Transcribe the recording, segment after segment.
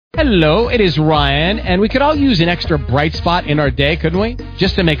Hello, it is Ryan, and we could all use an extra bright spot in our day, couldn't we?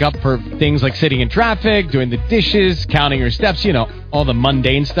 Just to make up for things like sitting in traffic, doing the dishes, counting your steps, all the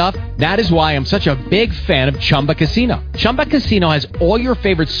mundane stuff. That is why I'm such a big fan of Chumba Casino. Chumba Casino has all your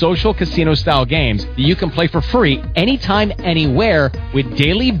favorite social casino-style games that you can play for free anytime, anywhere with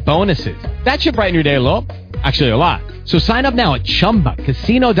daily bonuses. That should brighten your day a little. Actually, a lot. So sign up now at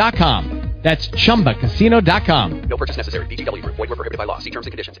ChumbaCasino.com. That's ChumbaCasino.com. No purchase necessary. VGW Group. Void where prohibited by law. See terms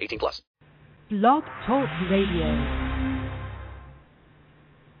and conditions. 18+. Blog Talk Radio.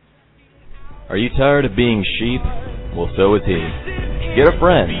 Are you tired of being sheep? Well, so is he. Get a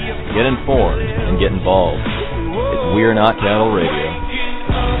friend, get informed, and get involved. It's We're Not Cattle Radio.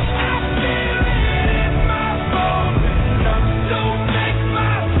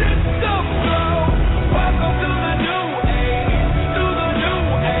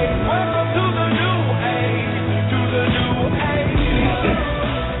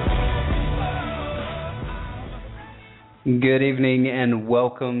 Good evening and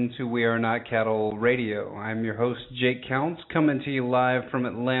welcome to We Are Not Cattle Radio. I'm your host, Jake Counts, coming to you live from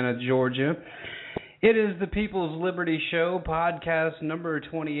Atlanta, Georgia. It is the People's Liberty Show, podcast number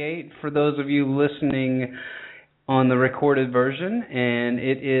 28 for those of you listening on the recorded version. And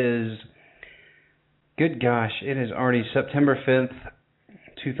it is, good gosh, it is already September 5th,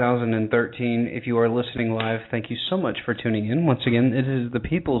 2013. If you are listening live, thank you so much for tuning in. Once again, it is the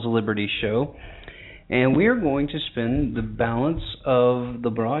People's Liberty Show. And we are going to spend the balance of the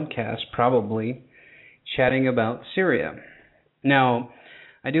broadcast probably chatting about Syria. Now,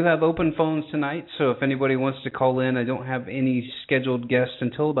 I do have open phones tonight, so if anybody wants to call in, I don't have any scheduled guests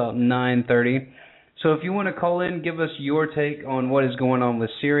until about 9:30. So if you want to call in, give us your take on what is going on with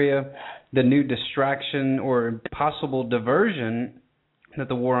Syria, the new distraction or possible diversion that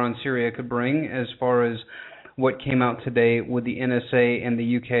the war on Syria could bring as far as what came out today with the NSA and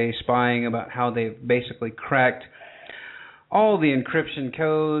the UK spying about how they've basically cracked all the encryption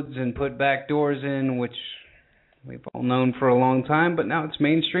codes and put back doors in, which we've all known for a long time, but now it's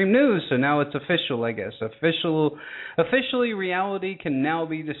mainstream news, so now it's official, I guess. Officially, reality can now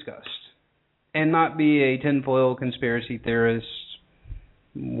be discussed and not be a tinfoil conspiracy theorist,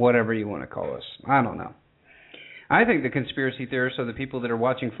 whatever you want to call us. I don't know. I think the conspiracy theorists are the people that are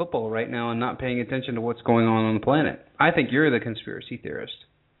watching football right now and not paying attention to what's going on the planet. I think you're the conspiracy theorist.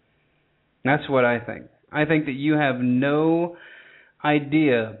 That's what I think. I think that you have no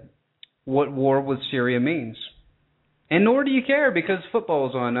idea what war with Syria means. And nor do you care because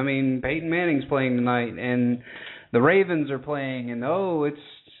football's on. I mean, Peyton Manning's playing tonight and the Ravens are playing and it's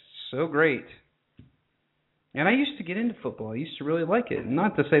so great. And I used to get into football. I used to really like it.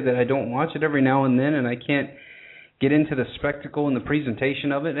 Not to say that I don't watch it every now and then and I can't get into the spectacle and the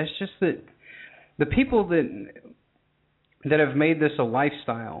presentation of it. It's just that the people that have made this a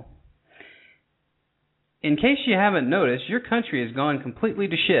lifestyle, in case you haven't noticed, your country has gone completely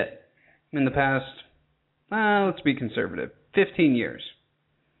to shit in the past, let's be conservative, 15 years.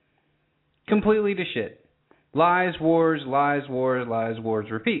 Completely to shit. Lies, wars, lies, wars, lies,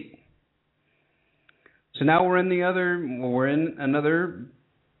 wars, repeat. So now we're in another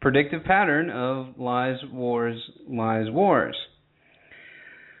predictive pattern of lies, wars, lies, wars.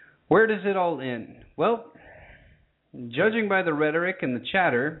 Where does it all end? Well, judging by the rhetoric and the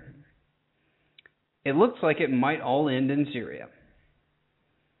chatter, it looks like it might all end in Syria.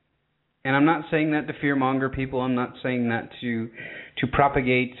 And I'm not saying that to fearmonger people. I'm not saying that to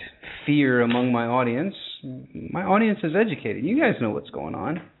propagate fear among my audience. My audience is educated. You guys know what's going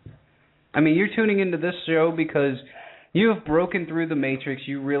on. I mean, you're tuning into this show because you have broken through the matrix.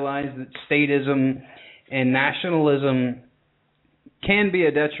 You realize that statism and nationalism can be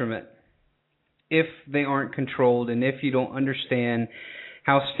a detriment if they aren't controlled and if you don't understand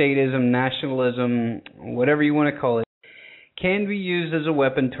how statism, nationalism, whatever you want to call it, can be used as a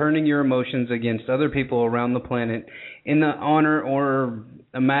weapon, turning your emotions against other people around the planet in the honor or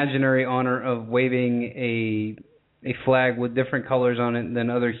imaginary honor of waving a flag with different colors on it than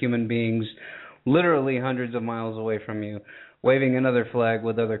other human beings literally hundreds of miles away from you, waving another flag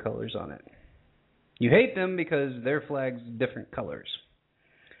with other colors on it. You hate them because their flag's different colors.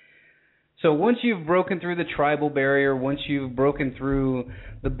 So once you've broken through the tribal barrier, once you've broken through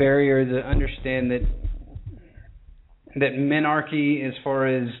the barrier to understand that monarchy, as far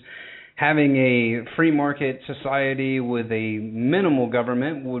as having a free market society with a minimal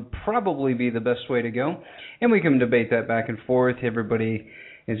government, would probably be the best way to go. And we can debate that back and forth. Everybody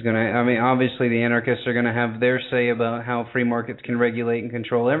is going to, obviously the anarchists are going to have their say about how free markets can regulate and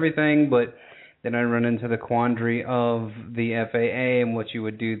control everything, but then I run into the quandary of the FAA and what you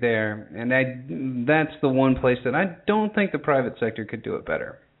would do there. And that's the one place that I don't think the private sector could do it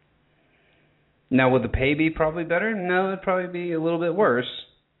better. Now, would the pay be probably better? No, it'd probably be a little bit worse.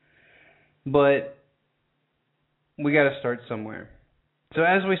 But we got to start somewhere. So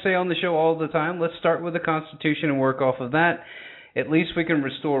as we say on the show all the time, let's start with the Constitution and work off of that. At least we can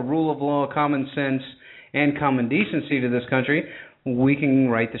restore rule of law, common sense, and common decency to this country. We can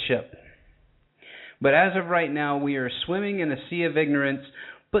right the ship. But as of right now, we are swimming in a sea of ignorance,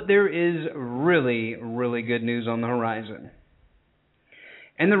 but there is really, really good news on the horizon.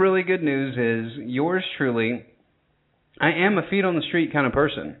 And the really good news is, yours truly, I am a feet on the street kind of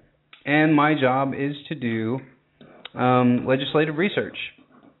person, and my job is to do legislative research.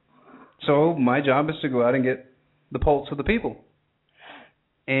 So my job is to go out and get the pulse of the people.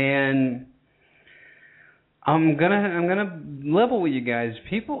 And I'm gonna level with you guys.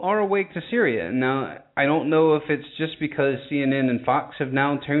 People are awake to Syria. Now, I don't know if it's just because CNN and Fox have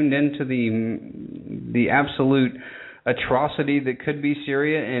now tuned into the absolute atrocity that could be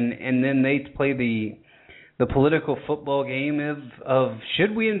Syria, and then they play the political football game of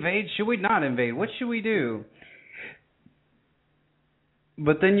should we invade, should we not invade, what should we do?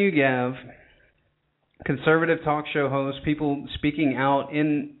 But then you have conservative talk show hosts, people speaking out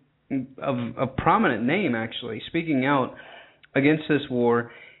of a prominent name, actually, speaking out against this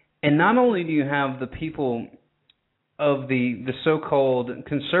war. And not only do you have the people of the so-called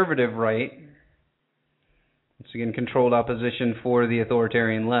conservative right, once again, controlled opposition for the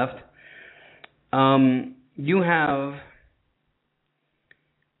authoritarian left, you have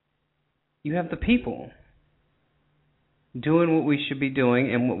the people doing what we should be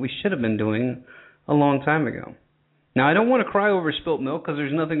doing and what we should have been doing a long time ago. Now, I don't want to cry over spilt milk because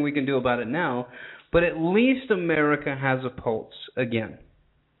there's nothing we can do about it now, but at least America has a pulse again.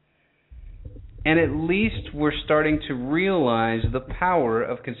 And at least we're starting to realize the power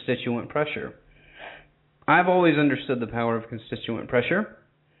of constituent pressure. I've always understood the power of constituent pressure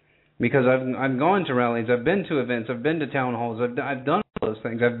because I've gone to rallies, I've been to events, I've been to town halls, I've done all those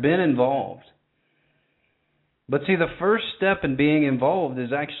things, I've been involved. But see, the first step in being involved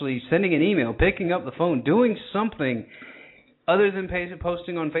is actually sending an email, picking up the phone, doing something other than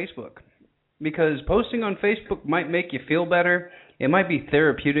posting on Facebook. Because posting on Facebook might make you feel better. It might be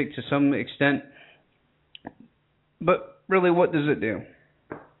therapeutic to some extent. But really, what does it do?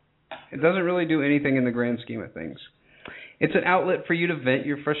 It doesn't really do anything in the grand scheme of things. It's an outlet for you to vent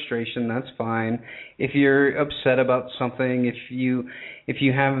your frustration. That's fine. If you're upset about something, if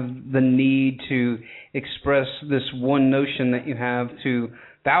you have the need to express this one notion that you have to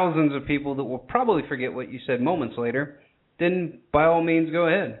thousands of people that will probably forget what you said moments later, then by all means go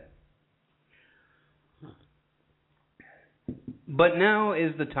ahead. But now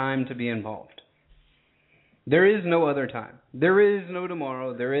is the time to be involved. There is no other time. There is no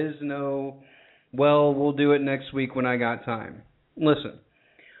tomorrow. There is no, well, we'll do it next week when I got time. Listen,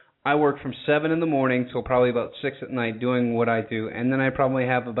 I work from 7 in the morning till probably about 6 at night doing what I do, and then I probably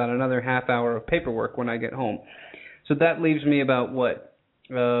have about another half hour of paperwork when I get home. So that leaves me about,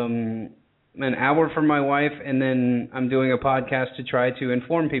 an hour for my wife, and then I'm doing a podcast to try to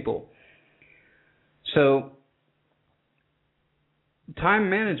inform people. So, time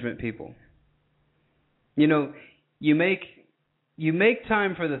management, people. You know, you make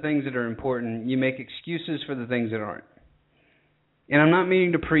time for the things that are important. You make excuses for the things that aren't. And I'm not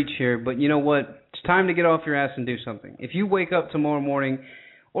meaning to preach here, but you know what? It's time to get off your ass and do something. If you wake up tomorrow morning,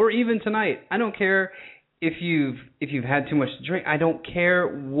 or even tonight, I don't care if you've had too much to drink. I don't care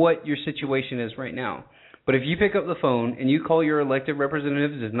what your situation is right now. But if you pick up the phone and you call your elected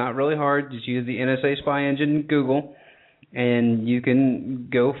representatives, it's not really hard. Just use the NSA spy engine, Google, and you can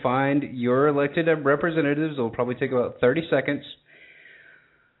go find your elected representatives. It'll probably take about 30 seconds.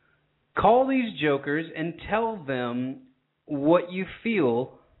 Call these jokers and tell them what you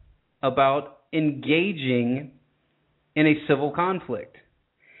feel about engaging in a civil conflict.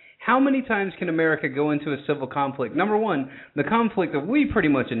 How many times can America go into a civil conflict? Number one, the conflict that we pretty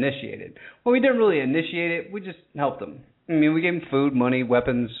much initiated. Well, we didn't really initiate it. We just helped them. I mean, we gave them food, money,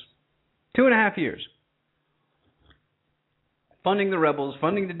 weapons. 2.5 years. Funding the rebels,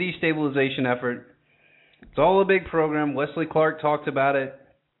 funding the destabilization effort. It's all a big program. Wesley Clark talked about it.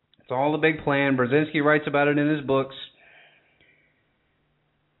 It's all a big plan. Brzezinski writes about it in his books.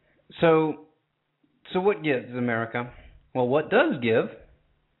 So what gives, America? Well, what does give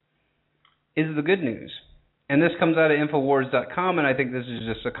is the good news. And this comes out of Infowars.com, and I think this is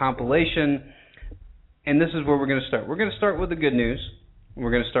just a compilation. And this is where we're going to start. We're going to start with the good news.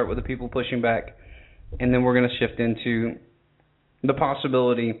 We're going to start with the people pushing back. And then we're going to shift into the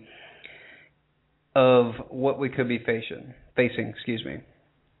possibility of what we could be facing,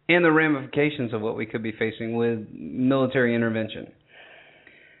 and the ramifications of what we could be facing with military intervention.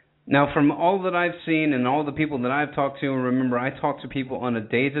 Now, from all that I've seen and all the people that I've talked to, and remember, I talk to people on a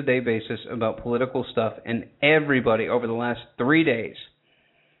day-to-day basis about political stuff, and everybody over the last 3 days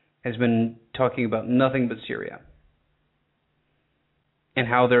has been talking about nothing but Syria and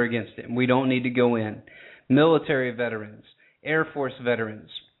how they're against it. We don't need to go in. Military veterans, Air Force veterans,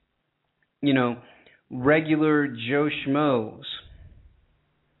 regular Joe Schmoes,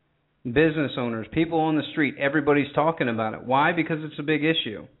 business owners, people on the street, everybody's talking about it. Why? Because it's a big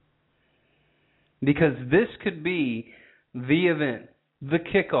issue. Because this could be the event, the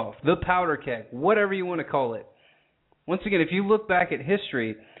kickoff, the powder keg, whatever you want to call it. Once again, if you look back at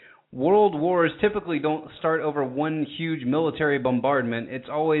history, world wars typically don't start over one huge military bombardment. It's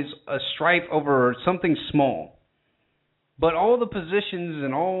always a strife over something small. But all the positions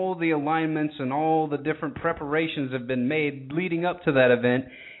and all the alignments and all the different preparations have been made leading up to that event,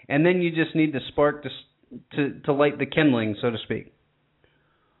 and then you just need the spark to light the kindling, so to speak.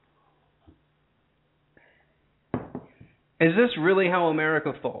 Is this really how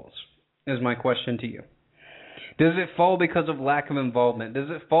America falls, is my question to you. Does it fall because of lack of involvement? Does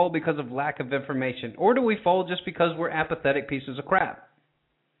it fall because of lack of information? Or do we fall just because we're apathetic pieces of crap?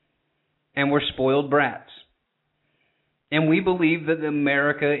 And we're spoiled brats? And we believe that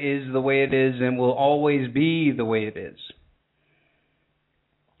America is the way it is and will always be the way it is.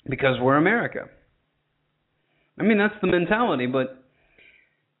 Because we're America. I mean, that's the mentality, but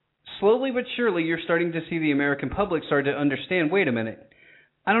slowly but surely, you're starting to see the American public start to understand, wait a minute,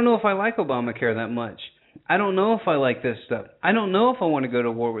 I don't know if I like Obamacare that much. I don't know if I like this stuff. I don't know if I want to go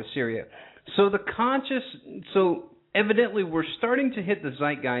to war with Syria. So evidently we're starting to hit the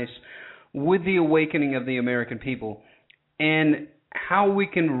zeitgeist with the awakening of the American people and how we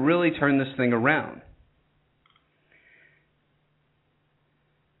can really turn this thing around.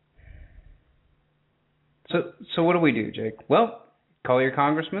 So what do we do, Jake? Well, call your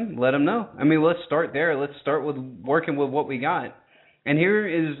congressman, let them know. I mean, let's start there. Let's start with working with what we got. And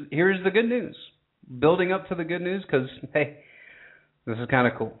here's the good news. Building up to the good news because, hey, this is kind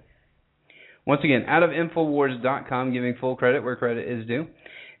of cool. Once again, out of Infowars.com, giving full credit where credit is due,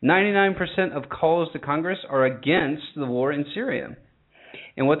 99% of calls to Congress are against the war in Syria.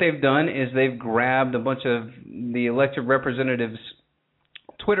 And what they've done is they've grabbed a bunch of the elected representatives'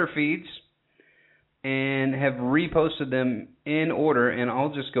 Twitter feeds and have reposted them in order, and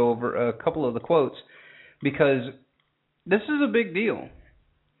I'll just go over a couple of the quotes because this is a big deal.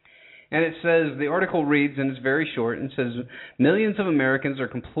 And it says, the article reads, and it's very short, and says, millions of Americans are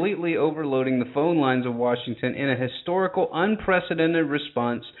completely overloading the phone lines of Washington in a historical, unprecedented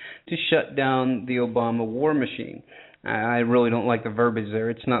response to shut down the Obama war machine. I really don't like the verbiage there.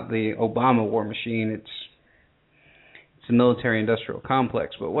 It's not the Obama war machine, it's a military-industrial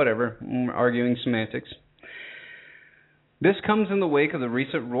complex, but whatever, I'm arguing semantics. This comes in the wake of the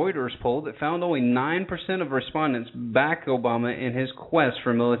recent Reuters poll that found only 9% of respondents back Obama in his quest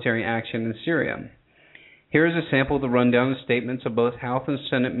for military action in Syria. Here is a sample of the rundown of statements of both House and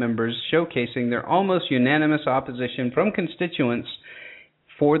Senate members showcasing their almost unanimous opposition from constituents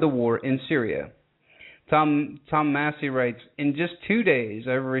for the war in Syria. Tom Massey writes, in just 2 days,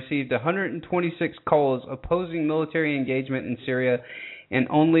 I've received 126 calls opposing military engagement in Syria and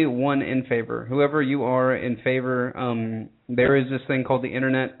only one in favor. Whoever you are in favor, there is this thing called the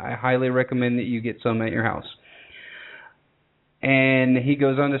internet. I highly recommend that you get some at your house. And he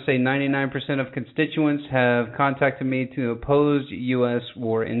goes on to say 99% of constituents have contacted me to oppose U.S.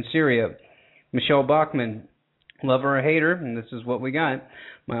 war in Syria. Michelle Bachmann, lover or hater, and this is what we got.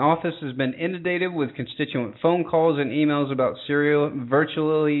 My office has been inundated with constituent phone calls and emails about Syria,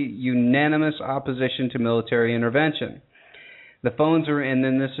 virtually unanimous opposition to military intervention. The phones are, and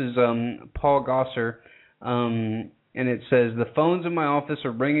then this is Paul Gosser, and it says, the phones in my office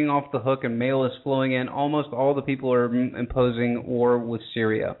are ringing off the hook and mail is flowing in. Almost all the people are imposing war with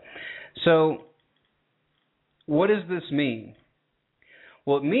Syria. So what does this mean?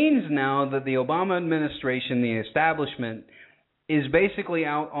 Well, it means now that the Obama administration, the establishment, is basically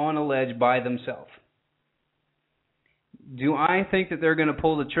out on a ledge by themselves. Do I think that they're going to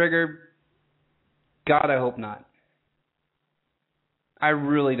pull the trigger? God, I hope not. I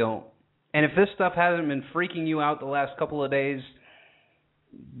really don't. And if this stuff hasn't been freaking you out the last couple of days,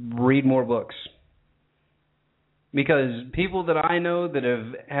 read more books. Because people that I know that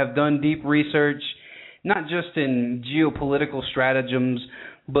have done deep research, not just in geopolitical stratagems,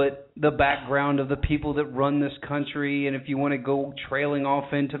 but the background of the people that run this country, and if you want to go trailing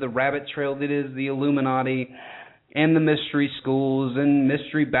off into the rabbit trail that is the Illuminati and the mystery schools and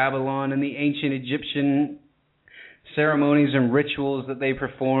Mystery Babylon and the ancient Egyptian ceremonies and rituals that they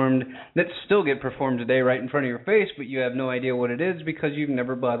performed that still get performed today right in front of your face, but you have no idea what it is because you've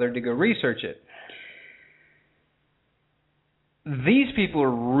never bothered to go research it. These people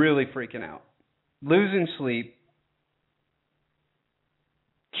are really freaking out, losing sleep,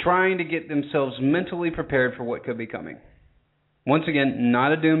 trying to get themselves mentally prepared for what could be coming. Once again,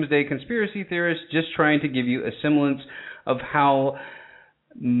 not a doomsday conspiracy theorist, just trying to give you a semblance of how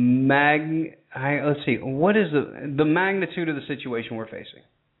let's see, what is the magnitude of the situation we're facing.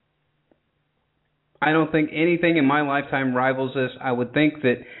 I don't think anything in my lifetime rivals this. I would think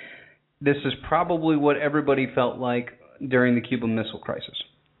that this is probably what everybody felt like during the Cuban Missile Crisis.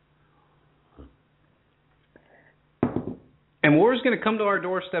 And war is going to come to our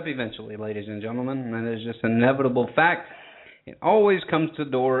doorstep eventually, ladies and gentlemen. That is just an inevitable fact. It always comes to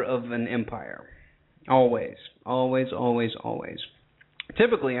the door of an empire. Always, always, always, always.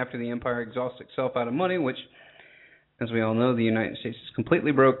 Typically, after the empire exhausts itself out of money, which, as we all know, the United States is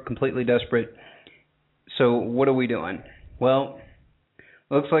completely broke, completely desperate. So what are we doing? Well,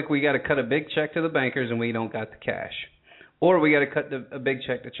 looks like we got to cut a big check to the bankers and we don't got the cash. Or we got to cut a big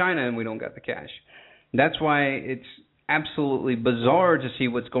check to China and we don't got the cash. That's why it's absolutely bizarre to see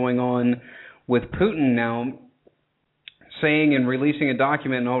what's going on with Putin now, saying and releasing a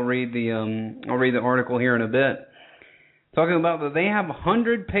document, and I'll read the article here in a bit, talking about that they have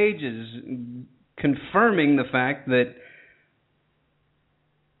 100 pages confirming the fact that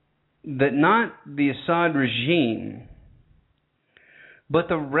not the Assad regime, but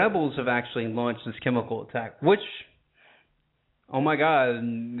the rebels have actually launched this chemical attack, which, oh my God,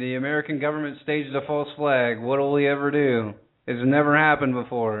 the American government staged a false flag. What will we ever do? It's never happened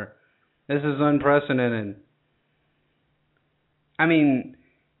before. This is unprecedented. I mean,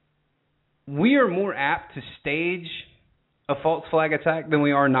 we are more apt to stage a false flag attack than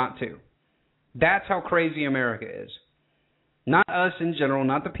we are not to. That's how crazy America is. Not us in general,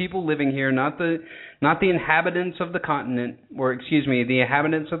 not the people living here, not the inhabitants of the continent, or excuse me, the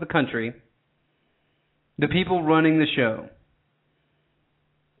inhabitants of the country, the people running the show,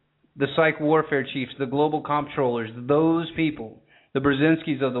 the psych warfare chiefs, the global comptrollers, those people, the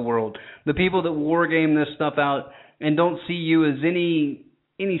Brzezinskis of the world, the people that war game this stuff out and don't see you as any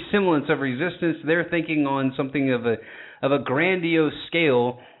semblance of resistance. They're thinking on something of a grandiose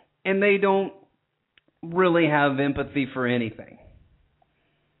scale, and they don't really have empathy for anything.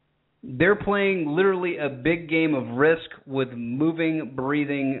 They're playing literally a big game of Risk with moving,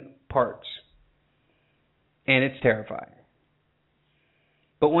 breathing parts. And it's terrifying.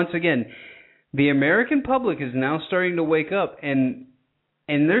 But once again, the American public is now starting to wake up, and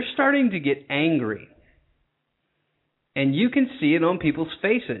they're starting to get angry. And you can see it on people's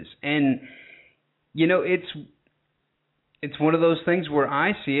faces. And, you know, it's one of those things where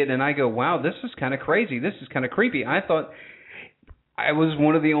I see it and I go, wow, this is kind of crazy. This is kind of creepy. I thought I was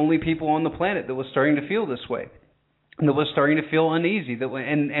one of the only people on the planet that was starting to feel this way, that was starting to feel uneasy.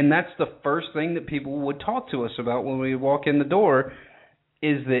 And that's the first thing that people would talk to us about when we walk in the door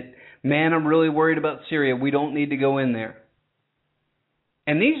is that, man, I'm really worried about Syria. We don't need to go in there.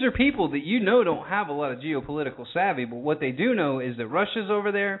 And these are people that you know don't have a lot of geopolitical savvy, but what they do know is that Russia's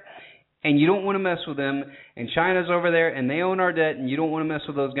over there, and you don't want to mess with them, and China's over there, and they own our debt, and you don't want to mess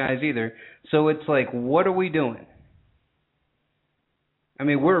with those guys either. So it's like, what are we doing? I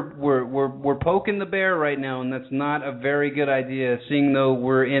mean, we're poking the bear right now, and that's not a very good idea, seeing though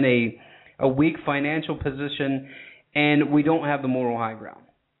we're in a weak financial position, and we don't have the moral high ground.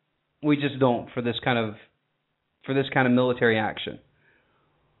 We just don't for this kind of military action.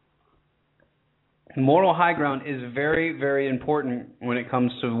 Moral high ground is very, very important when it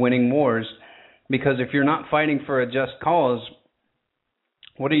comes to winning wars, because if you're not fighting for a just cause,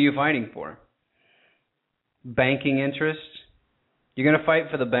 what are you fighting for? Banking interests? You're going to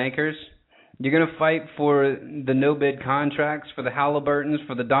fight for the bankers? You're going to fight for the no-bid contracts, for the Halliburtons,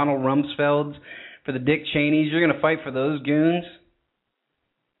 for the Donald Rumsfelds, for the Dick Cheneys? You're going to fight for those goons?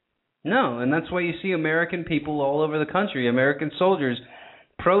 No, and that's why you see American people all over the country, American soldiers,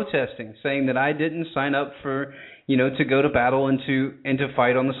 protesting, saying that I didn't sign up for, to go to battle and to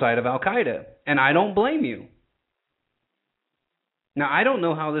fight on the side of Al-Qaeda. And I don't blame you. Now, I don't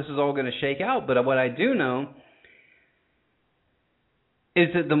know how this is all going to shake out, but what I do know is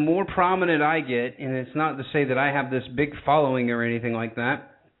that the more prominent I get, and it's not to say that I have this big following or anything like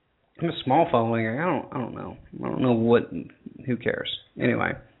that. I'm a small following. I don't know. I don't know who cares?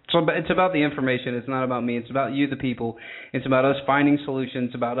 Anyway. So it's about the information. It's not about me. It's about you, the people. It's about us finding solutions.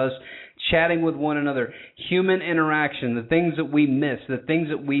 It's about us chatting with one another. Human interaction, the things that we miss, the things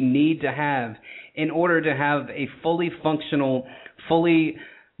that we need to have in order to have a fully functional, fully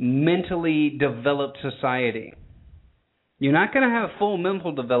mentally developed society. You're not going to have full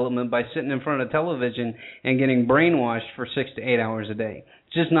mental development by sitting in front of television and getting brainwashed for 6 to 8 hours a day.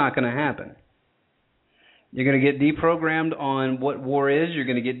 It's just not going to happen. You're going to get deprogrammed on what war is. You're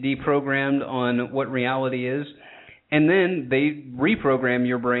going to get deprogrammed on what reality is. And then they reprogram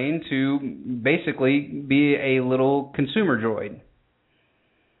your brain to basically be a little consumer droid.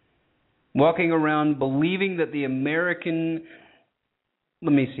 Walking around believing that the American...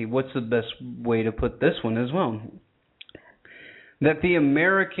 Let me see, what's the best way to put this one as well? That the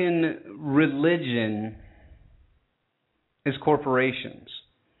American religion is corporations.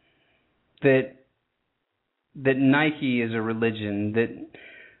 That Nike is a religion.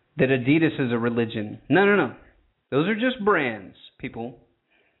 That Adidas is a religion. No. Those are just brands, people.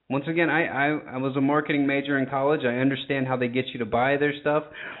 Once again, I was a marketing major in college. I understand how they get you to buy their stuff.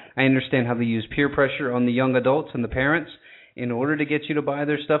 I understand how they use peer pressure on the young adults and the parents in order to get you to buy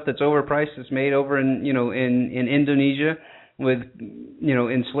their stuff that's overpriced. It's made over in Indonesia with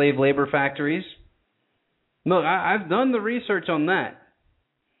in slave labor factories. Look, I've done the research on that.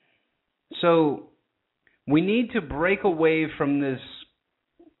 So we need to break away from this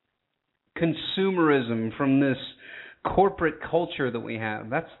consumerism, from this corporate culture that we have.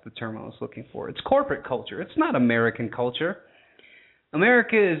 That's the term I was looking for. It's corporate culture. It's not American culture.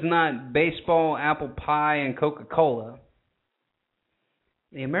 America is not baseball, apple pie, and Coca-Cola.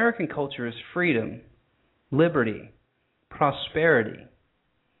 The American culture is freedom, liberty, prosperity.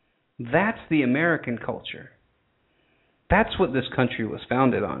 That's the American culture. That's what this country was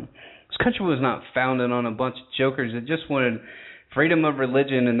founded on. This country was not founded on a bunch of jokers that just wanted freedom of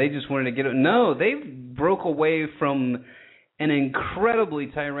religion and they just wanted to get it. No, they broke away from an incredibly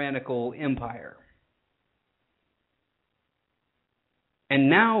tyrannical empire. And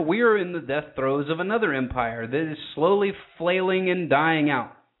now we are in the death throes of another empire that is slowly flailing and dying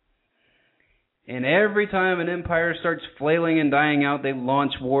out. And every time an empire starts flailing and dying out, they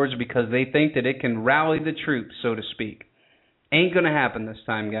launch wars because they think that it can rally the troops, so to speak. Ain't going to happen this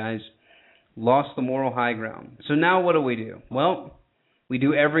time, guys. Lost the moral high ground. So now what do? Well, we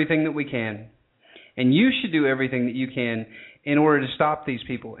do everything that we can. And you should do everything that you can in order to stop these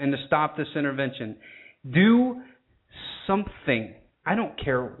people and to stop this intervention. Do something. I don't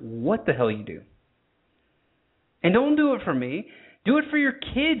care what the hell you do. And don't do it for me. Do it for your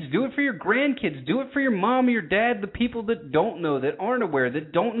kids. Do it for your grandkids. Do it for your mom, your dad, the people that don't know, that aren't aware,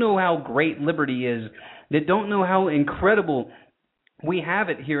 that don't know how great liberty is, that don't know how incredible we have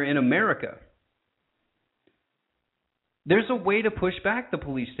it here in America. There's a way to push back the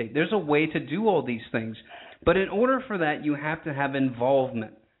police state. There's a way to do all these things. But in order for that, you have to have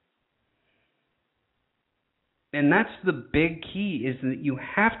involvement. And that's the big key, is that you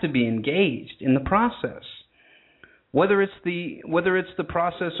have to be engaged in the process. Whether it's the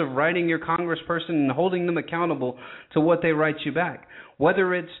process of writing your congressperson and holding them accountable to what they write you back.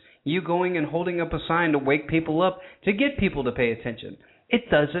 Whether it's you going and holding up a sign to wake people up, to get people to pay attention. It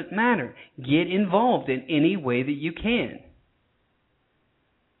doesn't matter. Get involved in any way that you can.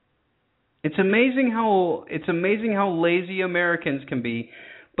 It's amazing how lazy Americans can be,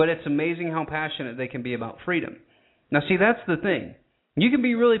 but it's amazing how passionate they can be about freedom. Now, see, that's the thing. You can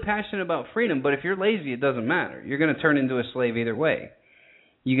be really passionate about freedom, but if you're lazy, it doesn't matter. You're going to turn into a slave either way.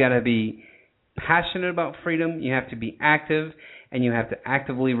 You got to be passionate about freedom, you have to be active, and you have to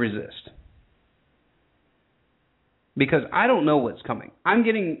actively resist. Because I don't know what's coming.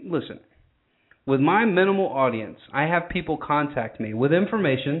 Listen, with my minimal audience, I have people contact me with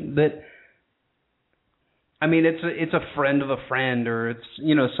information that, it's a friend of a friend, or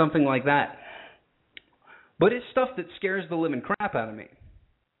it's, something like that. But it's stuff that scares the living crap out of me.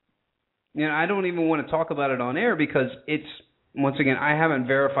 I don't even want to talk about it on air because it's, once again, I haven't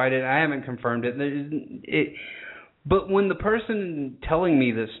verified it, I haven't confirmed it. But when the person telling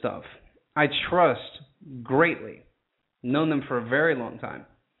me this stuff, I trust greatly, known them for a very long time,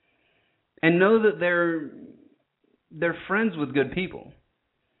 and know that they're friends with good people.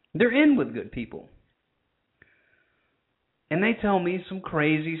 They're in with good people. And they tell me some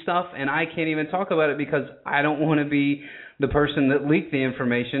crazy stuff, and I can't even talk about it because I don't want to be the person that leaked the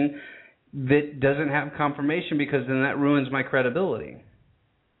information that doesn't have confirmation, because then that ruins my credibility.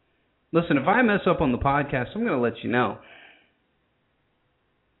 Listen, if I mess up on the podcast, I'm going to let you know.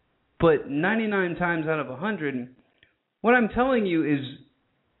 But 99 times out of 100, what I'm telling you is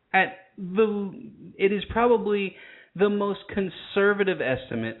it is probably the most conservative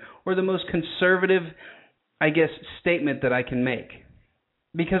estimate, or the most conservative, statement that I can make.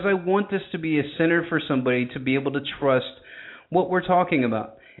 Because I want this to be a center for somebody to be able to trust what we're talking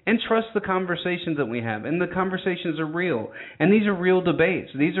about. And trust the conversations that we have. And the conversations are real. And these are real debates.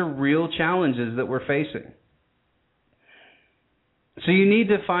 These are real challenges that we're facing. So you need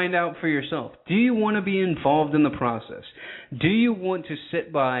to find out for yourself. Do you want to be involved in the process? Do you want to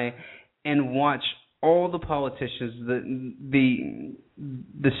sit by and watch all the politicians,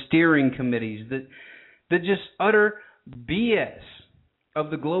 the steering committees, the just utter BS of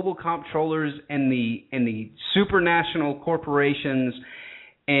the global comptrollers and the supranational corporations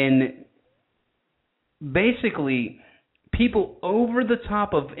and basically people over the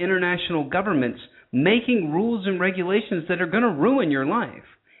top of international governments making rules and regulations that are going to ruin your life,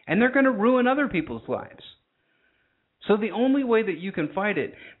 and they're going to ruin other people's lives. So the only way that you can fight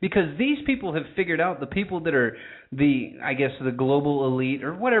it, because these people have figured out, the people that are the global elite,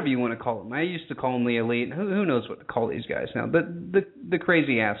 or whatever you want to call them. I used to call them the elite. Who knows what to call these guys now? But the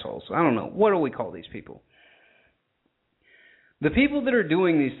crazy assholes. I don't know. What do we call these people? The people that are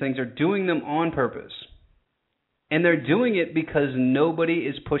doing these things are doing them on purpose. And they're doing it because nobody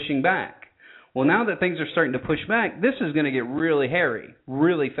is pushing back. Well, now that things are starting to push back, this is going to get really hairy,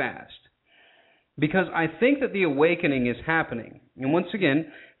 really fast. Because I think that the awakening is happening. And once again,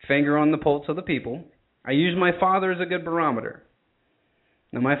 finger on the pulse of the people. I use my father as a good barometer.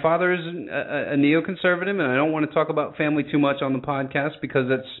 Now, my father is a neoconservative, and I don't want to talk about family too much on the podcast because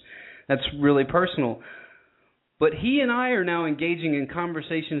that's really personal. But he and I are now engaging in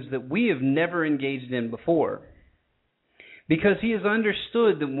conversations that we have never engaged in before. Because he has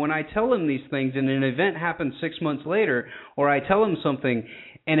understood that when I tell him these things and an event happens 6 months later, or I tell him something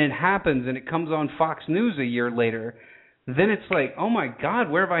and it happens and it comes on Fox News a year later, then it's like, oh my God,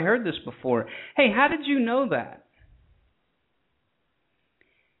 where have I heard this before? Hey, how did you know that?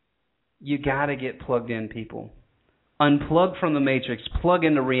 You got to get plugged in, people. Unplug from the matrix, plug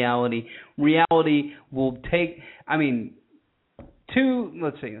into reality. Reality will take,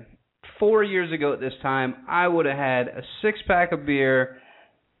 4 years ago at this time, I would have had a 6-pack of beer,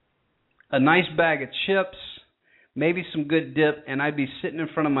 a nice bag of chips, maybe some good dip, and I'd be sitting in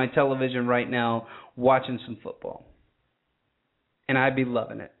front of my television right now watching some football. And I'd be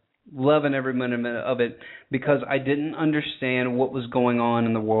loving it, loving every minute of it, because I didn't understand what was going on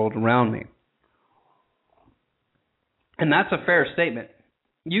in the world around me. And that's a fair statement.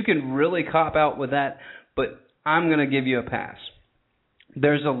 You can really cop out with that, but I'm going to give you a pass.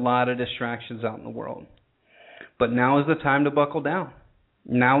 There's a lot of distractions out in the world. But now is the time to buckle down.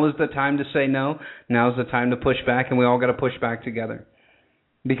 Now is the time to say no. Now is the time to push back, and we all got to push back together.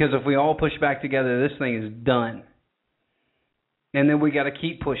 Because if we all push back together, this thing is done. And then we got to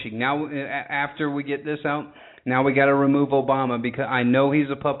keep pushing. Now, after we get this out, now we got to remove Obama, because I know he's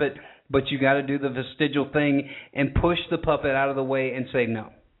a puppet, but you got to do the vestigial thing and push the puppet out of the way and say no.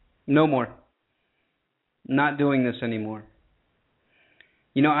 No more. Not doing this anymore.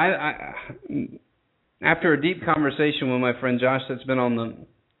 You know, I after a deep conversation with my friend Josh that's been on the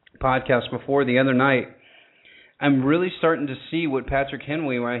podcast before the other night, I'm really starting to see what Patrick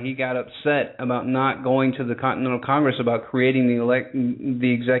Henry, why he got upset about not going to the Continental Congress about creating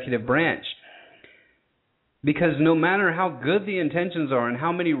the executive branch. Because no matter how good the intentions are and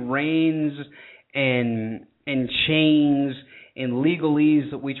how many reins and chains and legalese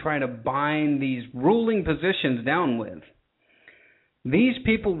that we try to bind these ruling positions down with, these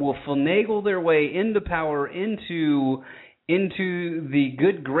people will finagle their way into power, into the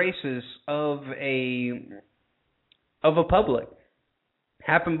good graces of a public.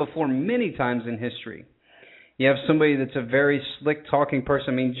 Happened before many times in history. You have somebody that's a very slick talking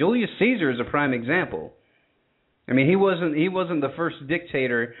person. Julius Caesar is a prime example. He wasn't the first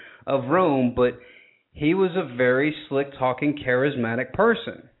dictator of Rome, but he was a very slick talking, charismatic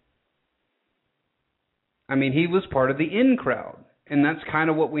person. He was part of the in crowd. And that's kind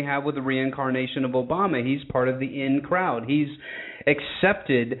of what we have with the reincarnation of Obama. He's part of the in crowd. He's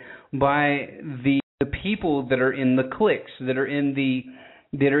accepted by the people that are in the cliques, that are in the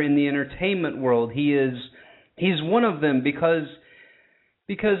entertainment world. He's one of them because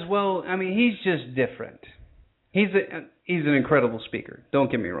he's just different. He's an incredible speaker. Don't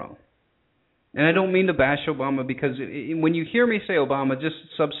get me wrong. And I don't mean to bash Obama, because when you hear me say Obama, just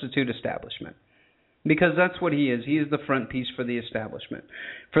substitute establishment. Because that's what he is. He is the front piece for the establishment,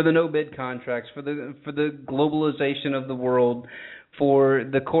 for the no-bid contracts, for the globalization of the world, for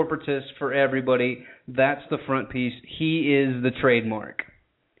the corporatists, for everybody. That's the front piece. He is the trademark.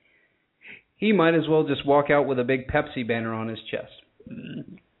 He might as well just walk out with a big Pepsi banner on his chest.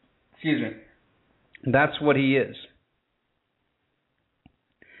 Excuse me. That's what he is.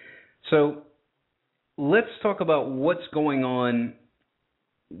 So let's talk about what's going on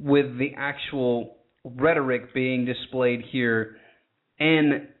with the actual rhetoric being displayed here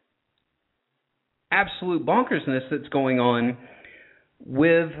and absolute bonkersness that's going on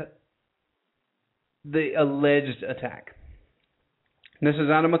with the alleged attack. This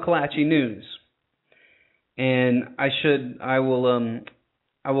is out of McClatchy News. And I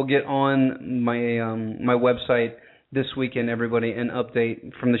will get on my website this weekend, everybody, and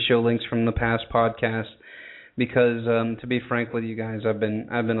update from the show links from the past podcast, because to be frank with you guys, I've been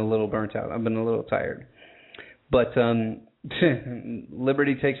a little burnt out. I've been a little tired. But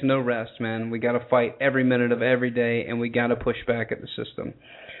liberty takes no rest, man. We got to fight every minute of every day, and we got to push back at the system.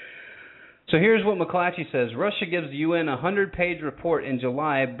 So here's what McClatchy says. Russia gives the UN a 100-page report in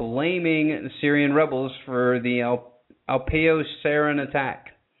July blaming the Syrian rebels for the Alpeo sarin attack.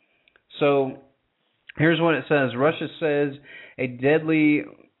 So here's what it says. Russia says a deadly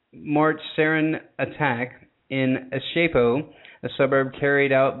March sarin attack in Ashepo, a suburb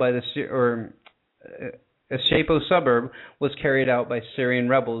carried out by Ashepo suburb was carried out by Syrian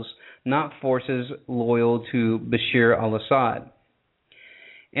rebels, not forces loyal to Bashar al-Assad.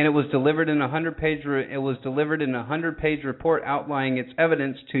 And it was delivered in a 100-page report outlining its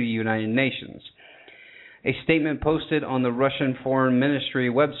evidence to the United Nations. A statement posted on the Russian Foreign Ministry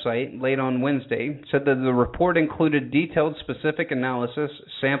website late on Wednesday said that the report included detailed specific analysis,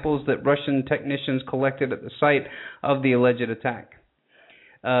 samples that Russian technicians collected at the site of the alleged attack.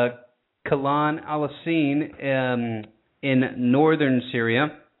 Kalan al-Asin in northern Syria,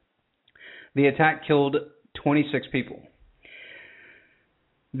 the attack killed 26 people.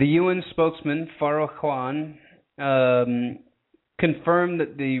 The UN spokesman, Farah Khan, confirmed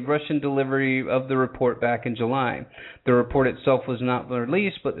that the Russian delivery of the report back in July. The report itself was not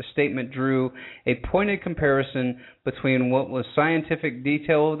released, but the statement drew a pointed comparison between what was scientific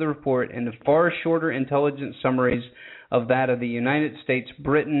detail of the report and the far shorter intelligence summaries of that of the United States,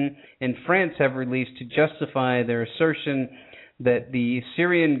 Britain, and France have released to justify their assertion that the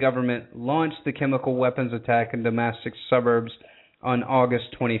Syrian government launched the chemical weapons attack in Damascus suburbs on August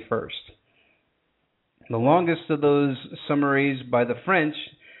 21st. The longest of those summaries by the French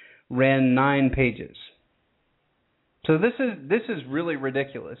ran 9 pages. So this is really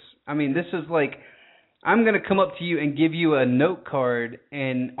ridiculous. I mean, this is like, I'm going to come up to you and give you a note card,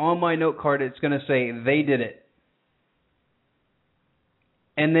 and on my note card it's going to say, they did it.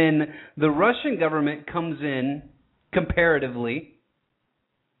 And then the Russian government comes in, comparatively,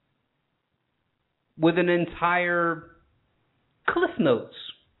 with an entire Cliff Notes,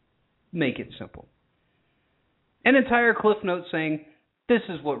 make it simple. An entire Cliff Notes saying, this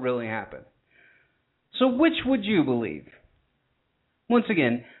is what really happened. So which would you believe? Once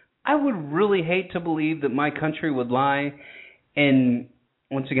again, I would really hate to believe that my country would lie. And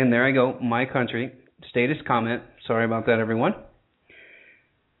once again, there I go, my country, status comment. Sorry about that, everyone.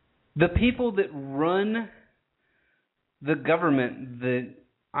 The people that run the government that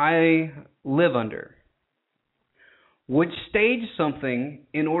I live under would stage something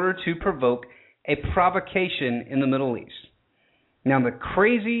in order to provoke a provocation in the Middle East. Now, the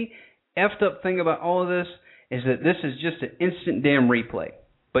crazy, effed up thing about all of this is that this is just an instant damn replay.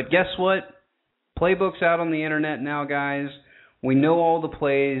 But guess what? Playbook's out on the internet now, guys. We know all the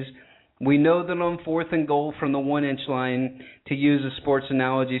plays. We know that on 4th and goal from the 1-inch line, to use a sports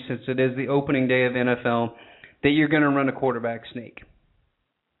analogy since it is the opening day of NFL, that you're going to run a quarterback sneak.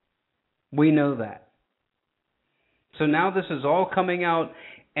 We know that. So now this is all coming out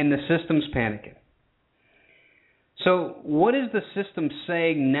and the system's panicking. So what is the system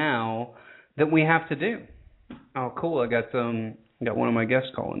saying now that we have to do? Oh, cool. I got one of my guests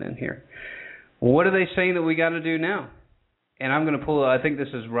calling in here. What are they saying that we got to do now? And I'm going to pull, I think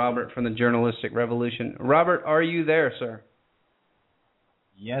this is Robert from the Journalistic Revolution. Robert, are you there, sir?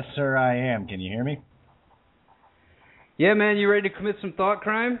 Yes, sir, I am. Can you hear me? Yeah, man, you ready to commit some thought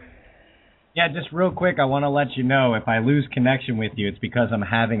crime? Yeah, just real quick, I want to let you know if I lose connection with you, it's because I'm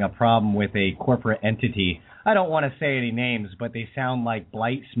having a problem with a corporate entity. I don't want to say any names, but they sound like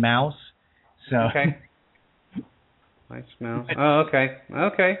Blight's Mouse. So. Okay. Blight's Mouse. Oh, okay.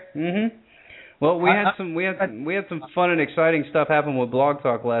 Okay. Mhm. Well, we had some fun and exciting stuff happen with Blog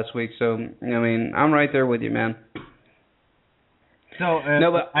Talk last week. So I mean, I'm right there with you, man. So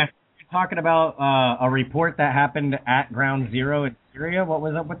I'm talking about a report that happened at Ground Zero in Syria. What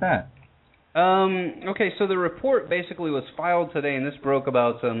was up with that? Okay, so the report basically was filed today, and this broke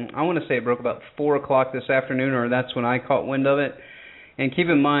about, I want to say it broke about 4 o'clock this afternoon, or that's when I caught wind of it. And keep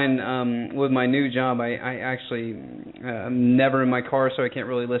in mind, with my new job, I actually, I'm never in my car, so I can't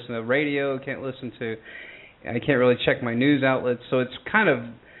really listen to radio, I can't really check my news outlets, so it's kind of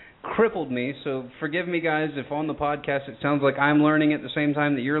crippled me. So forgive me, guys, if on the podcast it sounds like I'm learning at the same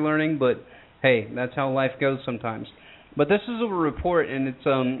time that you're learning, but hey, that's how life goes sometimes. But this is a report, and it's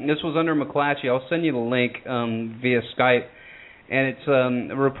this was under McClatchy. I'll send you the link via Skype. And it's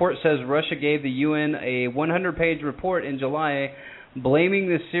the report says Russia gave the UN a 100-page report in July blaming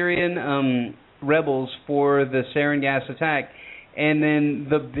the Syrian rebels for the sarin gas attack. And then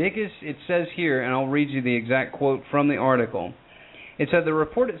the biggest, it says here, and I'll read you the exact quote from the article. It said the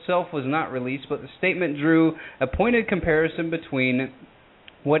report itself was not released, but the statement drew a pointed comparison between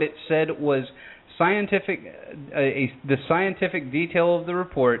what it said was the scientific detail of the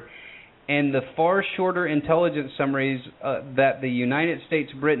report and the far shorter intelligence summaries that the United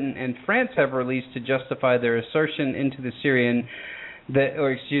States, Britain, and France have released to justify their assertion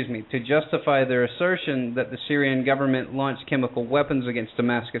to justify their assertion that the Syrian government launched chemical weapons against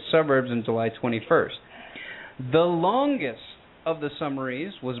Damascus suburbs on July 21st. The longest of the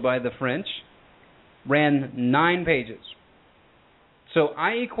summaries was by the French, ran 9 pages. So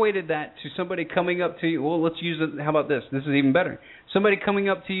I equated that to somebody coming up to you. Well, let's use it. How about this? This is even better. Somebody coming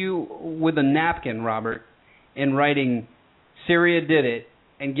up to you with a napkin, Robert, and writing, Syria did it,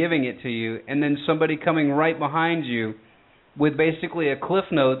 and giving it to you, and then somebody coming right behind you with basically a cliff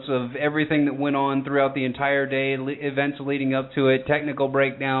notes of everything that went on throughout the entire day, events leading up to it, technical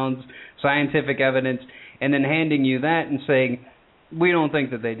breakdowns, scientific evidence, and then handing you that and saying, we don't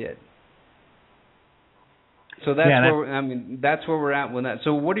think that they did. So that's that's where we're at with that.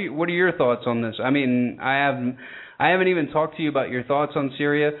 So what are your thoughts on this? I mean, I haven't even talked to you about your thoughts on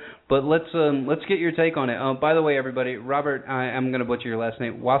Syria, but let's get your take on it. By the way, everybody, Robert, I'm going to butcher your last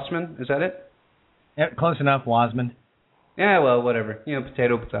name. Wasman, is that it? Yeah, close enough, Wasman. Yeah, well, whatever.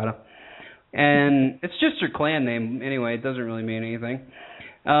 Potato. And it's just your clan name anyway. It doesn't really mean anything.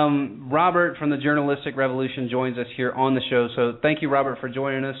 Robert from the Journalistic Revolution joins us here on the show. So thank you, Robert, for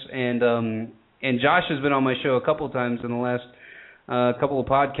joining us. And Josh has been on my show a couple of times in the last couple of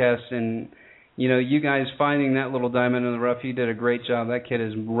podcasts. And, you guys finding that little diamond in the rough, you did a great job. That kid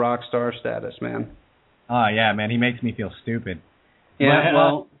is rock star status, man. Oh, yeah, man. He makes me feel stupid. Yeah,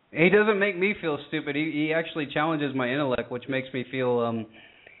 well, he doesn't make me feel stupid. He actually challenges my intellect, which makes me feel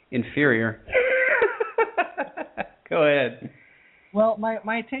inferior. Go ahead. Well,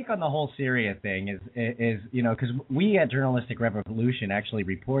 my take on the whole Syria thing is because we at Journalistic Revolution actually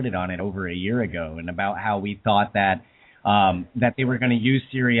reported on it over a year ago, and about how we thought that they were going to use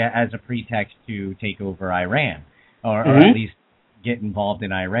Syria as a pretext to take over Iran, or at least get involved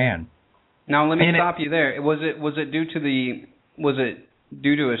in Iran. Now let me stop you there. Was it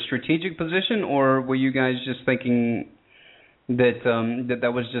due to a strategic position, or were you guys just thinking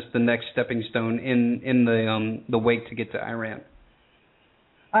that was just the next stepping stone in the wake to get to Iran?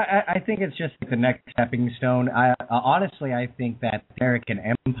 I think it's just the next stepping stone. Honestly, I think that the American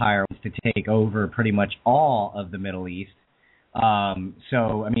empire wants to take over pretty much all of the Middle East.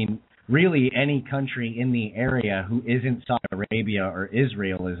 So, I mean, really any country in the area who isn't Saudi Arabia or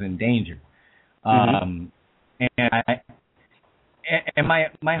Israel is in danger. And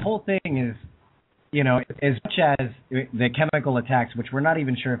my whole thing is, as much as the chemical attacks, which we're not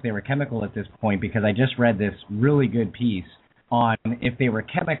even sure if they were chemical at this point, because I just read this really good piece on if they were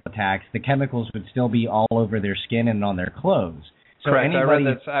chemical attacks, the chemicals would still be all over their skin and on their clothes. So correct. I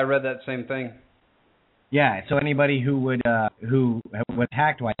read that same thing. Yeah. So anybody who was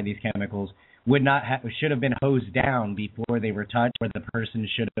attacked by these chemicals should have been hosed down before they were touched, or the person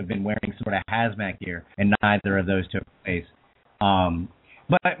should have been wearing sort of hazmat gear, and neither of those took place.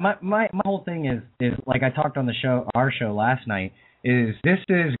 But my whole thing is like I talked on our show last night, is this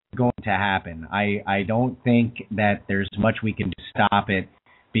is going to happen. I don't think that there's much we can do to stop it,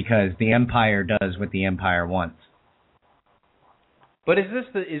 because the empire does what the empire wants. But is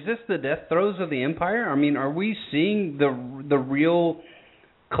this the death throes of the empire? I mean, are we seeing the real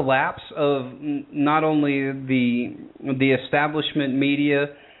collapse of not only the establishment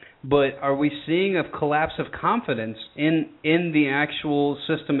media, but are we seeing a collapse of confidence in the actual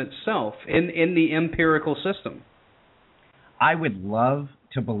system itself, in the empirical system? I would love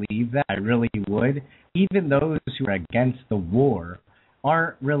to believe that. I really would. Even those who are against the war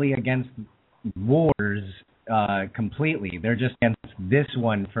aren't really against wars completely. They're just against this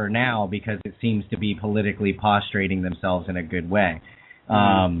one for now because it seems to be politically posturing themselves in a good way.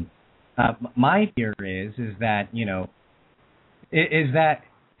 My fear is that, yes,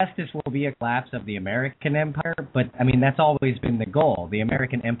 this will be a collapse of the American empire, but, I mean, that's always been the goal. The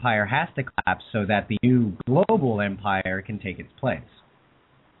American empire has to collapse so that the new global empire can take its place.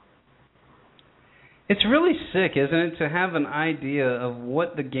 It's really sick, isn't it, to have an idea of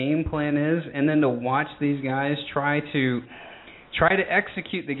what the game plan is and then to watch these guys try to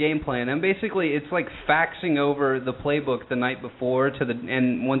execute the game plan. And basically it's like faxing over the playbook the night before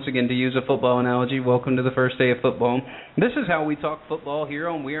and once again, to use a football analogy, welcome to the first day of football. This is how we talk football here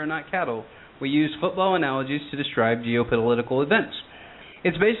on We Are Not Cattle. We use football analogies to describe geopolitical events.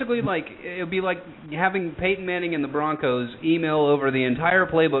 It's basically like it would be like having Peyton Manning and the Broncos email over the entire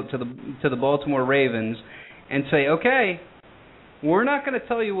playbook to the Baltimore Ravens and say, okay, we're not going to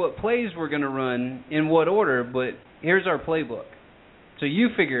tell you what plays we're going to run in what order, but here's our playbook. So you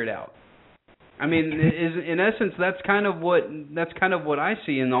figure it out. I mean, in essence, that's kind of what I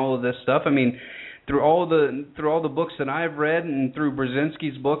see in all of this stuff. I mean, through all the books that I've read and through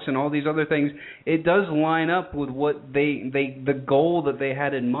Brzezinski's books and all these other things, it does line up with what the goal that they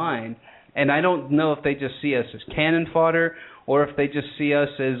had in mind. And I don't know if they just see us as cannon fodder or if they just see us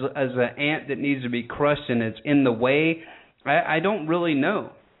as an ant that needs to be crushed and it's in the way. I don't really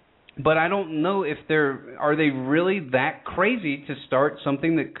know. But I don't know if are they really that crazy to start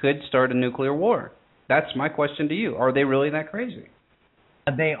something that could start a nuclear war? That's my question to you. Are they really that crazy?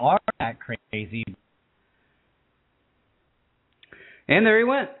 They are that crazy. And there he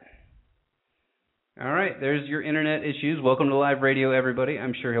went. All right, there's your internet issues. Welcome to live radio, everybody.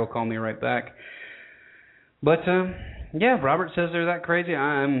 I'm sure he'll call me right back. But yeah, Robert says they're that crazy.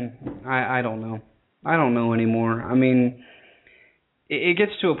 I don't know. I don't know anymore. I mean, it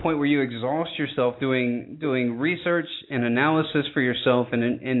gets to a point where you exhaust yourself doing research and analysis for yourself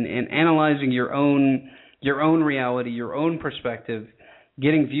and analyzing your own reality, your own perspective,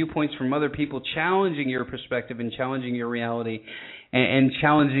 getting viewpoints from other people, challenging your perspective and challenging your reality, and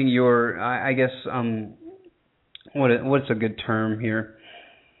challenging your, I guess, what's a good term here?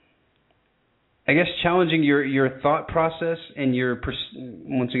 I guess challenging your thought process and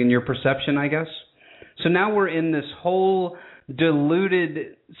once again your perception, I guess. So now we're in this whole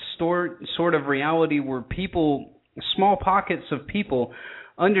diluted sort of reality where people, small pockets of people,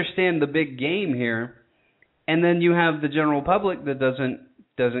 understand the big game here, and then you have the general public that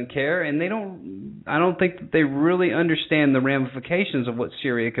doesn't care, and I don't think that they really understand the ramifications of what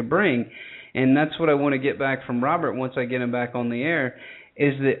Syria could bring. And that's what I want to get back from Robert once I get him back on the air,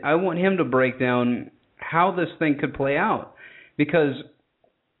 is that I want him to break down how this thing could play out. Because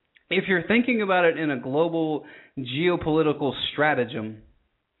if you're thinking about it in a global geopolitical stratagem,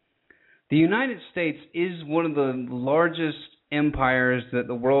 the United States is one of the largest empires that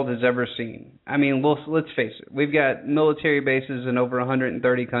the world has ever seen. I mean, let's face it. We've got military bases in over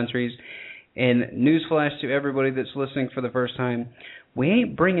 130 countries. And newsflash to everybody that's listening for the first time, we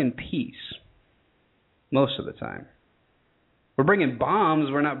ain't bringing peace most of the time. We're bringing bombs.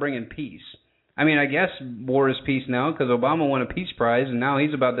 We're not bringing peace. I mean, I guess war is peace now because Obama won a peace prize, and now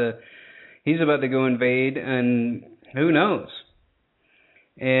he's about to go invade, and who knows?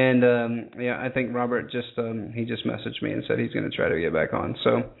 And yeah, I think Robert he just messaged me and said he's going to try to get back on.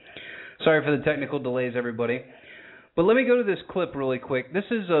 So sorry for the technical delays, everybody. But let me go to this clip really quick. This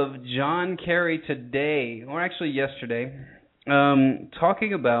is of John Kerry today, or actually yesterday,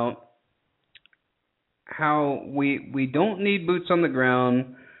 talking about how we don't need boots on the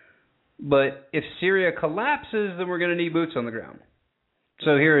ground, but if Syria collapses, then we're going to need boots on the ground.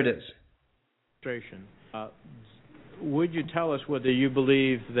 So here it is. Would you tell us whether you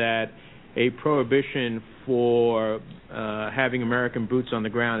believe that a prohibition for having American boots on the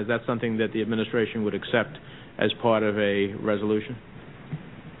ground, is that something that the administration would accept as part of a resolution?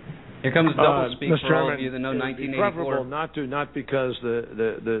 Here comes double speak Mr. for all Chairman, of you that know 1984.1984. Not because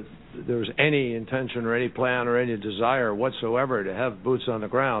there was any intention or any plan or any desire whatsoever to have boots on the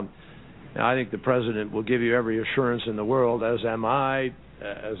ground. Now, I think the President will give you every assurance in the world, as am I,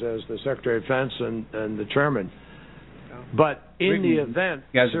 as the Secretary of Defense and the Chairman. But in the event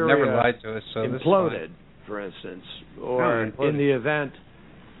Syria imploded, for instance, or in the event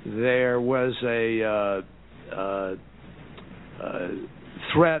there was a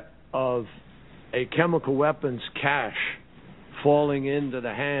threat of a chemical weapons cache falling into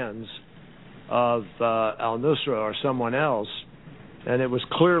the hands of al-Nusra or someone else, and it was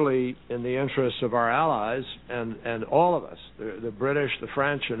clearly in the interests of our allies and all of us, the British, the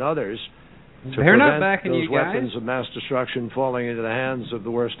French, and others, to prevent those weapons of mass destruction falling into the hands of the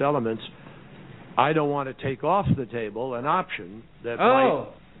worst elements. I don't want to take off the table an option that might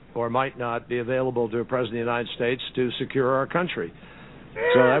or might not be available to a President of the United States to secure our country.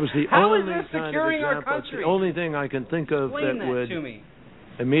 So that was the only kind of example. It's the only thing I can think of that would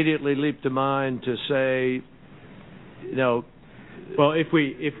immediately leap to mind to say, you know. Well, if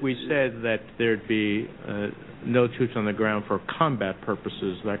we said that there'd be no troops on the ground for combat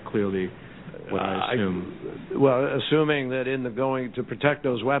purposes, that clearly would, I assume. Assuming that in the going to protect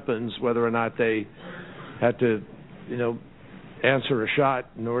those weapons, whether or not they had to, answer a shot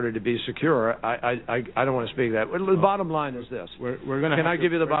in order to be secure, I don't want to speak that. The bottom line is this. Can I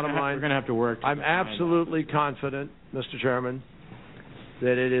give you the bottom line? We're going to have to work. I'm absolutely confident, Mr. Chairman,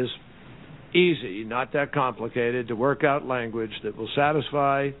 that it is easy, not that complicated, to work out language that will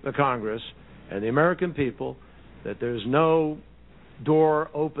satisfy the Congress and the American people that there's no door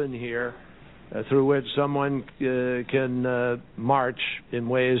open here through which someone can march in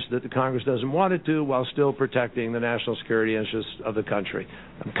ways that the Congress doesn't want it to while still protecting the national security interests of the country.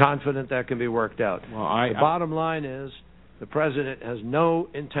 I'm confident that can be worked out. The bottom line is the President has no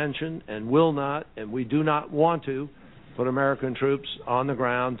intention and will not, and we do not want to, put American troops on the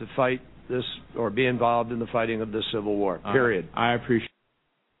ground to fight this or be involved in the fighting of this civil war, period. I appreciate.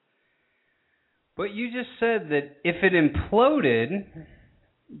 But you just said that if it imploded,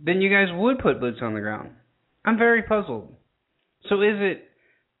 then you guys would put boots on the ground. I'm very puzzled. So is it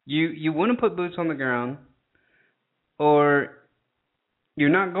you wouldn't put boots on the ground, or you're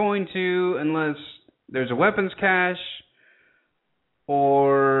not going to unless there's a weapons cache,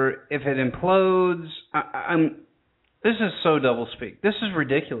 or if it implodes? This is so doublespeak. This is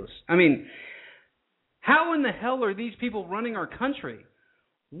ridiculous. I mean, how in the hell are these people running our country?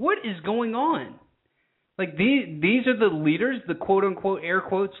 What is going on? Like, these are the leaders, the quote-unquote, air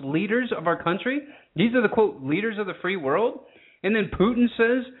quotes, leaders of our country? These are the, quote, leaders of the free world? And then Putin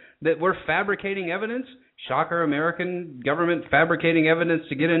says that we're fabricating evidence? Shocker, American government fabricating evidence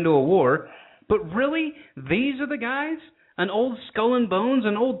to get into a war. But really, these are the guys? An old Skull and Bones,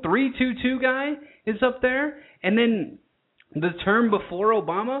 an old 322 guy is up there? And then the term before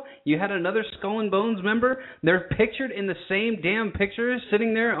Obama, you had another Skull and Bones member. They're pictured in the same damn picture,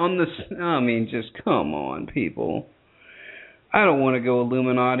 sitting there on the... I mean, just come on, people. I don't want to go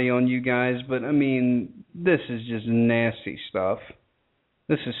Illuminati on you guys, but I mean, this is just nasty stuff.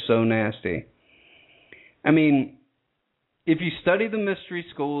 This is so nasty. I mean, if you study the mystery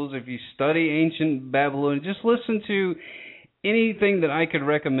schools, if you study ancient Babylon, just listen to anything that I could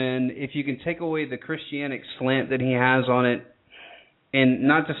recommend if you can take away the Christianic slant that he has on it. And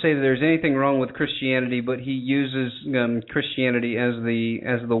not to say that there's anything wrong with Christianity, but he uses Christianity as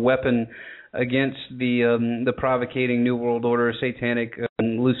the weapon against the provocating New World Order, Satanic,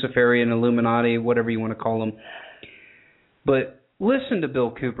 Luciferian, Illuminati, whatever you want to call them. But listen to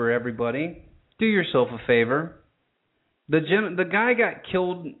Bill Cooper, everybody. Do yourself a favor. The guy got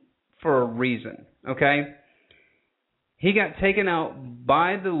killed for a reason, okay? He got taken out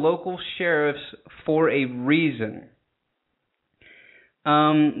by the local sheriffs for a reason.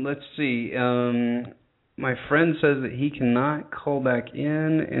 Let's see. My friend says that he cannot call back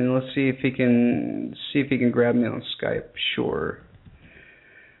in, and let's see if he can grab me on Skype. Sure.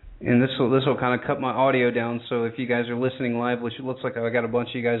 And this will kind of cut my audio down. So if you guys are listening live, which it looks like I got a bunch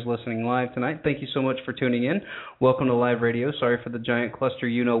of you guys listening live tonight, thank you so much for tuning in. Welcome to live radio. Sorry for the giant cluster.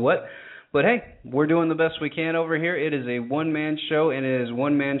 You know what? But hey, we're doing the best we can over here. It is a one-man show, and it is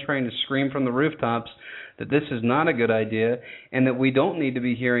one man trying to scream from the rooftops that this is not a good idea, and that we don't need to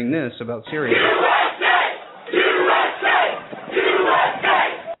be hearing this about Syria. USA! USA!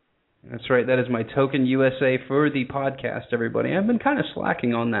 USA! That's right. That is my token USA for the podcast, everybody. I've been kind of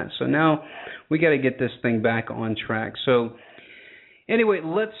slacking on that, so now we got to get this thing back on track. So anyway,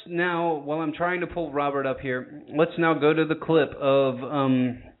 let's now, while I'm trying to pull Robert up here, let's now go to the clip of...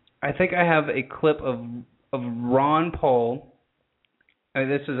 I think I have a clip of Ron Paul.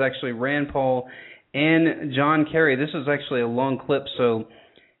 This is actually Rand Paul and John Kerry. This is actually a long clip, so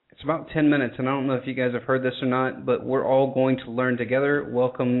it's about 10 minutes, and I don't know if you guys have heard this or not, but we're all going to learn together.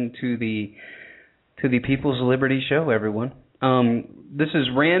 Welcome to the People's Liberty Show, everyone. This is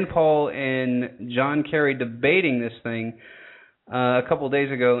Rand Paul and John Kerry debating this thing a couple of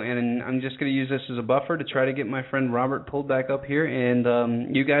days ago, and I'm just going to use this as a buffer to try to get my friend Robert pulled back up here,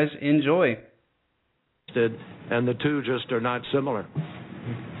 and you guys enjoy. And the two just are not similar.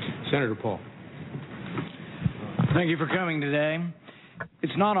 Senator Paul. Thank you for coming today.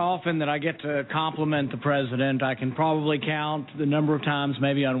 It's not often that I get to compliment the president. I can probably count the number of times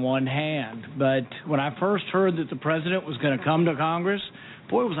maybe on one hand. But when I first heard that the president was going to come to Congress,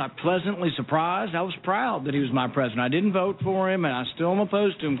 boy, was I pleasantly surprised. I was proud that he was my president. I didn't vote for him, and I still am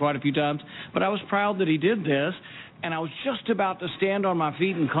opposed to him quite a few times, but I was proud that he did this, and I was just about to stand on my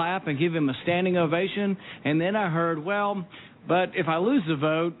feet and clap and give him a standing ovation, and then I heard, well, but if I lose the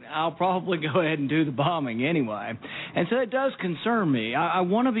vote, I'll probably go ahead and do the bombing anyway. And so it does concern me. I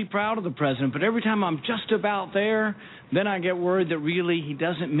want to be proud of the president, but every time I'm just about there, then I get worried that really he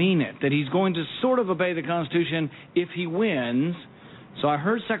doesn't mean it, that he's going to sort of obey the Constitution if he wins. So I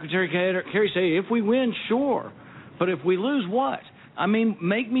heard Secretary Kerry say, if we win, sure. But if we lose, what? I mean,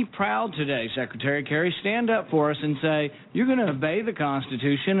 make me proud today, Secretary Kerry. Stand up for us and say, you're going to obey the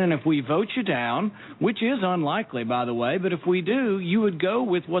Constitution, and if we vote you down, which is unlikely, by the way, but if we do, you would go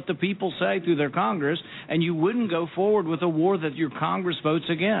with what the people say through their Congress, and you wouldn't go forward with a war that your Congress votes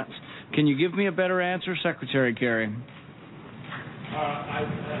against. Can you give me a better answer, Secretary Kerry?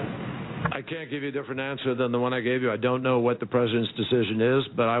 I can't give you a different answer than the one I gave you. I don't know what the president's decision is,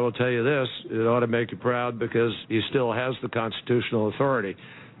 but I will tell you this. It ought to make you proud because he still has the constitutional authority,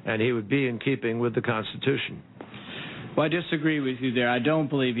 and he would be in keeping with the Constitution. Well, I disagree with you there. I don't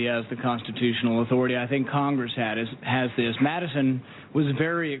believe he has the constitutional authority. I think Congress has this. Madison was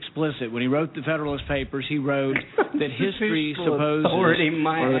very explicit. When he wrote the Federalist Papers, he wrote that history supposes, or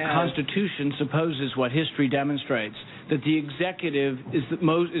the Constitution supposes what history demonstrates, that the executive is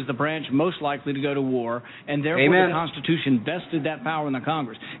the branch most likely to go to war, and therefore the Constitution vested that power in the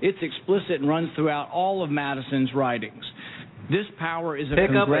Congress. It's explicit and runs throughout all of Madison's writings. This power is a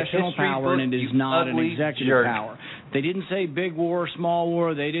congressional power, and it is not an executive power. They didn't say big war, small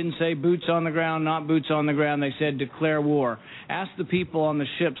war. They didn't say boots on the ground, not boots on the ground. They said declare war. Ask the people on the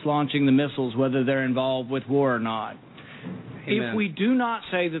ships launching the missiles whether they're involved with war or not. Amen. If we do not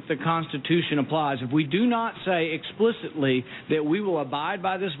say that the Constitution applies, if we do not say explicitly that we will abide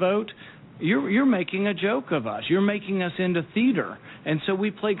by this vote, you're making a joke of us. You're making us into theater. And so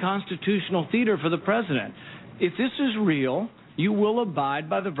we play constitutional theater for the president. If this is real, you will abide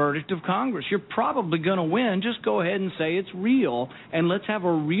by the verdict of Congress. You're probably going to win. Just go ahead and say it's real, and let's have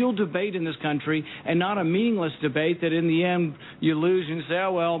a real debate in this country and not a meaningless debate that in the end you lose and you say,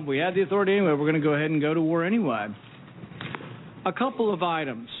 oh, well, we had the authority anyway. We're going to go ahead and go to war anyway. A couple of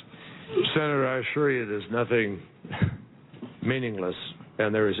items. Senator, I assure you there's nothing meaningless,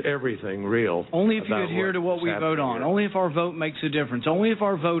 and there is everything real. Only if you adhere to what we vote on. Only if our vote makes a difference. Only if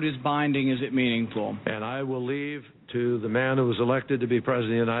our vote is binding is it meaningful. And I will leave to the man who was elected to be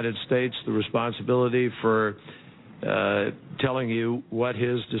President of the United States the responsibility for telling you what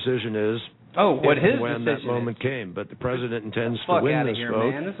his decision is. Oh, what his when decision that moment is. came. But the president intends to win this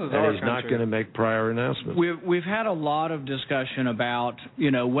vote, and he's not going to make prior announcements. We've had a lot of discussion about,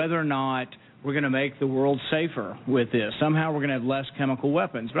 whether or not we're going to make the world safer with this. Somehow we're going to have less chemical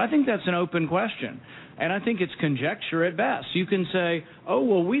weapons. But I think that's an open question. And I think it's conjecture at best. You can say, oh,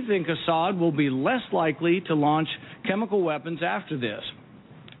 well, we think Assad will be less likely to launch chemical weapons after this.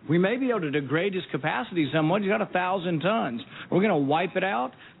 We may be able to degrade his capacity somewhat. He's got 1,000 tons. We're going to wipe it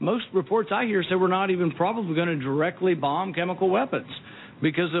out. Most reports I hear say we're not even probably going to directly bomb chemical weapons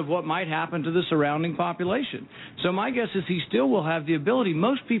because of what might happen to the surrounding population. So my guess is he still will have the ability.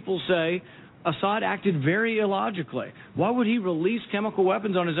 Most people say Assad acted very illogically. Why would he release chemical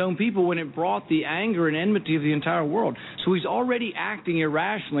weapons on his own people when it brought the anger and enmity of the entire world? So he's already acting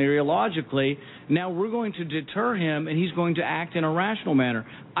irrationally or illogically. Now we're going to deter him, and he's going to act in a rational manner.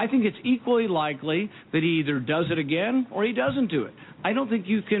 I think it's equally likely that he either does it again or he doesn't do it. I don't think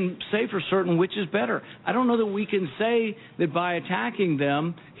you can say for certain which is better. I don't know that we can say that by attacking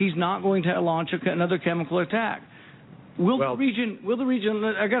them, he's not going to launch another chemical attack. Will the region,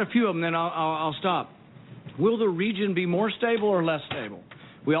 I got a few of them, then I'll stop. Will the region be more stable or less stable?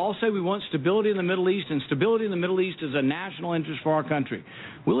 We all say we want stability in the Middle East, and stability in the Middle East is a national interest for our country.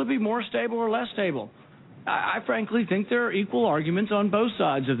 Will it be more stable or less stable? I frankly think there are equal arguments on both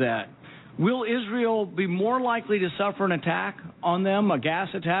sides of that. Will Israel be more likely to suffer an attack on them, a gas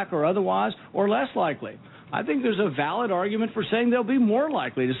attack or otherwise, or less likely? I think there's a valid argument for saying they'll be more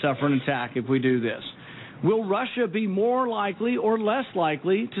likely to suffer an attack if we do this. Will Russia be more likely or less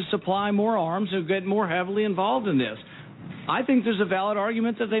likely to supply more arms and get more heavily involved in this? I think there's a valid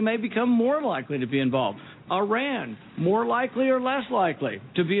argument that they may become more likely to be involved. Iran, more likely or less likely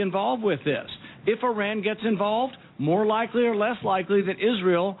to be involved with this? If Iran gets involved, more likely or less likely that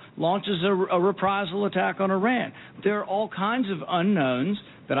Israel launches a reprisal attack on Iran? There are all kinds of unknowns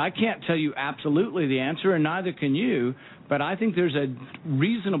that I can't tell you absolutely the answer, and neither can you, but I think there's a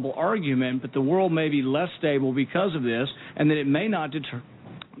reasonable argument that the world may be less stable because of this, and that it may not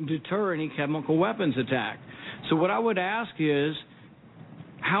deter any chemical weapons attack. So what I would ask is,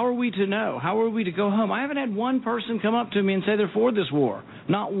 how are we to know? How are we to go home? I haven't had one person come up to me and say they're for this war.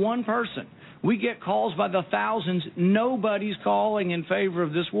 Not one person. We get calls by the thousands. Nobody's calling in favor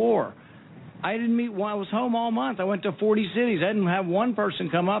of this war. I didn't meet one. I was home all month. I went to 40 cities. I didn't have one person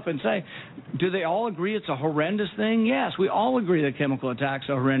come up and say, do they all agree it's a horrendous thing? Yes, we all agree that chemical attacks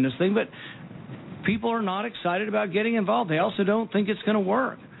are a horrendous thing, but people are not excited about getting involved. They also don't think it's going to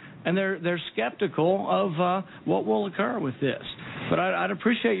work. And they're skeptical of what will occur with this. But I'd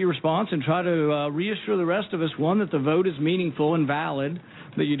appreciate your response and try to reassure the rest of us, one, that the vote is meaningful and valid,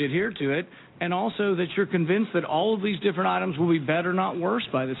 that you'd adhere to it, and also that you're convinced that all of these different items will be better, not worse,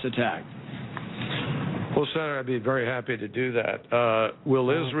 by this attack. Well, Senator, I'd be very happy to do that.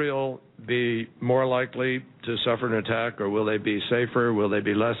 Will Israel be more likely to suffer an attack, or will they be safer? Will they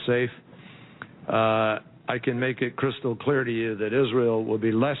be less safe? I I can make it crystal clear to you that Israel will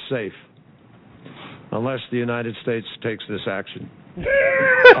be less safe unless the United States takes this action.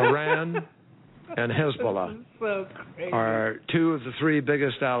 Iran and Hezbollah are two of the three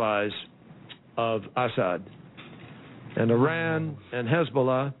biggest allies of Assad. And Iran and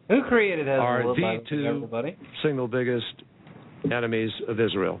Hezbollah Who created Hezbollah, are the by two everybody? single biggest enemies of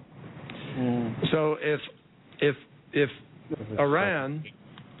Israel. So if Iran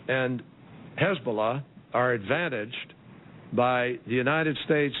and Hezbollah are advantaged by the United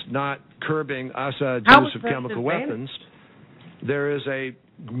States not curbing Assad's use of chemical weapons, there is a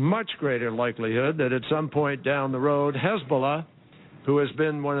much greater likelihood that at some point down the road, Hezbollah, who has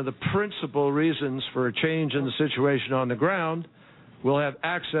been one of the principal reasons for a change in the situation on the ground, will have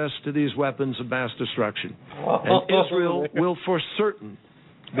access to these weapons of mass destruction. And Israel will for certain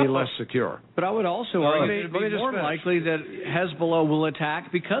be less secure. But I would also argue it would be more likely that Hezbollah will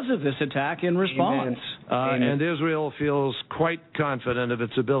attack because of this attack in response. And Israel feels quite confident of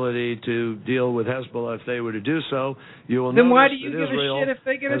its ability to deal with Hezbollah if they were to do so. You will Then notice why do you that give Israel a shit if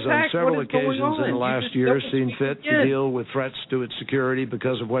they get has on attacked? several What is going occasions on? in the last year seen fit to deal with threats to its security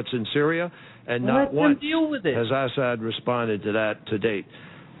because of what's in Syria, and not once has Assad responded to that to date.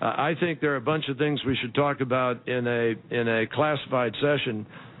 I think there are a bunch of things we should talk about in a classified session,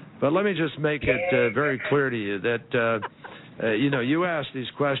 but let me just make it very clear to you that you ask these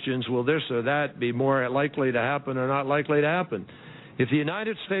questions, will this or that be more likely to happen or not likely to happen? If the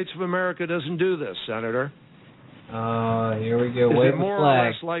United States of America doesn't do this, Senator, here we go. Is it more or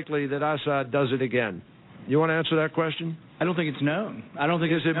less likely that Assad does it again? You want to answer that question? I don't think it's known. I don't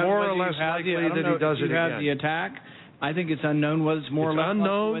think Is it more or less likely that he does it again? You have the attack. I think it's unknown whether it's more or less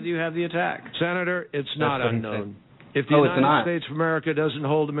likely whether you have the attack. Senator, it's not unknown. If the United States of America doesn't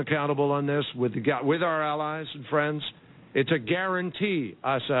hold him accountable on this with our allies and friends, it's a guarantee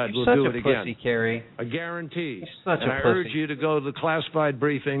Assad will do it again. Pussy, Kerry. A guarantee. And I urge you to go to the classified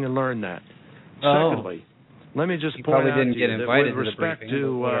briefing and learn that. Secondly, let me just point out to you that with respect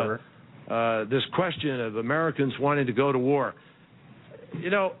to this question of Americans wanting to go to war,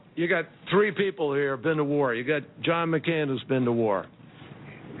 you got three people here who've been to war. You got John McCain who's been to war.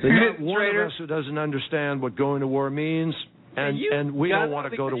 There's not one of us who doesn't understand what going to war means, and we don't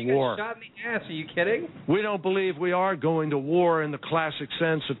want to go to war. Shot in the ass. Are you kidding? We don't believe we are going to war in the classic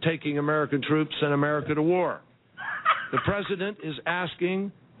sense of taking American troops and America to war. The president is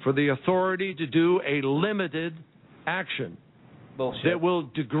asking for the authority to do a limited action that will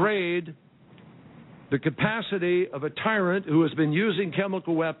degrade the capacity of a tyrant who has been using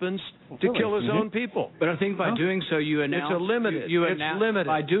chemical weapons to kill his own people. But I think by doing so, you announce... It's a limited. It's limited.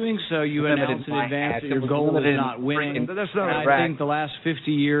 By doing so, you announce in advance that your goal is not winning. That's not and I think the last 50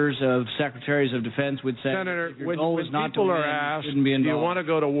 years of secretaries of defense would say, Senator, if your goal is not to people win, are asked, you shouldn't be do involved. you want to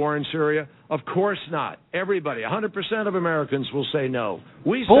go to war in Syria? Of course not. Everybody, 100% of Americans will say no.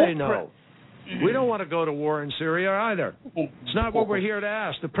 We say no. We don't want to go to war in Syria either. It's not what we're here to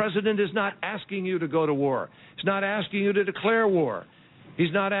ask. The president is not asking you to go to war. He's not asking you to declare war.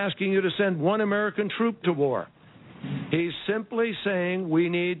 He's not asking you to send one American troop to war. He's simply saying we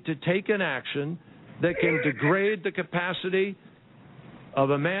need to take an action that can degrade the capacity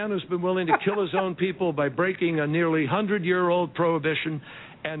of a man who's been willing to kill his own people by breaking a nearly 100-year-old prohibition,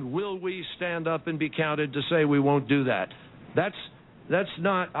 and will we stand up and be counted to say we won't do that? That's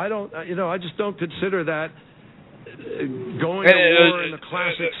not, I just don't consider that going to war in the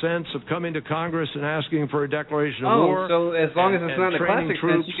classic sense of coming to Congress and asking for a declaration of war. So as long as it's not in the classic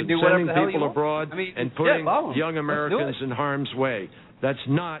sense, you can do whatever the hell you want. Abroad and putting young Americans in harm's way. That's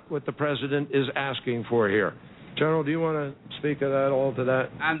not what the president is asking for here. General, do you want to speak to that?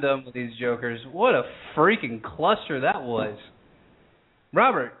 I'm done with these jokers. What a freaking cluster that was.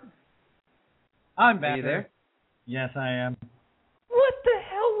 Robert. I'm back. Are you there? Yes, I am. What the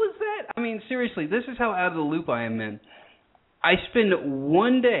hell was that? I mean, seriously, this is how out of the loop I am in. I spend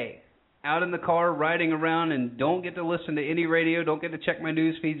one day out in the car riding around and don't get to listen to any radio, don't get to check my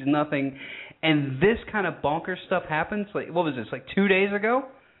news feeds, nothing. And this kind of bonker stuff happens? Like, what was this, like 2 days ago?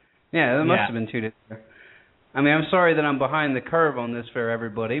 Yeah, that must have been 2 days ago. I mean, I'm sorry that I'm behind the curve on this for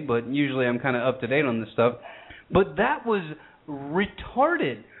everybody, but usually I'm kind of up to date on this stuff. But that was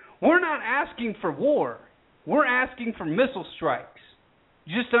retarded. We're not asking for war. We're asking for missile strikes.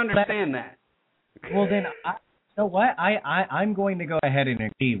 Just understand that. Well, then, you know what? I'm going to go ahead and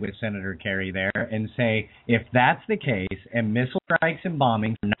agree with Senator Kerry there and say if that's the case and missile strikes and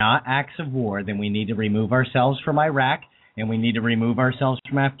bombings are not acts of war, then we need to remove ourselves from Iraq and we need to remove ourselves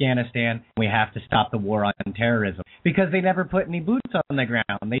from Afghanistan. We have to stop the war on terrorism because they never put any boots on the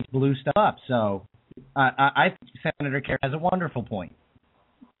ground. They blew stuff up. So I think Senator Kerry has a wonderful point.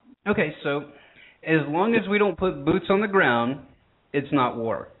 Okay, so As long as we don't put boots on the ground, it's not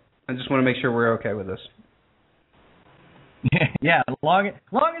war. I just want to make sure we're okay with this. Yeah, long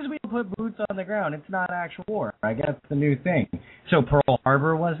as we don't put boots on the ground, it's not actual war. I guess that's the new thing. So Pearl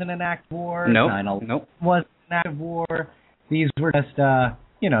Harbor wasn't an act of war. Nope. Wasn't an act of war. These were just,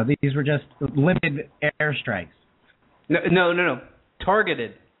 these were just limited airstrikes. No.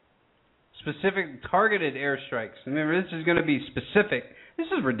 Targeted. Specific targeted airstrikes. Remember, this is going to be specific. This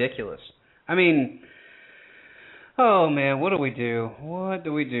is ridiculous. I mean, oh man, what do we do? What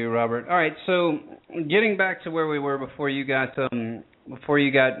do we do, Robert? All right, so getting back to where we were before you got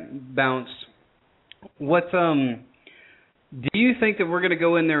bounced. What do you think that we're going to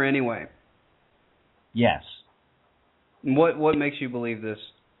go in there anyway? Yes. What makes you believe this?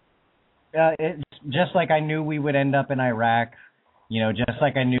 It's just like I knew we would end up in Iraq. Just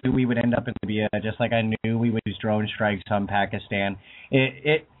like I knew we would end up in Libya. Just like I knew we would use drone strikes on Pakistan.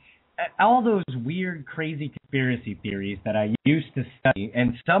 All those weird, crazy conspiracy theories that I used to study,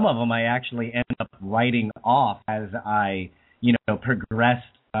 and some of them I actually ended up writing off as I, progressed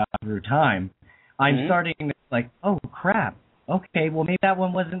through time. I'm starting to like, oh crap. Okay, well maybe that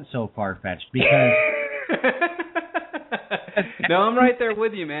one wasn't so far-fetched because. No, I'm right there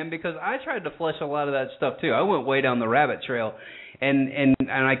with you, man. Because I tried to flesh a lot of that stuff too. I went way down the rabbit trail. And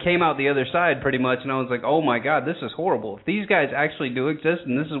I came out the other side pretty much, and I was like, oh, my God, this is horrible. If these guys actually do exist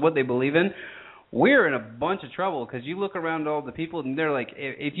and this is what they believe in, we're in a bunch of trouble because you look around all the people, and they're like,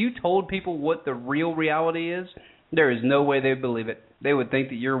 if you told people what the real reality is, there is no way they'd believe it. They would think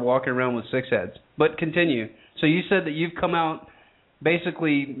that you're walking around with six heads. But continue. So you said that you've come out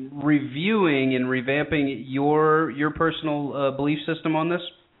basically reviewing and revamping your personal belief system on this?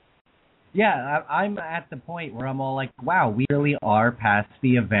 Yeah, I'm at the point where I'm all like, wow, we really are past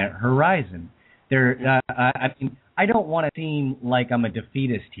the event horizon. I don't want to seem like I'm a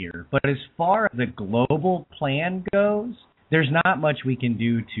defeatist here, but as far as the global plan goes, there's not much we can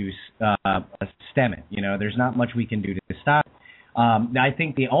do to stem it. There's not much we can do to stop it. I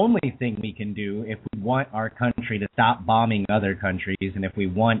think the only thing we can do if we want our country to stop bombing other countries and if we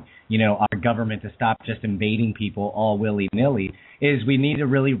want, our government to stop just invading people all willy-nilly is we need to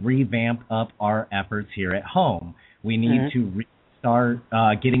really revamp up our efforts here at home. We need to start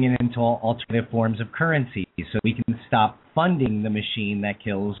getting into alternative forms of currency so we can stop funding the machine that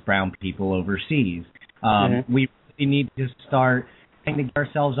kills brown people overseas. We really need to start trying to get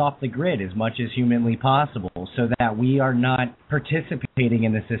ourselves off the grid as much as humanly possible so that we are not participating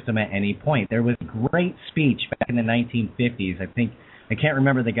in the system at any point. There was a great speech back in the 1950s. I can't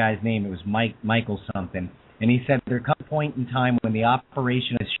remember the guy's name. It was Michael something. And he said there comes a point in time when the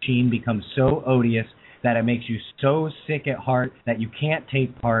operation of the machine becomes so odious that it makes you so sick at heart that you can't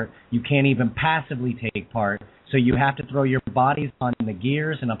take part, you can't even passively take part. So you have to throw your bodies on the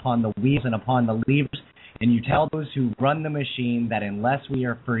gears and upon the wheels and upon the levers. And you tell those who run the machine that unless we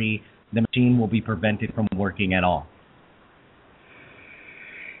are free, the machine will be prevented from working at all.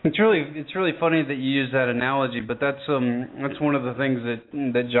 It's really funny that you use that analogy, but that's one of the things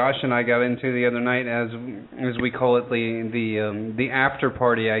that Josh and I got into the other night, as we call it, the after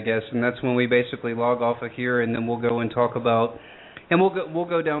party, I guess, and that's when we basically log off of here, and then we'll go and talk about. And we'll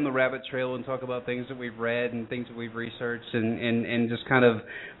go down the rabbit trail and talk about things that we've read and things that we've researched and just kind of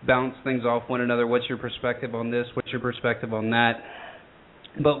bounce things off one another. What's your perspective on this? What's your perspective on that?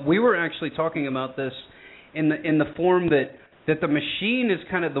 But we were actually talking about this in the form that the machine is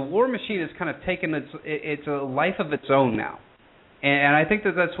the war machine has kind of taken it's a life of its own now. And I think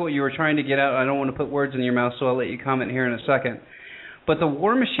that's what you were trying to get out. I don't want to put words in your mouth, so I'll let you comment here in a second. But the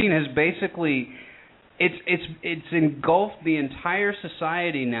war machine has basically It's engulfed the entire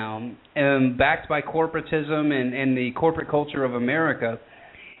society now, backed by corporatism and the corporate culture of America.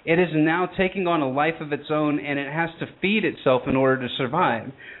 It is now taking on a life of its own, and it has to feed itself in order to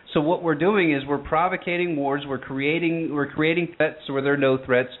survive. So what we're doing is we're provocating wars. We're creating threats where there are no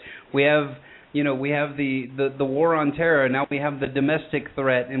threats. We have the war on terror. Now we have the domestic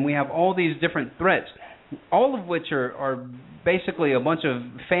threat, and we have all these different threats, all of which are basically a bunch of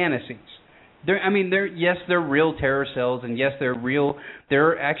fantasies. They're real terror cells, and yes, they're real.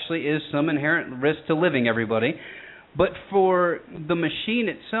 There actually is some inherent risk to living, everybody. But for the machine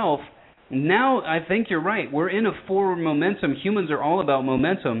itself, now I think you're right. We're in a forward momentum. Humans are all about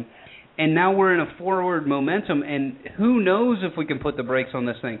momentum, and now we're in a forward momentum, and who knows if we can put the brakes on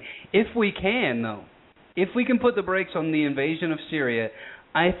this thing. If we can, though, if we can put the brakes on the invasion of Syria,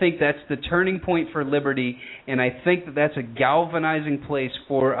 I think that's the turning point for liberty, and I think that's a galvanizing place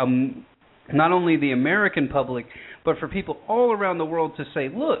for not only the American public, but for people all around the world to say,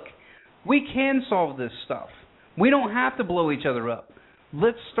 look, we can solve this stuff. We don't have to blow each other up.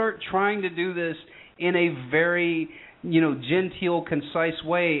 let's start trying to do this in a very, genteel, concise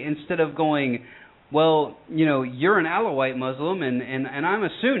way instead of going, well, you're an Alawite Muslim and I'm a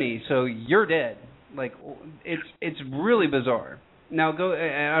Sunni, so you're dead. Like, it's really bizarre. Now,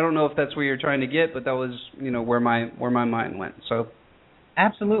 I don't know if that's where you're trying to get, but that was, where my mind went. So,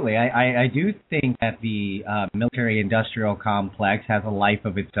 absolutely, I do think that the military-industrial complex has a life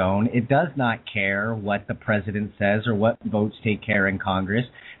of its own. It does not care what the president says or what votes take care in Congress.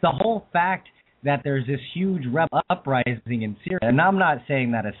 The whole fact that there's this huge uprising in Syria, and I'm not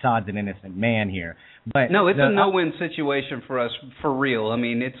saying that Assad's an innocent man here, but no, it's a no-win situation for us, for real. I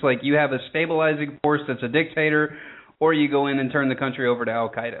mean, it's like you have a stabilizing force that's a dictator, or you go in and turn the country over to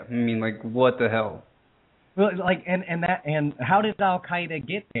Al-Qaeda. I mean, like, what the hell? Well, like, and how did Al-Qaeda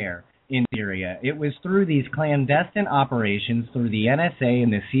get there in Syria? It was through these clandestine operations, through the NSA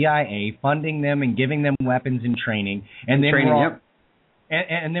and the CIA funding them and giving them weapons and training, and then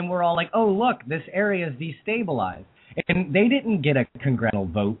and then we're all like, oh, look, this area is destabilized. And they didn't get a congressional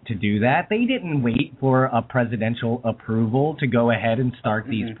vote to do that. They didn't wait for a presidential approval to go ahead and start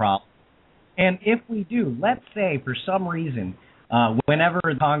these problems. And if we do, let's say for some reason, whenever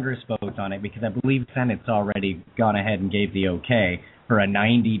Congress votes on it, because I believe the Senate's already gone ahead and gave the okay for a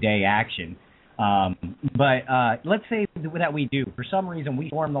 90-day action. But let's say that we do. For some reason, we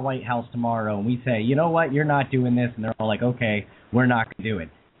form the White House tomorrow, and we say, you know what, you're not doing this. And they're all like, okay, we're not going to do it.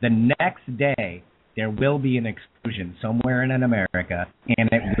 The next day, there will be an explosion somewhere in America, and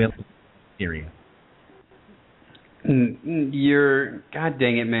it will be Syria. God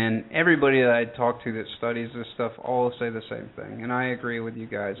dang it, man. Everybody that I talk to that studies this stuff all say the same thing. And I agree with you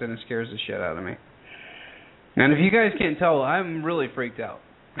guys, and it scares the shit out of me. And if you guys can't tell, I'm really freaked out.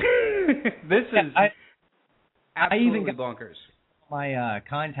 This is absolutely bonkers. My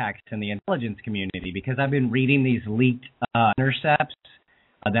contacts in the intelligence community, because I've been reading these leaked intercepts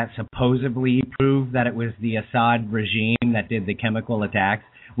that supposedly prove that it was the Assad regime that did the chemical attacks,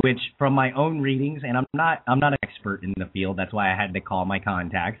 which from my own readings, and I'm not an expert in the field, that's why I had to call my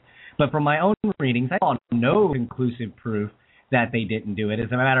contacts, but from my own readings, I saw no conclusive proof that they didn't do it.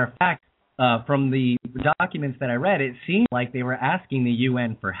 As a matter of fact, from the documents that I read, it seemed like they were asking the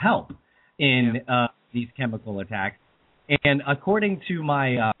UN for help in these chemical attacks. And according to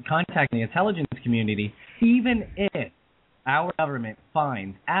my contact in the intelligence community, even if our government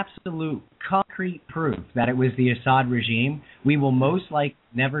finds absolute concrete proof that it was the Assad regime, we will most likely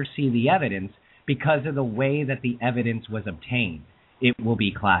never see the evidence because of the way that the evidence was obtained. It will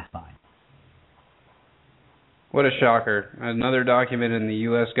be classified. What a shocker. Another document in the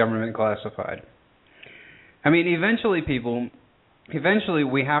U.S. government classified. I mean, eventually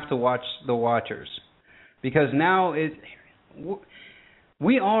we have to watch the watchers. Because now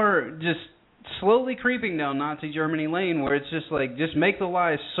we are just slowly creeping down Nazi Germany lane where it's just like, just make the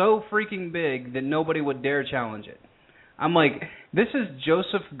lies so freaking big that nobody would dare challenge it. I'm like, this is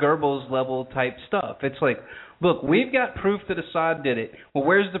Joseph Goebbels level type stuff. It's like, look, we've got proof that Assad did it. Well,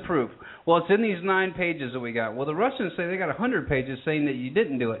 where's the proof? Well, it's in these 9 pages that we got. Well, the Russians say they got 100 pages saying that you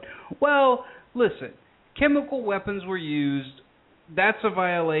didn't do it. Well, listen, chemical weapons were used. That's a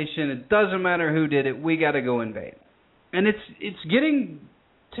violation. It doesn't matter who did it. We got to go invade. And it's getting,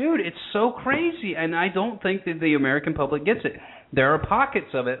 dude, it's so crazy. And I don't think that the American public gets it. There are pockets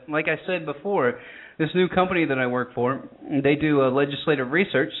of it. Like I said before, this new company that I work for, they do legislative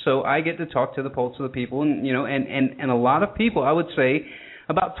research, so I get to talk to the pulse of the people, and and a lot of people, I would say,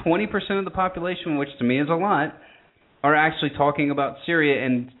 about 20% of the population, which to me is a lot, are actually talking about Syria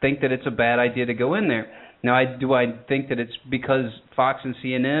and think that it's a bad idea to go in there. Now, do I think that it's because Fox and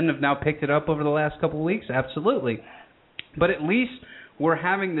CNN have now picked it up over the last couple of weeks? Absolutely. But at least we're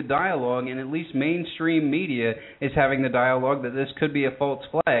having the dialogue, and at least mainstream media is having the dialogue that this could be a false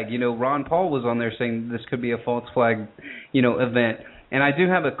flag. Ron Paul was on there saying this could be a false flag, event. And I do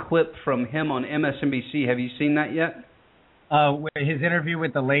have a clip from him on MSNBC. Have you seen that yet? His interview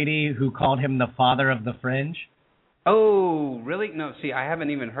with the lady who called him the father of the fringe. Oh, really? No, see, I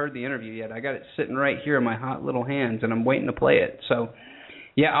haven't even heard the interview yet. I got it sitting right here in my hot little hands, and I'm waiting to play it. So,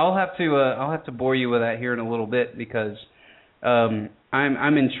 yeah, I'll have to bore you with that here in a little bit because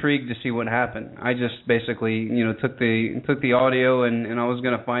I'm intrigued to see what happened. I just basically, took the audio and I was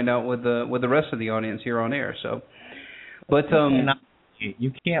going to find out with the rest of the audience here on air. So, but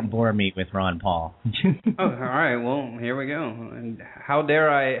you can't bore me with Ron Paul. Oh, all right. Well, here we go. And how dare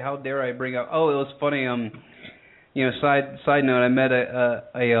I bring up? Oh, it was funny. Side note, I met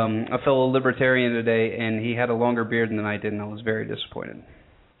a fellow libertarian today, and he had a longer beard than I did, and I was very disappointed.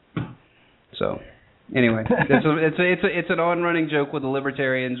 So, anyway, it's an on-running joke with the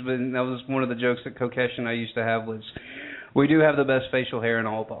libertarians, but that was one of the jokes that Kokesh and I used to have was, We do have the best facial hair in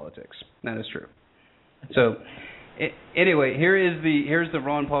all politics. That is true. So, anyway, here's the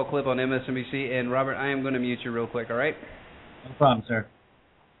Ron Paul clip on MSNBC. And, Robert, I am going to mute you real quick, all right? No problem, sir.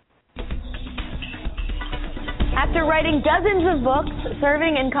 After writing dozens of books,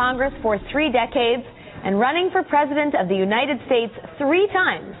 serving in Congress for 3 decades, and running for President of the United States 3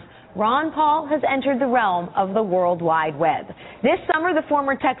 times, Ron Paul has entered the realm of the World Wide Web. This summer, the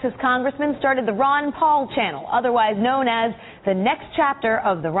former Texas congressman started the Ron Paul channel, otherwise known as the next chapter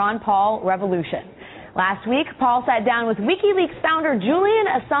of the Ron Paul Revolution. Last week, Paul sat down with WikiLeaks founder Julian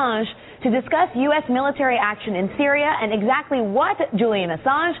Assange to discuss U.S. military action in Syria and exactly what Julian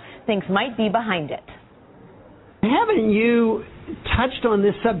Assange thinks might be behind it. Haven't you touched on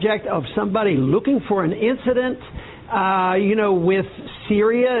this subject of somebody looking for an incident, with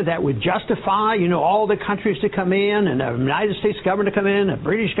Syria that would justify, all the countries to come in and the United States government to come in, the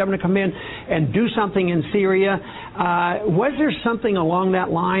British government to come in and do something in Syria? Was there something along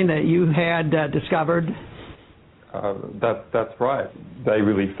that line that you had discovered? That's right. They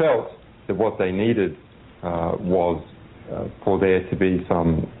really felt that what they needed was for there to be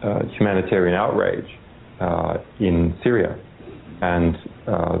some humanitarian outrage in Syria. And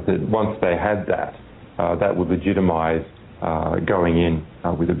that once they had that, that would legitimize going in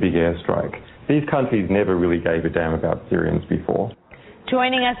with a big airstrike. These countries never really gave a damn about Syrians before.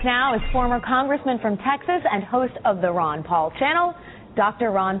 Joining us now is former congressman from Texas and host of the Ron Paul channel, Dr.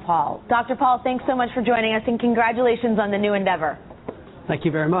 Ron Paul. Dr. Paul, thanks so much for joining us, and congratulations on the new endeavor. Thank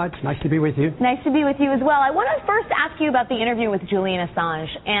you very much. Nice to be with you. Nice to be with you as well. I want to first ask you about the interview with Julian Assange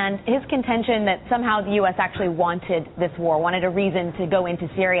and his contention that somehow the U.S. actually wanted this war, wanted a reason to go into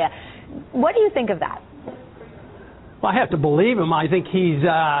Syria. What do you think of that? Well, I have to believe him. I think he's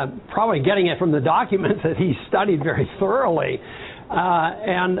probably getting it from the documents that he studied very thoroughly.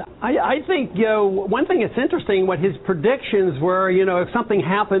 And I think, one thing that's interesting, what his predictions were, if something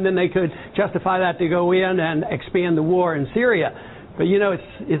happened, then they could justify that to go in and expand the war in Syria. But,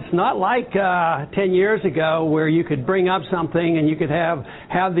 it's not like 10 years ago where you could bring up something and you could have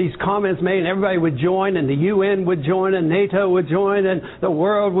these comments made and everybody would join and the UN would join and NATO would join and the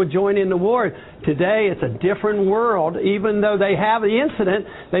world would join in the war. Today, it's a different world. Even though they have the incident,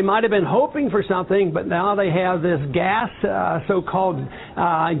 they might have been hoping for something, but now they have this gas, so-called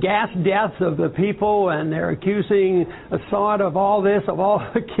gas deaths of the people, and they're accusing Assad of all this, of all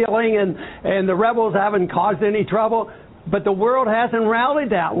the killing, and the rebels haven't caused any trouble. But the world hasn't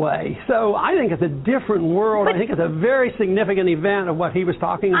rallied that way. So I think it's a different world. I think it's a very significant event of what he was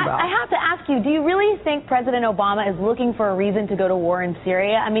talking about. I have to ask you, do you really think President Obama is looking for a reason to go to war in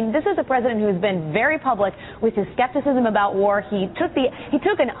Syria? I mean, this is a president who has been very public with his skepticism about war. He took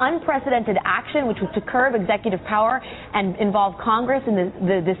an unprecedented action, which was to curb executive power and involve Congress in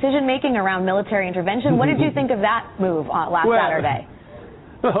the decision-making around military intervention. What did you think of that move last Saturday?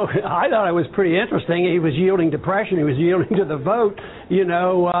 Oh, I thought it was pretty interesting. He was yielding to pressure. He was yielding to the vote, in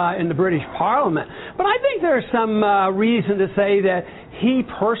the British Parliament. But I think there's some reason to say that he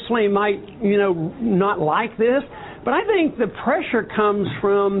personally might, not like this. But I think the pressure comes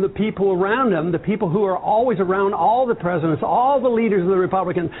from the people around him, the people who are always around all the presidents, all the leaders of the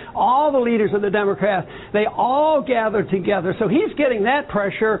Republicans, all the leaders of the Democrats. They all gather together. So he's getting that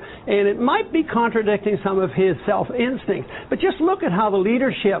pressure, and it might be contradicting some of his self-instincts. But just look at how the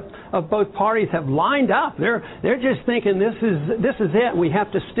leadership of both parties have lined up. They're just thinking this is it. We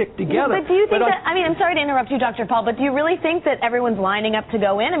have to stick together. But do you think I'm sorry to interrupt you, Dr. Paul, but do you really think that everyone's lining up to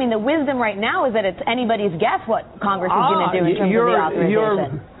go in? I mean, the wisdom right now is that it's anybody's guess what Congress is going to do in terms of the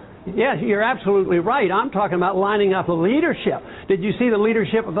authorization. Yes, you're absolutely right. I'm talking about lining up the leadership. Did you see the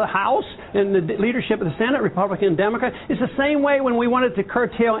leadership of the House and the leadership of the Senate, Republican and Democrat? It's the same way when we wanted to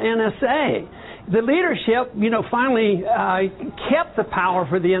curtail NSA. The leadership, finally kept the power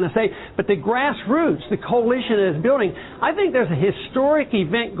for the NSA, but the grassroots, the coalition is building. I think there's a historic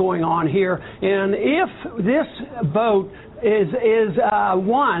event going on here, and if this vote is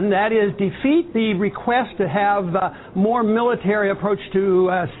one, that is defeat the request to have more military approach to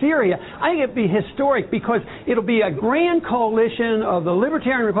Syria, I think it'd be historic because it'll be a grand coalition of the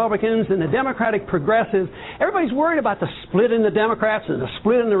Libertarian Republicans and the Democratic Progressives. Everybody's worried about the split in the Democrats and the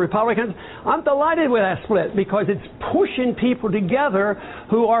split in the Republicans. I'm delighted with that split because it's pushing people together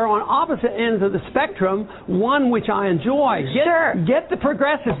who are on opposite ends of the spectrum, one which I enjoy. Get the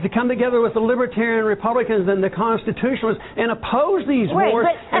progressives to come together with the Libertarian Republicans and the Constitutionalists and oppose these wars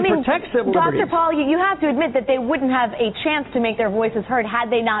and protect civil liberties. Dr. Paul, you have to admit that they wouldn't have a chance to make their voices heard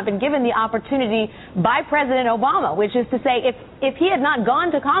had they not been given the opportunity by President Obama, which is to say if he had not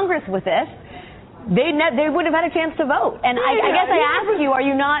gone to Congress with this, they would have had a chance to vote. And I guess I ask you,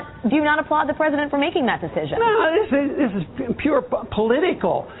 do you not applaud the president for making that decision? No, this is pure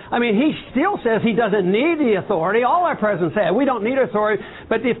political. I mean, he still says he doesn't need the authority. All our presidents say, we don't need authority.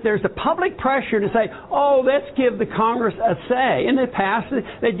 But if there's a public pressure to say, let's give the Congress a say. In the past,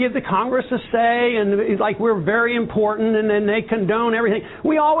 they give the Congress a say, and it's like we're very important, and then they condone everything.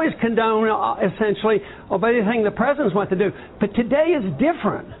 We always condone, essentially, everything the presidents want to do. But today is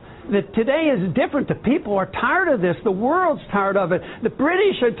different. That today is different. The people are tired of this. The world's tired of it. The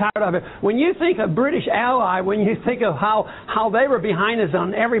British are tired of it. When you think of British ally, when you think of how they were behind us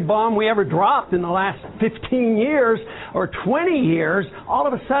on every bomb we ever dropped in the last 15 years or 20 years, all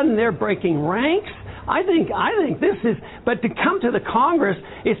of a sudden they're breaking ranks. I think this is, but to come to the Congress,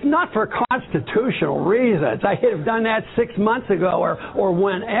 it's not for constitutional reasons. I could have done that 6 months ago or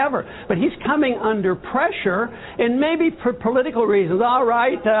whenever. But he's coming under pressure, and maybe for political reasons. All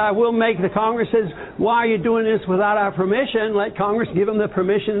right, we'll make the Congress says, why are you doing this without our permission? Let Congress give them the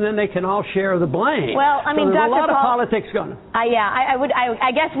permission, and then they can all share the blame. Well, I mean, so there's Dr. a lot Paul, of politics going on.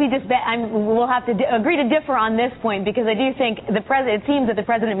 I guess we'll have to agree to differ on this point, because I do think it seems that the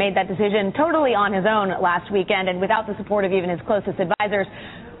president made that decision totally on his own last weekend and without the support of even his closest advisors.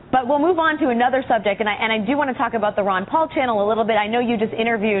 But we'll move on to another subject, and I do want to talk about the Ron Paul channel a little bit. I know you just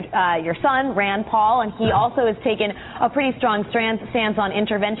interviewed your son, Rand Paul, and he also has taken a pretty strong stance on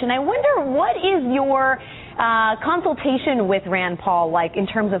intervention. I wonder, what is your consultation with Rand Paul like in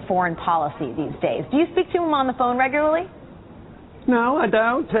terms of foreign policy these days? Do you speak to him on the phone regularly? No, I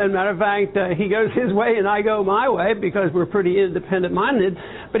don't. As a matter of fact, he goes his way and I go my way because we're pretty independent-minded.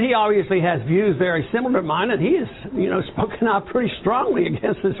 But he obviously has views very similar to mine, and he has, spoken out pretty strongly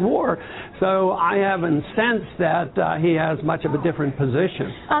against this war. So I haven't sensed that he has much of a different position.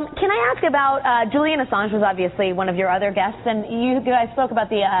 Can I ask about Julian Assange was obviously one of your other guests, and you guys spoke about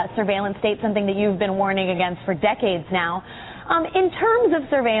the surveillance state, something that you've been warning against for decades now. In terms of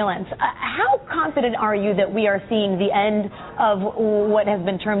surveillance, how confident are you that we are seeing the end of what has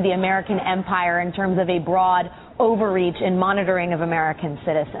been termed the American empire in terms of a broad overreach in monitoring of American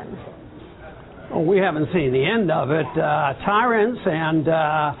citizens? Well, we haven't seen the end of it. Tyrants and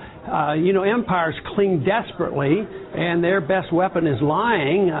empires cling desperately, and their best weapon is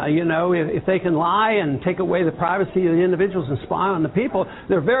lying. If they can lie and take away the privacy of the individuals and spy on the people,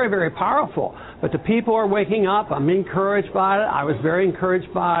 they're very, very powerful. But the people are waking up. I'm encouraged by it. I was very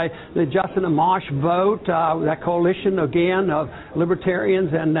encouraged by the Justin Amash vote, that coalition, again, of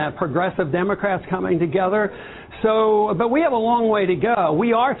libertarians and progressive Democrats coming together. But we have a long way to go.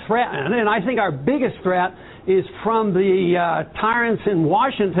 We are threatened, and I think our biggest threat is from the tyrants in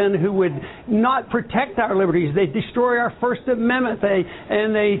Washington who would not protect our liberties. They destroy our First Amendment.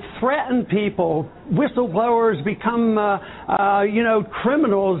 They threaten people. Whistleblowers become,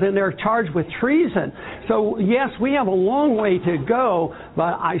 criminals, and they're charged with treason. So, yes, we have a long way to go,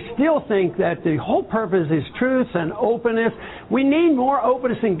 but I still think that the whole purpose is truth and openness. We need more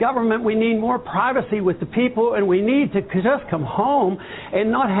openness in government. We need more privacy with the people, and we need to just come home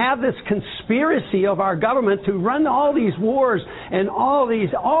and not have this conspiracy of our government to run all these wars, and all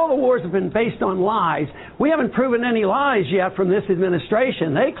the wars have been based on lies. We haven't proven any lies yet from this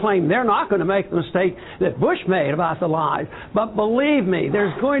administration. They claim they're not going to make the mistake that Bush made about the lies. But believe me,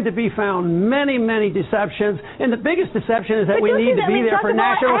 there's going to be found many, many deceptions, and the biggest deception is that we need to be there for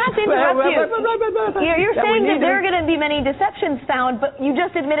national... I have to interrupt you. You're saying that there are going to be many deceptions found, but you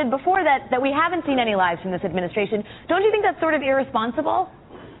just admitted before that we haven't seen any lies from this administration. Don't you think that's sort of irresponsible?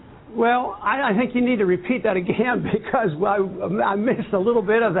 Well, I think you need to repeat that again, because I missed a little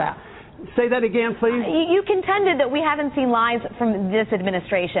bit of that. Say that again, please. You contended that we haven't seen lies from this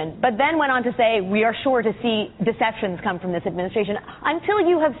administration, but then went on to say we are sure to see deceptions come from this administration. Until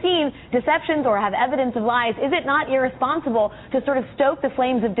you have seen deceptions or have evidence of lies, is it not irresponsible to sort of stoke the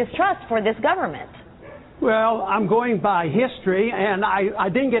flames of distrust for this government? Well, I'm going by history, and I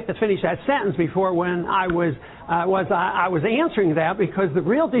didn't get to finish that sentence before when I was answering that, because the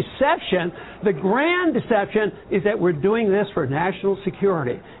real deception, the grand deception, is that we're doing this for national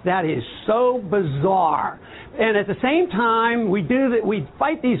security. That is so bizarre. And at the same time, we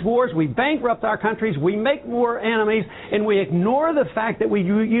fight these wars, we bankrupt our countries, we make more enemies, and we ignore the fact that we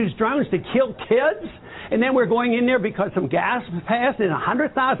use drones to kill kids. And then we're going in there because some gas passed and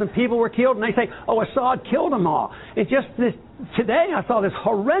 100,000 people were killed, and they say, Assad killed them all. Today I saw this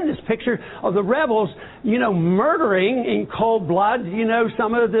horrendous picture of the rebels, murdering in cold blood,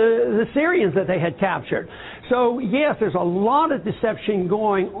 some of the Syrians that they had captured. So, yes, there's a lot of deception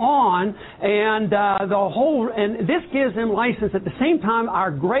going on, and this gives them license. At the same time,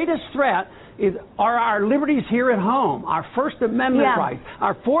 our greatest threat are our liberties here at home, our First Amendment rights,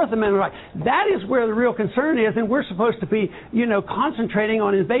 our Fourth Amendment rights. That is where the real concern is, and we're supposed to be, concentrating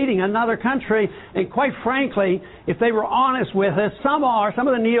on invading another country. And quite frankly, if they were honest with us, some of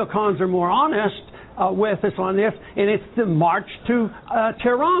the neocons are more honest with us on this, and it's the march to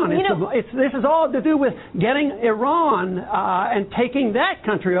Tehran. This is all to do with getting Iran and taking that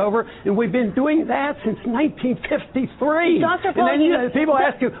country over, and we've been doing that since 1953. Dr. Paul, and then people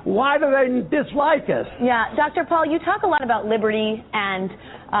ask you, why do they dislike us? Yeah, Dr. Paul, you talk a lot about liberty and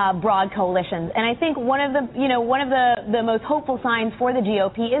broad coalitions, and I think one of the most hopeful signs for the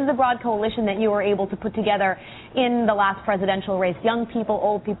GOP is the broad coalition that you were able to put together in the last presidential race. Young people,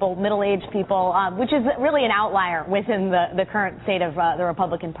 old people, middle-aged people, which is really an outlier within the current state of the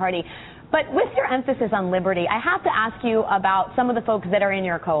Republican Party. But with your emphasis on liberty, I have to ask you about some of the folks that are in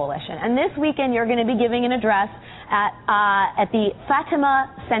your coalition. And this weekend, you're going to be giving an address at the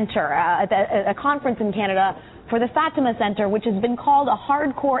Fatima Center, at a conference in Canada for the Fatima Center, which has been called a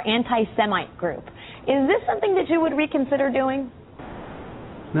hardcore anti-Semite group. Is this something that you would reconsider doing?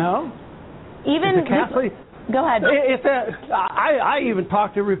 No. Even Catholic. Go ahead. I even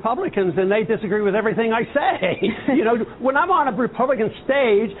talk to Republicans, and they disagree with everything I say. When I'm on a Republican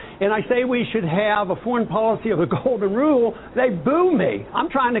stage and I say we should have a foreign policy of the golden rule, they boo me. I'm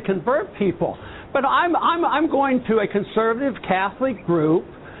trying to convert people. But I'm going to a conservative Catholic group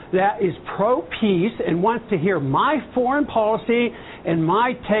that is pro-peace and wants to hear my foreign policy and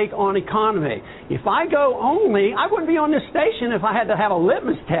my take on economy. If I go only, I wouldn't be on this station if I had to have a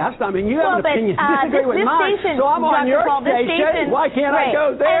litmus test. I mean, you have an opinion disagree with mine, so I'm on your station. Why can't I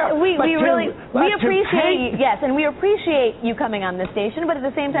go there? We appreciate and we appreciate you coming on this station, but at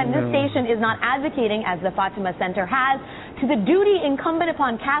the same time, this station is not advocating, as the Fatima Center has, to the duty incumbent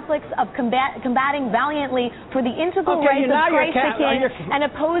upon Catholics of combating valiantly for the integral rights of Christ the King and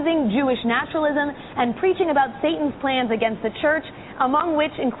opposing Jewish naturalism and preaching about Satan's plans against the church, among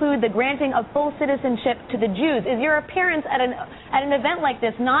which include the granting of full citizenship to the Jews. Is your appearance at an event like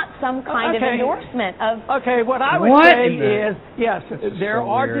this not some kind of endorsement of... Okay, what I would say is, yes, there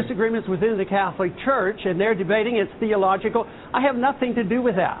are disagreements within the Catholic Church, and they're debating it's theological. I have nothing to do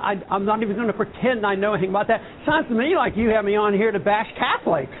with that. I'm not even going to pretend I know anything about that. Sounds to me like you have me on here to bash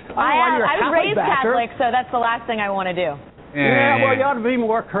Catholics. I was raised Catholic, so that's the last thing I want to do. Yeah, well, you ought to be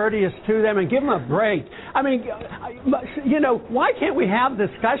more courteous to them and give them a break. I mean, why can't we have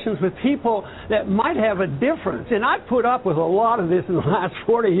discussions with people that might have a difference? And I've put up with a lot of this in the last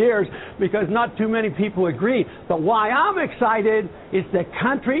 40 years because not too many people agree. But why I'm excited is the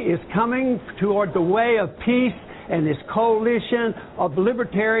country is coming toward the way of peace and this coalition of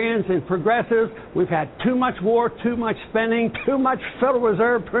libertarians and progressives. We've had too much war, too much spending, too much Federal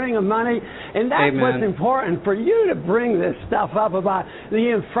Reserve printing of money, and that's what's important. For you to bring this stuff up about the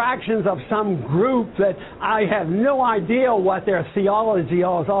infractions of some group that I have no idea what their theology is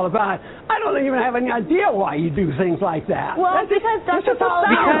all about, I don't even have any idea why you do things like that. Well, because Dr. Paul,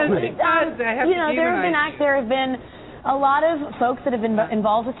 there have been a lot of folks that have been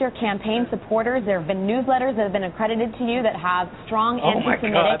involved with your campaign, supporters. There have been newsletters that have been accredited to you that have strong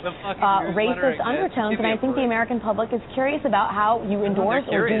anti-Semitic, racist undertones, and I think the American public is curious about how you endorse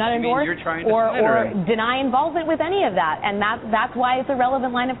or do not endorse or deny involvement with any of that, and that's why it's a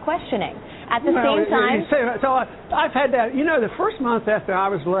relevant line of questioning. At the same time... So I've had that, the first month after I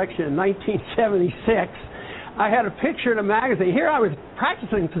was elected in 1976, I had a picture in a magazine. Here I was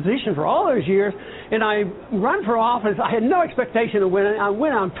practicing physician for all those years, and I run for office. I had no expectation of winning. I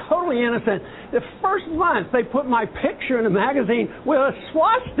went out totally innocent. The first month, they put my picture in a magazine with a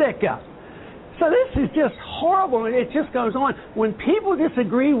swastika. So this is just horrible, and it just goes on. When people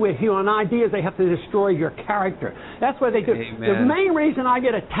disagree with you on ideas, they have to destroy your character. That's what they do. Amen. The main reason I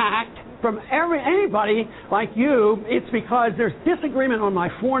get attacked from anybody like you, it's because there's disagreement on my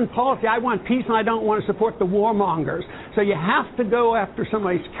foreign policy. I want peace, and I don't want to support the warmongers. So you have to go after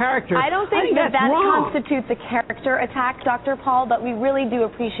somebody's character. I don't think that constitutes a character attack, Dr. Paul, but we really do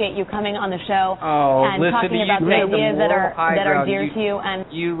appreciate you coming on the show and talking about the ideas that are dear to you. And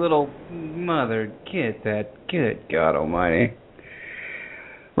you little mother, get that. Good God Almighty.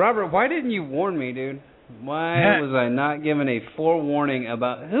 Robert, why didn't you warn me, dude? Why was I not given a forewarning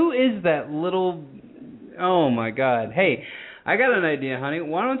about who is that little... Oh, my God. Hey, I got an idea, honey.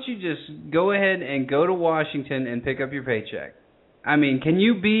 Why don't you just go ahead and go to Washington and pick up your paycheck? I mean, can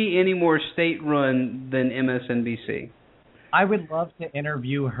you be any more state-run than MSNBC? I would love to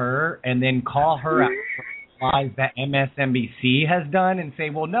interview her and then call her out for lies that MSNBC has done and say,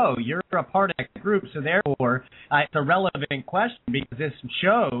 well, no, you're a part of that group, so therefore it's a relevant question because this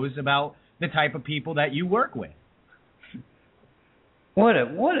shows about the type of people that you work with. What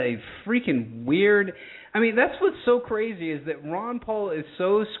a freaking weird. I mean, that's what's so crazy is that Ron Paul is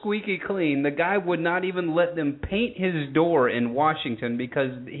so squeaky clean. The guy would not even let them paint his door in Washington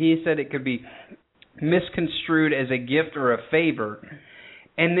because he said it could be misconstrued as a gift or a favor.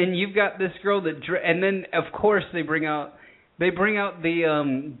 And then you've got this girl that, and then of course they bring out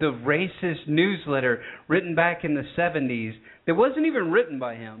the racist newsletter written back in the 70s that wasn't even written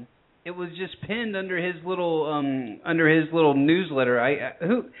by him. It was just pinned under his little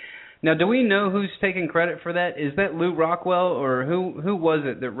newsletter. Now, do we know who's taking credit for that? Is that Lou Rockwell, or who was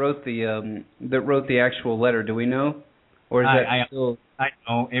it that wrote the actual letter? Do we know? Or is that still? I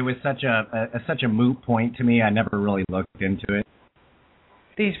know it was such a moot point to me. I never really looked into it.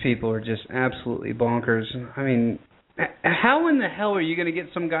 These people are just absolutely bonkers. I mean, how in the hell are you going to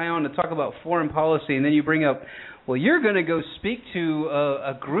get some guy on to talk about foreign policy, and then you bring up, well, you're going to go speak to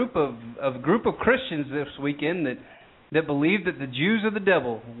a group of Christians this weekend that believe that the Jews are the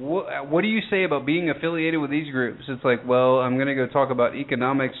devil. What do you say about being affiliated with these groups? It's like, well, I'm going to go talk about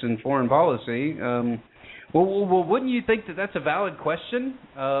economics and foreign policy. Well, wouldn't you think that that's a valid question?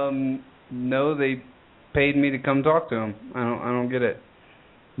 No, they paid me to come talk to them. I don't get it.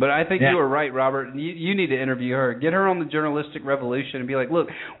 But I think you were right, Robert. You need to interview her. Get her on the Journalistic Revolution and be like, look,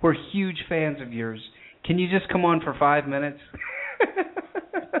 we're huge fans of yours. Can you just come on for 5 minutes?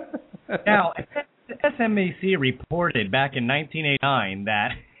 Now, SMBC reported back in 1989 that...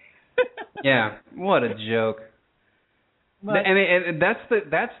 Yeah, what a joke. But, I mean,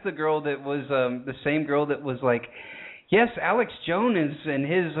 that's the girl that was the same girl that was like, yes, Alex Jones and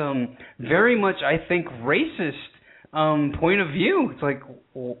his very much, I think, racist point of view. It's like,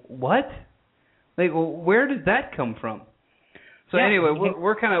 what? Like, where did that come from? So anyway,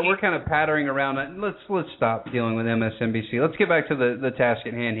 we're kind of pattering around. Let's stop dealing with MSNBC. Let's get back to the task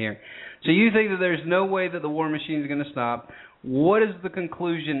at hand here. So you think that there's no way that the war machine is going to stop? What is the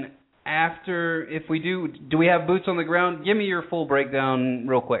conclusion after? If we do we have boots on the ground? Give me your full breakdown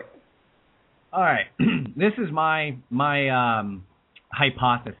real quick. All right, this is my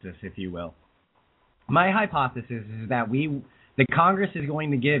hypothesis, if you will. My hypothesis is that the Congress is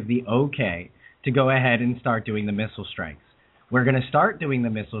going to give the okay to go ahead and start doing the missile strikes. We're going to start doing the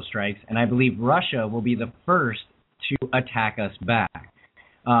missile strikes, and I believe Russia will be the first to attack us back.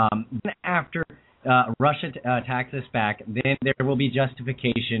 Then after Russia attacks us back, then there will be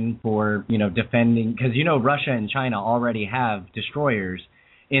justification for defending, because Russia and China already have destroyers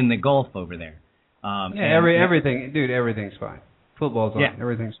in the Gulf over there. Everything, dude, everything's fine. Football's on,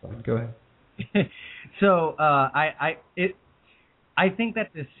 everything's fine. Go ahead. So I think that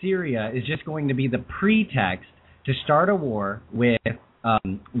the Syria is just going to be the pretext to start a war with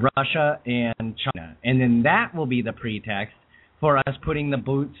Russia and China. And then that will be the pretext for us putting the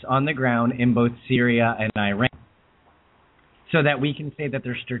boots on the ground in both Syria and Iran, so that we can say that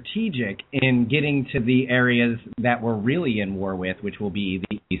they're strategic in getting to the areas that we're really in war with, which will be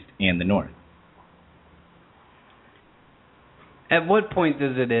the East and the North. At what point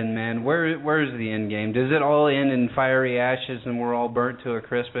does it end, man? Where's the end game? Does it all end in fiery ashes and we're all burnt to a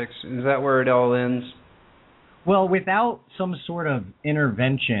crisp? Is that where it all ends? Well, without some sort of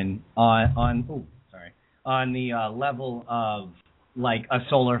intervention on the level of like a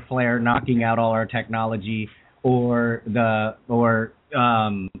solar flare knocking out all our technology, or a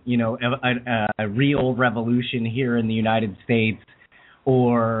real revolution here in the United States,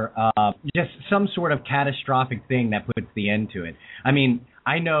 or just some sort of catastrophic thing that puts the end to it. I mean,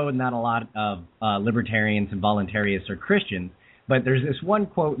 I know not a lot of libertarians and voluntarists are Christians, but there's this one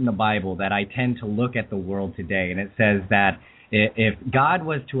quote in the Bible that I tend to look at the world today, and it says that if God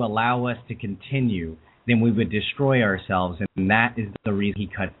was to allow us to continue, then we would destroy ourselves, and that is the reason he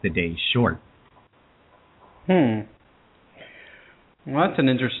cuts the days short. Well, that's an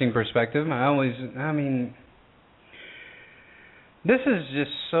interesting perspective. This is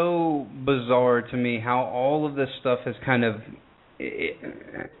just so bizarre to me how all of this stuff has kind of...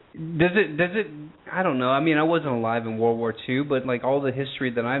 Does it? I don't know. I mean, I wasn't alive in World War II, but like all the history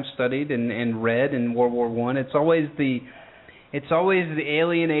that I've studied and read in World War I, it's always the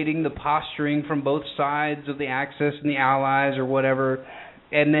alienating, the posturing from both sides of the Axis and the Allies or whatever,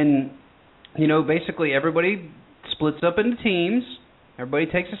 and then basically everybody splits up into teams. Everybody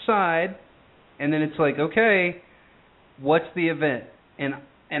takes a side, and then it's like, okay, what's the event? And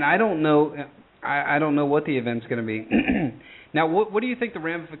I don't know. I don't know what the event's going to be. Now, what do you think the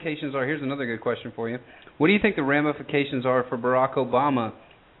ramifications are? Here's another good question for you. What do you think the ramifications are for Barack Obama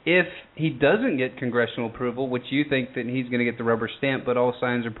if he doesn't get congressional approval, which you think that he's going to get the rubber stamp, but all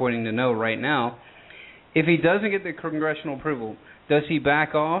signs are pointing to no right now? If he doesn't get the congressional approval, does he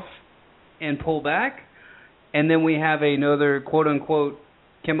back off and pull back? and then we have another quote-unquote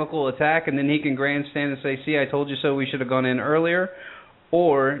chemical attack, and then he can grandstand and say, see, I told you so, we should have gone in earlier?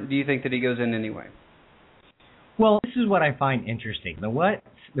 Or do you think that he goes in anyway? Well, this is what I find interesting. What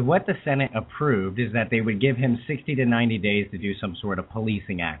the Senate approved is that they would give him 60 to 90 days to do some sort of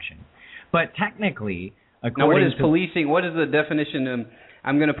policing action. But technically, according now, what is to policing? What is the definition?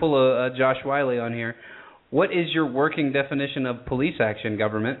 I'm going to pull a Josh Wiley on here. What is your working definition of police action,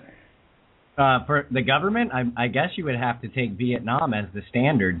 government? For the government, I guess you would have to take Vietnam as the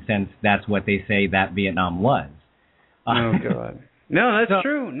standard, since that's what they say that Vietnam was. Oh, God. No, that's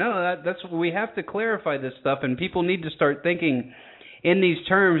true. No, that's we have to clarify this stuff, and people need to start thinking in these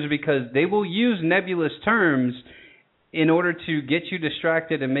terms, because they will use nebulous terms in order to get you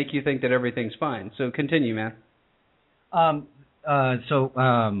distracted and make you think that everything's fine. So continue, man. I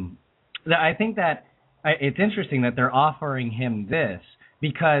think that it's interesting that they're offering him this,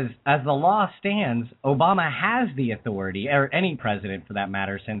 because as the law stands, Obama has the authority, or any president for that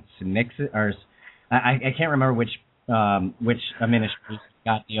matter, since Nixon, or I can't remember which administration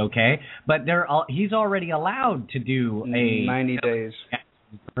got the okay, but he's already allowed to do a 90 days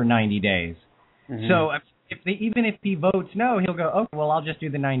for 90 days. Mm-hmm. So even if he votes no, he'll go, okay, well, I'll just do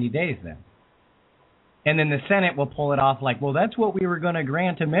the 90 days then. And then the Senate will pull it off like, well, that's what we were going to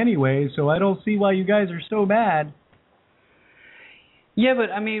grant him anyway, so I don't see why you guys are so bad. Yeah,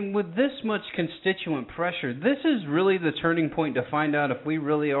 but I mean, with this much constituent pressure, this is really the turning point to find out if we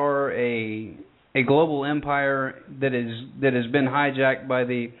really are a global empire that has been hijacked by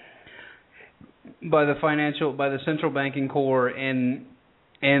the central banking core and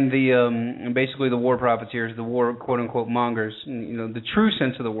the basically the war profiteers, the war quote unquote mongers, the true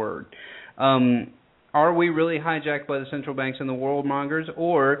sense of the word. Are we really hijacked by the central banks and the world mongers,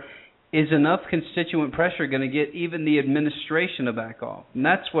 or is enough constituent pressure going to get even the administration to back off? And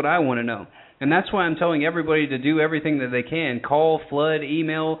that's what I want to know. And that's why I'm telling everybody to do everything that they can. Call, flood,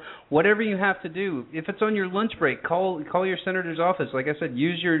 email, whatever you have to do. If it's on your lunch break, call your senator's office. Like I said,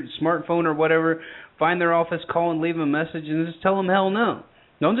 use your smartphone or whatever. Find their office, call and leave them a message, and just tell them hell no.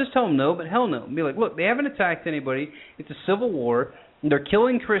 Don't just tell them no, but hell no. Be like, look, they haven't attacked anybody. It's a civil war. They're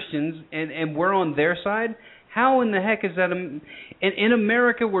killing Christians, and we're on their side. How in the heck is that? In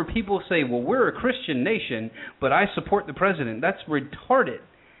America, where people say, well, we're a Christian nation, but I support the president, that's retarded.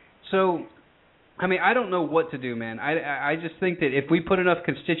 So, I mean, I don't know what to do, man. I just think that if we put enough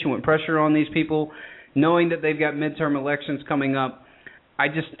constituent pressure on these people, knowing that they've got midterm elections coming up, I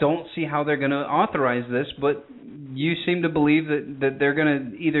just don't see how they're going to authorize this. But you seem to believe that they're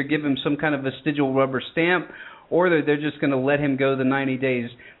going to either give him some kind of vestigial rubber stamp, or they're just going to let him go the 90 days.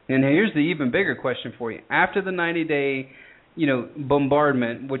 And here's the even bigger question for you. After the 90-day,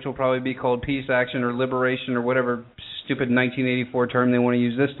 bombardment, which will probably be called peace action or liberation or whatever stupid 1984 term they want to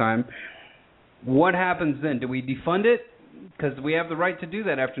use this time, what happens then? Do we defund it? Because we have the right to do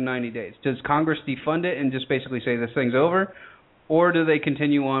that after 90 days. Does Congress defund it and just basically say this thing's over? Or do they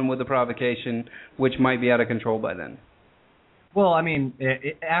continue on with the provocation, which might be out of control by then? Well, I mean,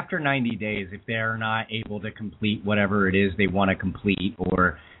 after 90 days, if they're not able to complete whatever it is they want to complete,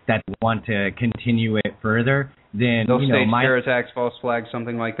 or that they want to continue it further, then they'll stage terror attacks, false flags,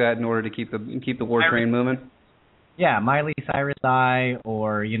 something like that, in order to keep the war train moving. Yeah, Miley Cyrus die,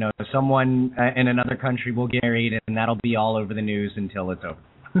 or someone in another country will get married, and that'll be all over the news until it's over.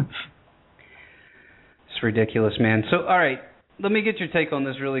 It's ridiculous, man. So, all right. Let me get your take on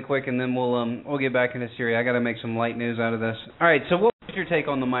this really quick, and then we'll get back into Syria. I got to make some light news out of this. All right, so what was your take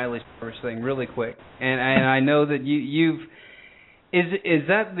on the Miley Cyrus thing, really quick? And I know that you've is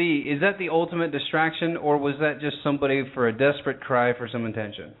that the ultimate distraction, or was that just somebody for a desperate cry for some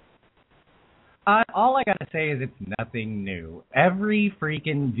attention? All I gotta say is it's nothing new. Every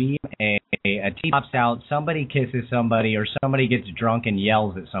freaking VMA, a team pops out, somebody kisses somebody, or somebody gets drunk and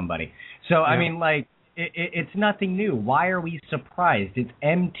yells at somebody. So yeah. I mean, like. It's nothing new. Why are we surprised? It's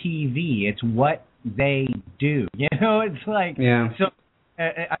MTV. It's what they do. It's like, yeah. So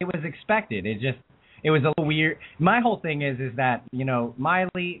I was expected. It was a little weird. My whole thing is that,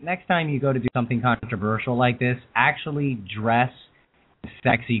 Miley, next time you go to do something controversial like this, actually dress in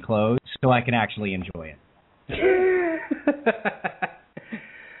sexy clothes so I can actually enjoy it.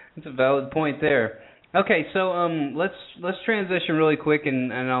 That's a valid point there. Okay, so let's transition really quick,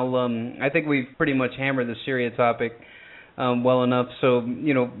 and I'll I think we've pretty much hammered the Syria topic well enough. So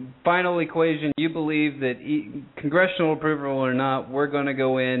final equation: you believe that congressional approval or not, we're going to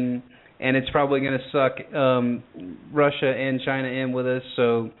go in, and it's probably going to suck Russia and China in with us.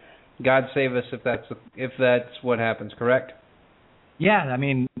 So God save us if that's what happens. Correct? Yeah, I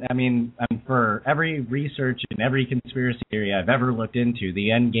mean, for every research and every conspiracy theory I've ever looked into,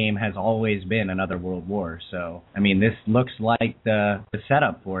 the end game has always been another world war. So, I mean, this looks like the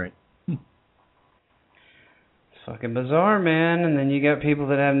setup for it. It's fucking bizarre, man. And then you got people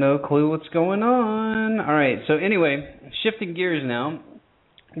that have no clue what's going on. All right, so anyway, shifting gears now.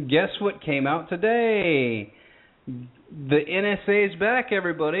 Guess what came out today? The NSA is back,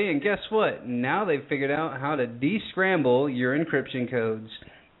 everybody, and guess what? Now they've figured out how to de-scramble your encryption codes.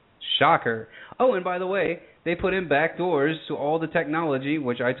 Shocker. Oh, and by the way, they put in backdoors to all the technology,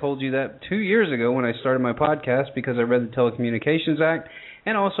 which I told you that 2 years ago when I started my podcast because I read the Telecommunications Act,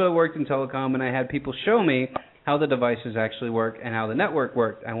 and also I worked in telecom, and I had people show me how the devices actually work and how the network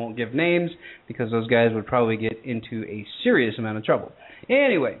worked. I won't give names because those guys would probably get into a serious amount of trouble.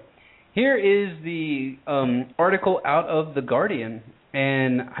 Anyway, here is the article out of The Guardian,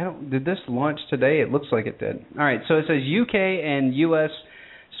 and did this launch today? It looks like it did. All right, so it says UK and US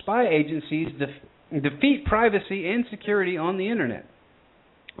spy agencies defeat privacy and security on the internet.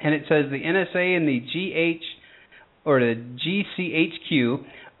 And it says the NSA and the GCHQ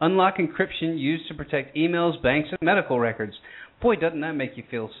unlock encryption used to protect emails, banks, and medical records. Boy, doesn't that make you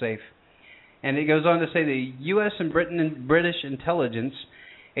feel safe. And it goes on to say the US and British intelligence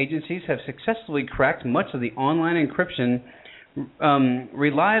agencies have successfully cracked much of the online encryption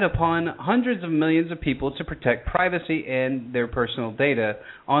relied upon hundreds of millions of people to protect privacy and their personal data.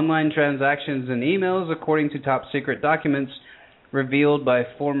 Online transactions and emails, according to top secret documents revealed by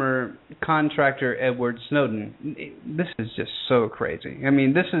former contractor Edward Snowden. This is just so crazy. I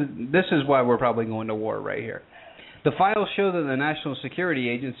mean, this is why we're probably going to war right here. The files show that the National Security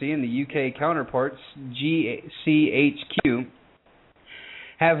Agency and the UK counterparts, GCHQ,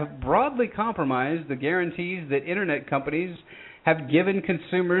 have broadly compromised the guarantees that Internet companies have given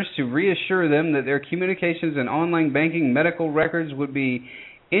consumers to reassure them that their communications and online banking medical records would be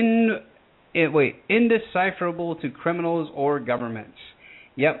indecipherable to criminals or governments.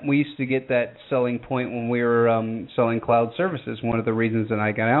 Yep, we used to get that selling point when we were selling cloud services. One of the reasons that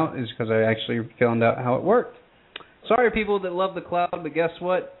I got out is because I actually found out how it worked. Sorry, people that love the cloud, but guess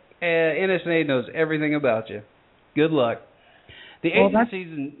what? NSA knows everything about you. Good luck. The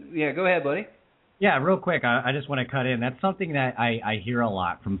agencies, yeah, go ahead, buddy. Yeah, real quick, I just want to cut in. That's something that I hear a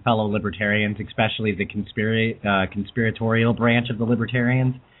lot from fellow libertarians, especially the conspiratorial branch of the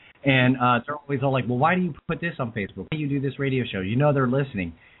libertarians. And they're always all like, well, why do you put this on Facebook? Why do you do this radio show? You know they're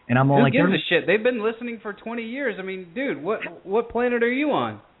listening. And I'm all Who like, gives a shit? They've been listening for 20 years. I mean, dude, what planet are you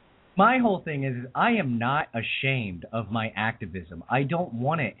on? My whole thing is I am not ashamed of my activism. I don't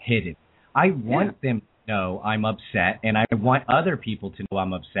want it hidden. I want them to know I'm upset, and I want other people to know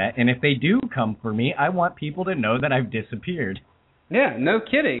I'm upset. And if they do come for me, I want people to know that I've disappeared. Yeah, no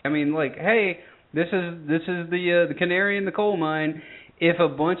kidding. I mean, like, hey, this is the canary in the coal mine. If a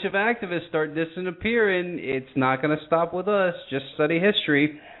bunch of activists start disappearing, it's not going to stop with us. Just study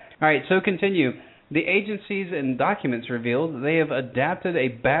history. All right, so continue. The agencies and documents revealed that they have adapted a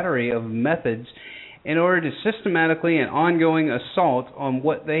battery of methods in order to systematically and ongoing assault on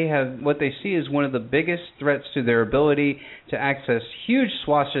what they see as one of the biggest threats to their ability to access huge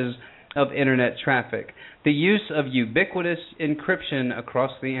swathes of internet traffic, the use of ubiquitous encryption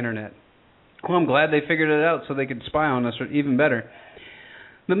across the internet. Well, I'm glad they figured it out so they could spy on us even better.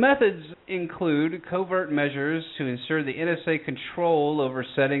 The methods include covert measures to ensure the NSA control over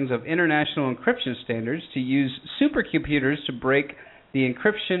settings of international encryption standards, to use supercomputers to break the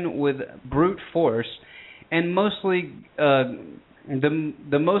encryption with brute force, and mostly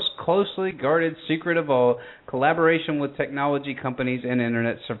the most closely guarded secret of all, collaboration with technology companies and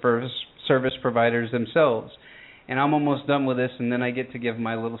internet service providers themselves. And I'm almost done with this, and then I get to give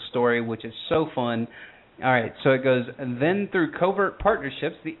my little story, which is so fun. All right, so it goes, then through covert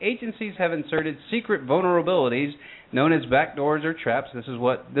partnerships, the agencies have inserted secret vulnerabilities known as backdoors or traps. This is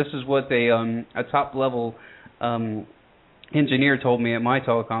what a top-level engineer told me at my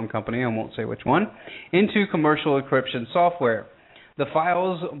telecom company, I won't say which one, into commercial encryption software. The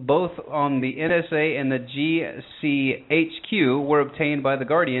files, both on the NSA and the GCHQ, were obtained by The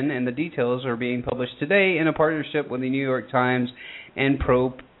Guardian, and the details are being published today in a partnership with the New York Times and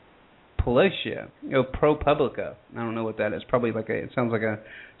ProPublica. I don't know what that is. Probably it sounds like a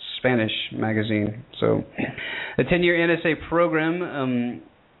Spanish magazine. So, a 10-year NSA program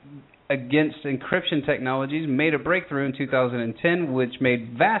against encryption technologies made a breakthrough in 2010, which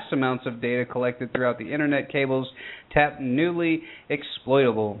made vast amounts of data collected throughout the internet cables tap newly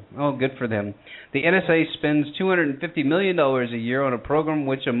exploitable. Oh, good for them. The NSA spends $250 million a year on a program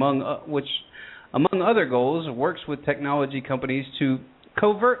which, among other goals, works with technology companies to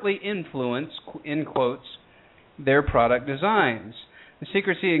covertly influence, in quotes, their product designs. The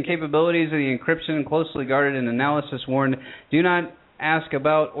secrecy and capabilities of the encryption closely guarded and analysis warned, do not ask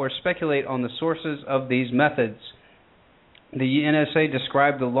about or speculate on the sources of these methods. The NSA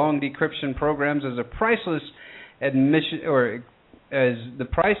described the long decryption programs as a priceless admission, or as the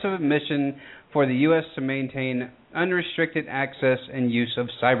price of admission for the U.S. to maintain unrestricted access and use of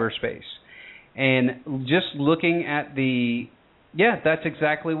cyberspace. And just looking at that's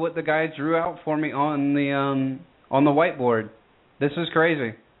exactly what the guy drew out for me on the whiteboard. This is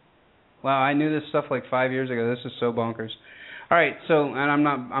crazy. Wow, I knew this stuff like 5 years ago. This is so bonkers. All right, so, and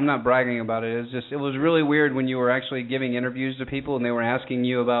I'm not bragging about it. It was really weird when you were actually giving interviews to people and they were asking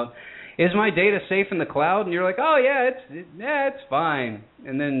you about, is my data safe in the cloud? And you're like, oh yeah, it's fine.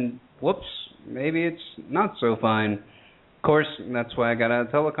 And then, whoops, maybe it's not so fine. Of course, that's why I got out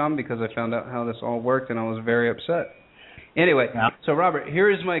of telecom, because I found out how this all worked and I was very upset. Anyway, So Robert, here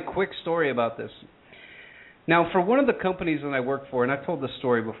is my quick story about this. Now, for one of the companies that I work for, and I've told this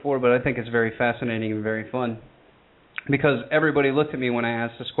story before, but I think it's very fascinating and very fun, because everybody looked at me when I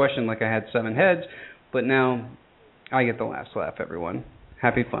asked this question like I had 7 heads, but now I get the last laugh, everyone.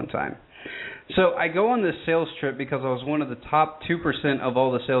 Happy fun time. So I go on this sales trip because I was one of the top 2% of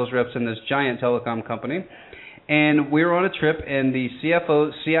all the sales reps in this giant telecom company. And we were on a trip, and the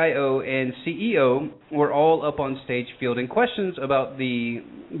CFO, CIO, and CEO were all up on stage fielding questions about the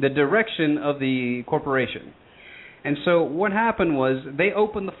direction of the corporation. And so what happened was they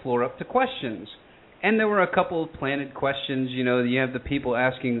opened the floor up to questions. And there were a couple of planted questions. You know, you have the people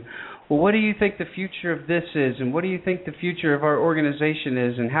asking, well, what do you think the future of this is? And what do you think the future of our organization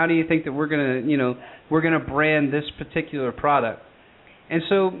is? And how do you think that we're going to brand this particular product? And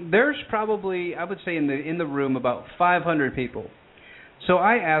so there's probably, I would say in the room, about 500 people. So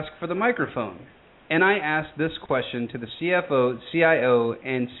I asked for the microphone, and I asked this question to the CFO, CIO,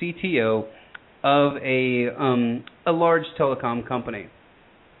 and CTO of a large telecom company.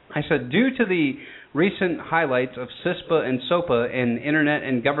 I said, due to the recent highlights of CISPA and SOPA and Internet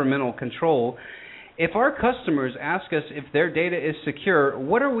and governmental control, if our customers ask us if their data is secure,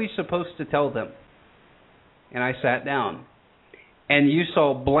 what are we supposed to tell them? And I sat down. And you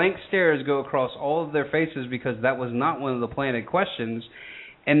saw blank stares go across all of their faces because that was not one of the planted questions.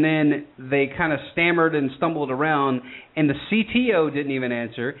 And then they kind of stammered and stumbled around, and the CTO didn't even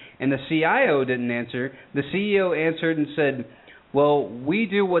answer, and the CIO didn't answer. The CEO answered and said, well, we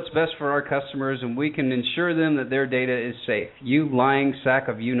do what's best for our customers, and we can ensure them that their data is safe. You lying sack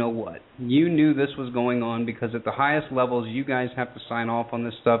of you-know-what. You knew this was going on because at the highest levels, you guys have to sign off on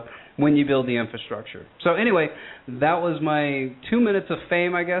this stuff when you build the infrastructure. So anyway, that was my 2 minutes of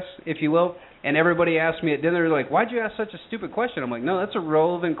fame, I guess, if you will. And everybody asked me at dinner, like, why'd you ask such a stupid question? I'm like, no, that's a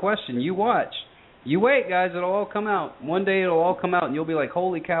relevant question. You watch. You wait, guys. It'll all come out. One day it'll all come out, and you'll be like,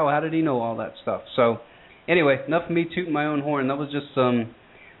 holy cow, how did he know all that stuff? So anyway, enough of me tooting my own horn. That was just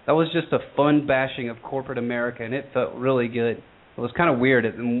a fun bashing of corporate America, and it felt really good. It was kind of weird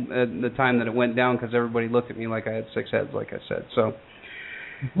at the time that it went down because everybody looked at me like I had 6 heads, like I said. So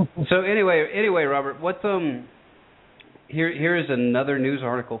anyway, Robert, here is another news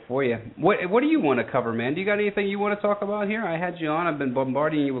article for you. What do you want to cover, man? Do you got anything you want to talk about here? I had you on. I've been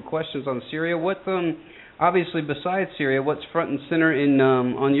bombarding you with questions on Syria. Obviously besides Syria, what's front and center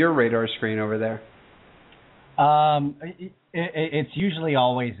on your radar screen over there? It's usually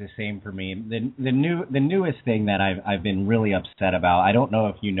always the same for me. The newest thing that I've been really upset about, I don't know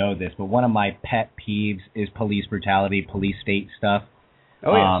if you know this, but one of my pet peeves is police brutality, police state stuff.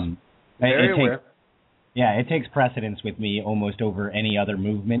 Oh, yes. Very aware. It takes precedence with me almost over any other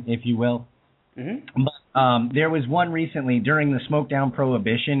movement, if you will. Mm-hmm. But there was one recently during the smoke down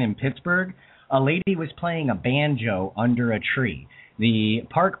prohibition in Pittsburgh. A lady was playing a banjo under a tree. The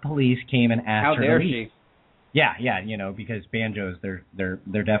park police came and asked her to leave. How dare she? Yeah, because banjos, they're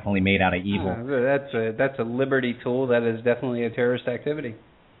definitely made out of evil. That's a liberty tool. That is definitely a terrorist activity.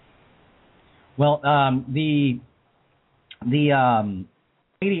 Well, the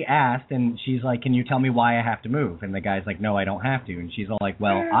lady asked, and she's like, "Can you tell me why I have to move?" And the guy's like, "No, I don't have to." And she's all like,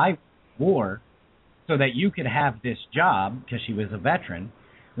 "Well, I wore so that you could have this job," because she was a veteran,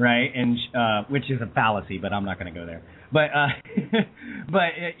 right? And which is a fallacy, but I'm not going to go there. But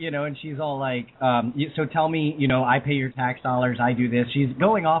and she's all like, "So tell me, I pay your tax dollars, I do this." She's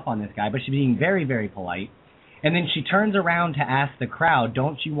going off on this guy, but she's being very, very polite. And then she turns around to ask the crowd,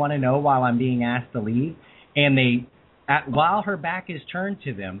 "Don't you want to know while I'm being asked to leave?" And while her back is turned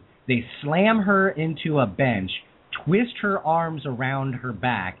to them, they slam her into a bench, twist her arms around her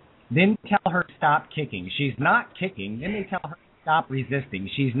back, then tell her to stop kicking. She's not kicking. Then they tell her to stop resisting.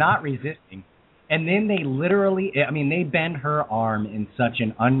 She's not resisting. And then they literally, I mean, they bend her arm in such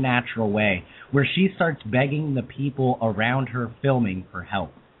an unnatural way where she starts begging the people around her filming for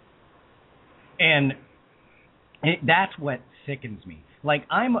help. And that's what sickens me. Like,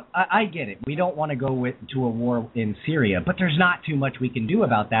 I get it. We don't want to go to a war in Syria, but there's not too much we can do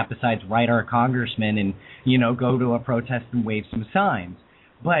about that besides write our congressman and, go to a protest and wave some signs.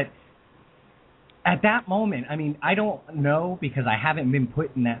 But at that moment, I mean, I don't know because I haven't been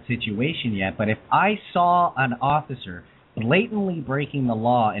put in that situation yet, but if I saw an officer blatantly breaking the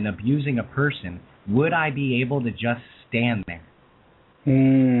law and abusing a person, would I be able to just stand there?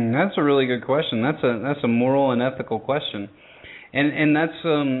 That's a really good question. That's a moral and ethical question. And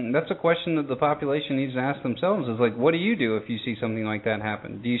that's a question that the population needs to ask themselves is like, what do you do if you see something like that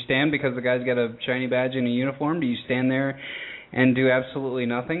happen? Do you stand because the guy's got a shiny badge and a uniform? Do you stand there and do absolutely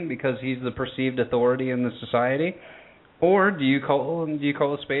nothing because he's the perceived authority in the society? Or do you call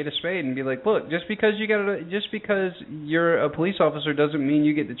a spade and be like, look, just because you're a police officer doesn't mean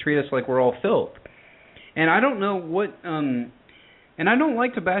you get to treat us like we're all filth. And I don't know what and I don't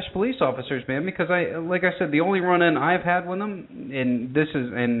like to bash police officers, man, because like I said, the only run-in I've had with them,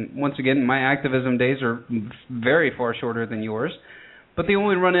 and once again, my activism days are very far shorter than yours, but the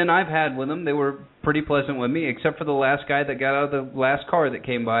only run-in I've had with them, they were pretty pleasant with me, except for the last guy that got out of the last car that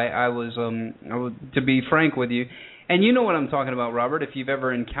came by. I was, to be frank with you, and you know what I'm talking about, Robert, if you've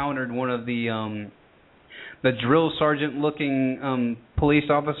ever encountered one of the drill sergeant-looking police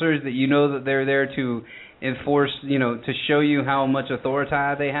officers that you know that they're there to enforce, to show you how much authority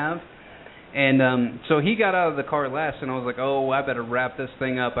they have. And so he got out of the car last, and I was like, oh, I better wrap this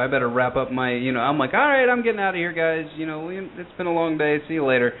thing up. I better wrap up my, I'm like, all right, I'm getting out of here, guys. It's been a long day. See you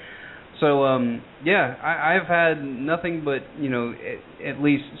later. So, I've had nothing but, at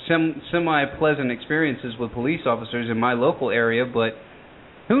least semi-pleasant experiences with police officers in my local area, but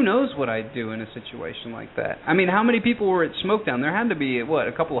who knows what I'd do in a situation like that. I mean, how many people were at Smoketown? There had to be,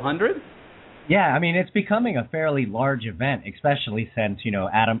 a couple of hundred? Yeah, I mean, it's becoming a fairly large event, especially since,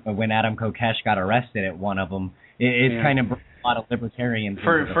 when Adam Kokesh got arrested at one of them, it's kind of brought a lot of libertarians.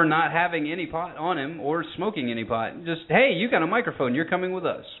 For not having any pot on him or smoking any pot. Just, hey, you got a microphone, you're coming with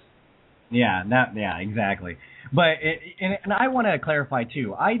us. Yeah, exactly. But, and I want to clarify,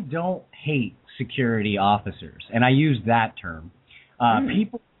 too, I don't hate security officers, and I use that term.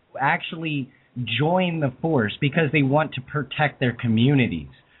 People actually join the force because they want to protect their communities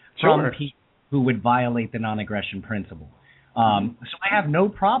from people who would violate the non-aggression principle. So I have no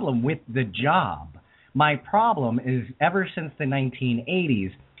problem with the job. My problem is ever since the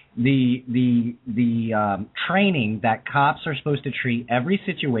 1980s, the training that cops are supposed to treat every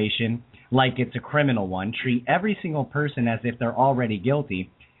situation like it's a criminal one, treat every single person as if they're already guilty,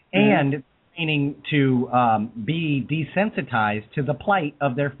 and training to be desensitized to the plight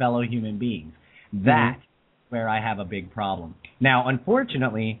of their fellow human beings. That's where I have a big problem. Now,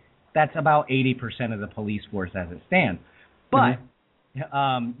 unfortunately, that's about 80% of the police force as it stands. But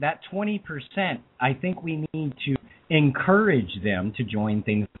that 20%, I think we need to encourage them to join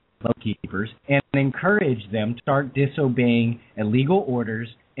things like keepers and encourage them to start disobeying illegal orders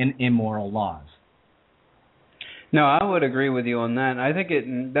and immoral laws. No, I would agree with you on that. I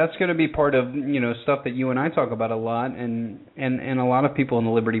think that's going to be part of stuff that you and I talk about a lot, and a lot of people in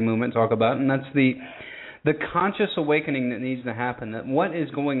the liberty movement talk about, and that's the conscious awakening that needs to happen. That what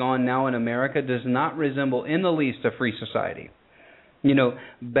is going on now in America does not resemble in the least a free society.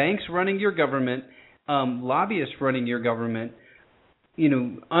 Banks running your government, lobbyists running your government,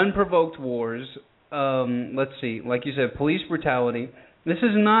 unprovoked wars. Let's see, like you said, police brutality. This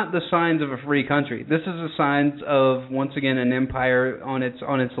is not the signs of a free country. This is the signs of, once again, an empire on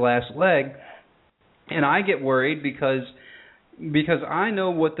its last leg. And I get worried because I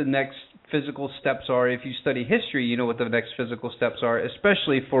know what the next physical steps are. If you study history, you know what the next physical steps are,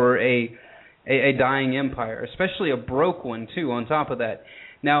 especially for a dying empire, especially a broke one, too, on top of that.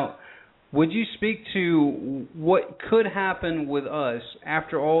 Now, would you speak to what could happen with us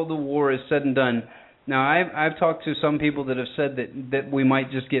after all the war is said and done? Now, I've talked to some people that have said that we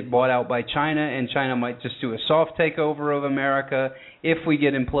might just get bought out by China, and China might just do a soft takeover of America if we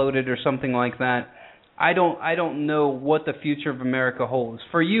get imploded or something like that. I don't know what the future of America holds.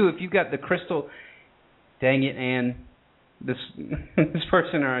 For you, if you've got the crystal... Dang it, Ann. This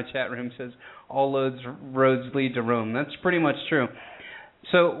person in our chat room says, all roads lead to Rome. That's pretty much true.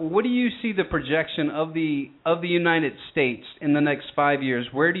 So what do you see the projection of the United States in the next 5 years?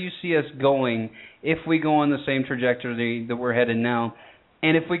 Where do you see us going if we go on the same trajectory that we're headed now?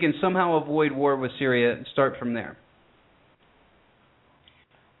 And if we can somehow avoid war with Syria, start from there.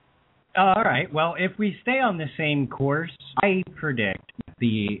 All right. Well, if we stay on the same course, I predict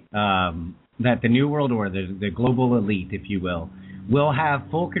the that the New World Order, the global elite, if you will have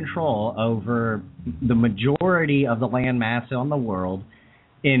full control over the majority of the land mass on the world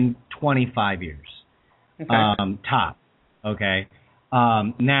in 25 years. Okay. Top. Okay.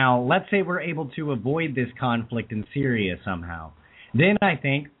 Now, let's say we're able to avoid this conflict in Syria somehow. Then I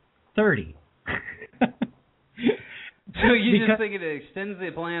think 30. So you just think it extends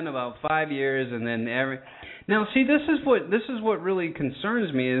the plan about 5 years, and then Now, see, this is what really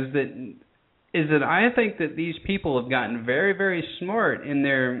concerns me is that I think that these people have gotten very, very smart in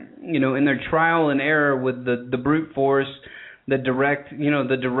their trial and error with the brute force, the direct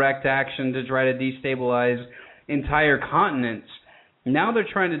action to try to destabilize entire continents. Now they're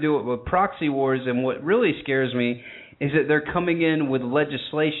trying to do it with proxy wars, and what really scares me is that they're coming in with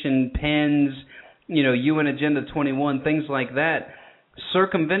legislation, pens, UN Agenda 21, things like that,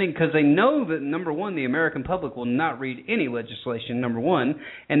 circumventing, because they know that, number one, the American public will not read any legislation, number one,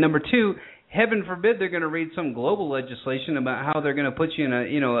 and number two, heaven forbid they're going to read some global legislation about how they're going to put you in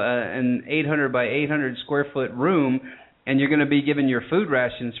an 800 by 800 square foot room, and you're going to be given your food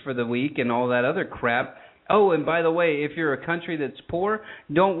rations for the week and all that other crap. Oh, and by the way, if you're a country that's poor,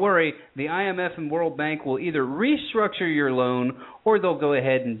 don't worry. The IMF and World Bank will either restructure your loan or they'll go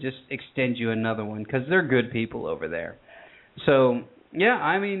ahead and just extend you another one because they're good people over there. So, yeah,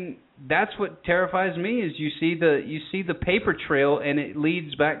 I mean, that's what terrifies me is you see the paper trail, and it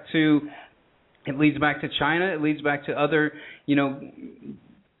leads back to China. It leads back to other,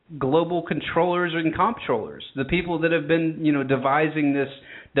 global controllers and comptrollers, the people that have been, devising this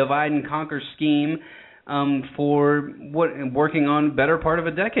divide and conquer scheme working on better part of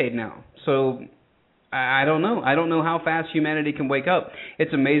a decade now. So I don't know. I don't know how fast humanity can wake up.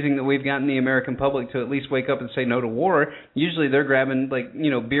 It's amazing that we've gotten the American public to at least wake up and say no to war. Usually they're grabbing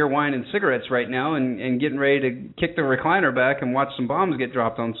beer, wine, and cigarettes right now and getting ready to kick the recliner back and watch some bombs get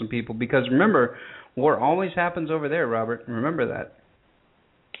dropped on some people. Because remember, war always happens over there, Robert. Remember that.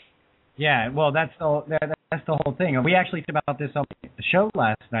 Yeah, well, that's the whole thing. And we actually talked about this on the show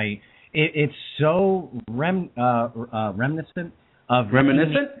last night. It's so reminiscent of...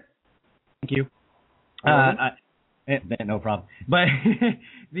 Reminiscent? Thank you. No problem. But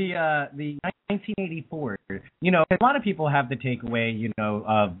the 1984, a lot of people have the takeaway,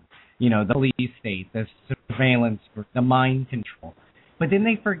 of, the police state, the surveillance, the mind control. But then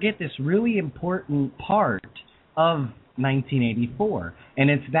they forget this really important part of 1984, and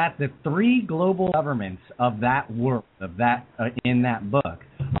it's that the three global governments of that world, of that in that book,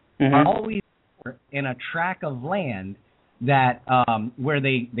 are always in a tract of land that where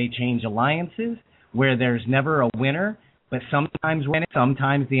they change alliances, where there's never a winner, but sometimes winning,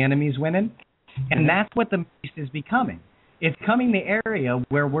 sometimes the enemy's winning, and that's what the Middle East is becoming. It's becoming the area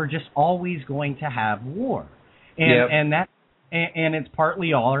where we're just always going to have war, and it's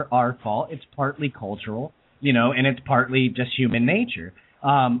partly our fault. It's partly cultural, and it's partly just human nature.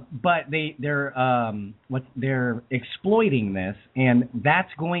 But they're exploiting this, and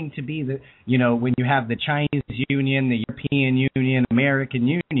that's going to be when you have the Chinese Union, the European Union, American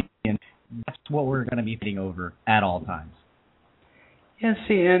Union, that's what we're going to be fighting over at all times. Yeah,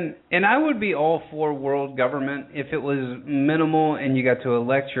 see, and I would be all for world government if it was minimal and you got to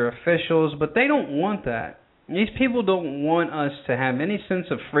elect your officials, but they don't want that. These people don't want us to have any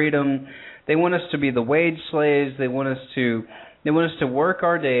sense of freedom. They want us to be the wage slaves. They want us to work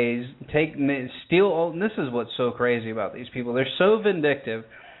our days, steal all. And this is what's so crazy about these people. They're so vindictive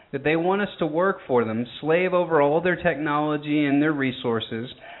that they want us to work for them, slave over all their technology and their resources,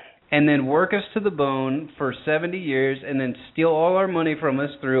 and then work us to the bone for 70 years and then steal all our money from us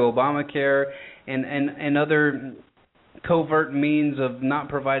through Obamacare and other covert means of not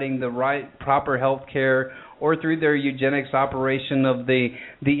providing the right proper health care, or through their eugenics operation of the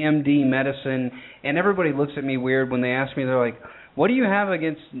MD medicine. And everybody looks at me weird when they ask me, they're like, what do you have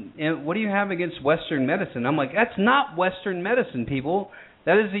against Western medicine? I'm like, that's not Western medicine, people.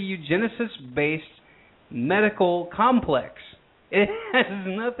 That is a eugenicist-based medical complex. It has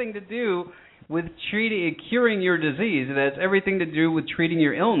nothing to do with curing your disease. It has everything to do with treating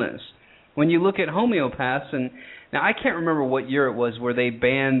your illness. When you look at homeopaths, and now I can't remember what year it was where they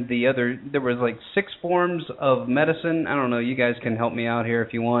banned there was like 6 forms of medicine. I don't know, you guys can help me out here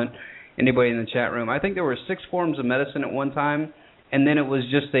if you want, anybody in the chat room. I think there were 6 forms of medicine at one time, and then it was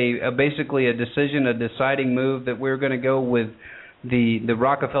just basically a deciding move that we're going to go with the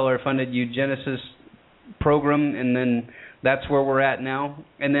Rockefeller-funded eugenicist program, and then that's where we're at now.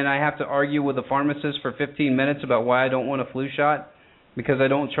 And then I have to argue with a pharmacist for 15 minutes about why I don't want a flu shot, because I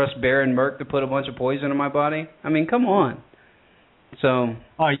don't trust Bayer and Merck to put a bunch of poison in my body. I mean, come on. So.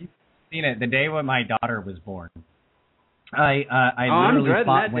 Oh, you've seen it. The day when my daughter was born, I'm dreading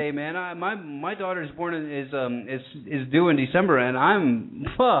that day, man. My daughter's born is due in December, and I'm.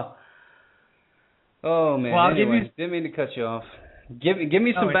 Oh man. Well, anyway, didn't mean to cut you off. Give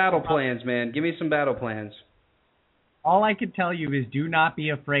me some battle plans, man. Give me some battle plans. All I can tell you is do not be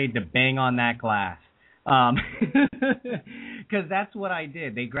afraid to bang on that glass. Because that's what I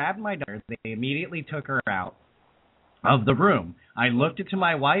did. They grabbed my daughter. They immediately took her out of the room. I looked to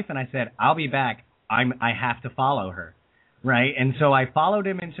my wife and I said, I'll be back. I have to follow her. Right? And so I followed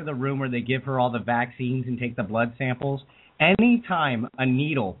him into the room where they give her all the vaccines and take the blood samples. Anytime a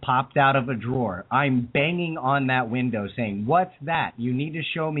needle popped out of a drawer, I'm banging on that window saying, what's that? You need to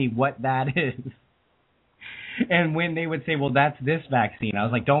show me what that is. And when they would say, well, that's this vaccine, I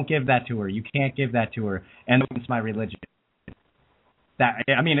was like, don't give that to her. You can't give that to her. And it's my religion.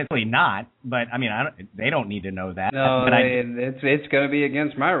 It's really not, but they don't need to know that. No, but it's going to be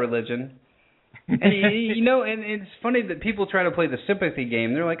against my religion. And and it's funny that people try to play the sympathy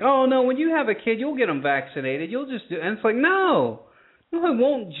game. They're like, oh no, when you have a kid, you'll get them vaccinated. You'll just do, and it's like, no, I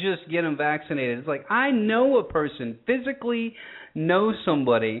won't just get them vaccinated. It's like, I know a person, physically know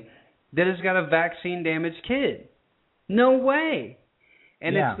somebody that has got a vaccine damaged kid. No way.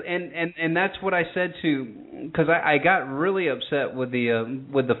 And it's that's what I said to, because I got really upset with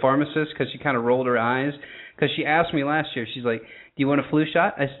the pharmacist because she kind of rolled her eyes because she asked me last year. She's like, do you want a flu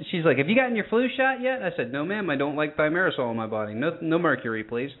shot? She's like, have you gotten your flu shot yet? I said, no, ma'am, I don't like thimerosal in my body. No mercury,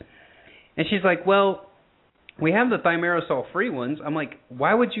 please. And she's like, well, we have the thimerosal-free ones. I'm like,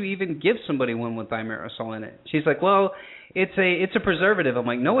 why would you even give somebody one with thimerosal in it? She's like, well, it's a preservative. I'm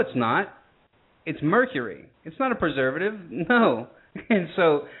like, no, it's not. It's mercury. It's not a preservative. No. And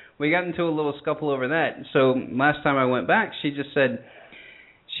so we got into a little scuffle over that. So last time I went back, she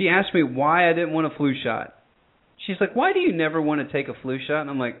asked me why I didn't want a flu shot. She's like, why do you never want to take a flu shot? And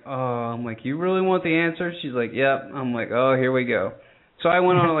I'm like, you really want the answer? She's like, yep. I'm like, oh, here we go. So I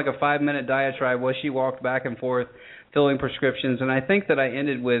went on like a 5-minute diatribe while she walked back and forth filling prescriptions, and I think that I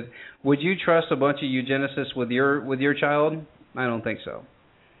ended with, would you trust a bunch of eugenicists with your child? I don't think so.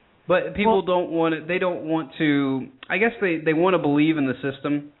 But people don't want it. They don't want to. I guess they want to believe in the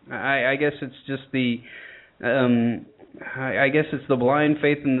system. I guess it's just the. I guess it's the blind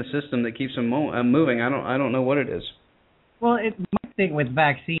faith in the system that keeps them moving. I don't know what it is. Well, my thing with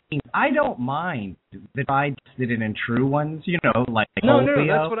vaccines, I don't mind the tried, tested, and true ones. Like no,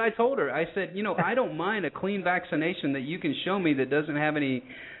 that's what I told her. I said, I don't mind a clean vaccination that you can show me that doesn't have any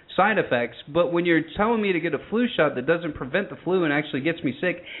side effects, but when you're telling me to get a flu shot that doesn't prevent the flu and actually gets me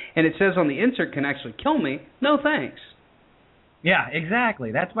sick, and it says on the insert can actually kill me, no thanks. Yeah,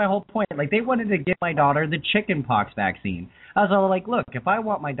 exactly. That's my whole point. Like, they wanted to give my daughter the chickenpox vaccine. I was all like, look, if I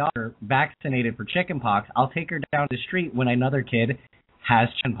want my daughter vaccinated for chickenpox, I'll take her down the street when another kid has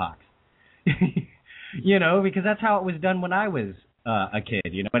chickenpox. Because that's how it was done when I was a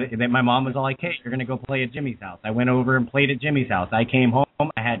kid. But my mom was all like, hey, you're going to go play at Jimmy's house. I went over and played at Jimmy's house. I came home,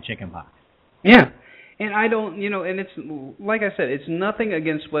 I had chickenpox. Yeah. And I don't, and it's, like I said, it's nothing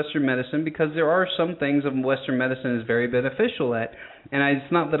against Western medicine because there are some things of Western medicine is very beneficial at. And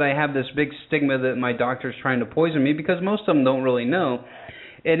it's not that I have this big stigma that my doctor's trying to poison me because most of them don't really know.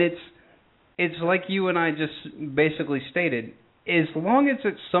 And it's like you and I just basically stated, as long as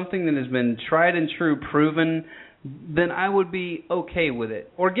it's something that has been tried and true, proven, then I would be okay with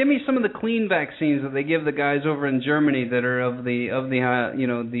it. Or give me some of the clean vaccines that they give the guys over in Germany that are of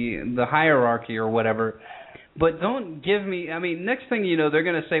the hierarchy or whatever. But don't give me. I mean, next thing you know, they're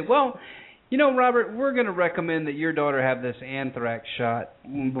going to say, well, Robert, we're going to recommend that your daughter have this anthrax shot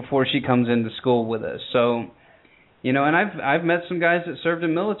before she comes into school with us. So, and I've met some guys that served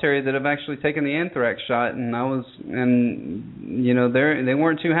in military that have actually taken the anthrax shot, and they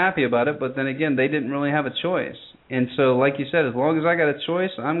weren't too happy about it. But then again, they didn't really have a choice. And so, like you said, as long as I got a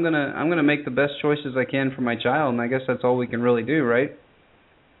choice, I'm gonna make the best choices I can for my child, and I guess that's all we can really do, right?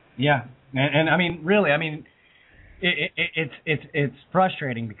 Yeah, and I mean, really, it's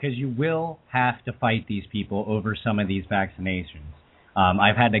frustrating because you will have to fight these people over some of these vaccinations.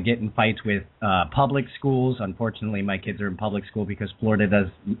 I've had to get in fights with public schools. Unfortunately, my kids are in public school because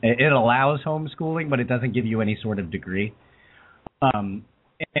Florida allows homeschooling, but it doesn't give you any sort of degree.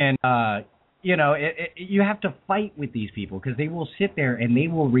 You have to fight with these people because they will sit there and they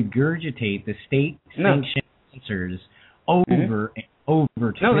will regurgitate the state-sanctioned answers over and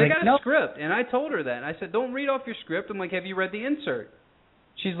over. No, they got a script, and I told her that. I said, don't read off your script. I'm like, have you read the insert?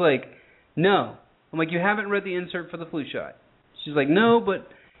 She's like, no. I'm like, you haven't read the insert for the flu shot. She's like, no, but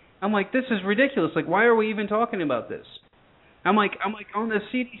I'm like, this is ridiculous. Like, why are we even talking about this? I'm like, on the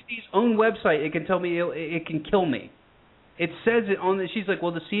CDC's own website, it can tell me it can kill me. it says it on the, she's like,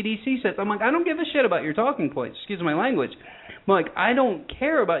 well, the CDC says. I'm like, I don't give a shit about your talking points. Excuse my language. I'm like, I don't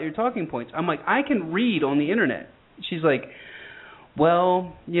care about your talking points. I'm like, I can read on the internet. She's like,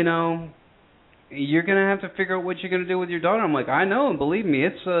 well, you know, you're gonna have to figure out what you're gonna do with your daughter. I'm like, I know, and believe me,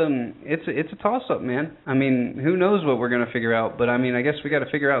 it's a toss up, man. I mean, who knows what we're gonna figure out? But I mean, I guess we got to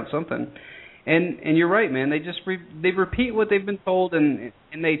figure out something. And you're right, man. They just they repeat what they've been told, and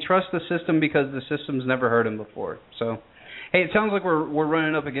they trust the system because the system's never heard them before. So, hey, it sounds like we're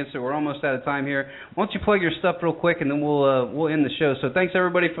running up against it. We're almost out of time here. Why don't you plug your stuff real quick, and then we'll end the show. So thanks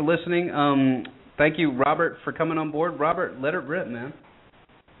everybody for listening. Thank you, Robert, for coming on board. Robert, let it rip, man.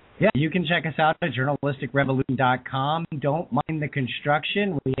 Yeah, you can check us out at journalisticrevolution.com. Don't mind the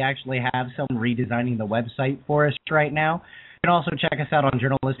construction. We actually have someone redesigning the website for us right now. You can also check us out on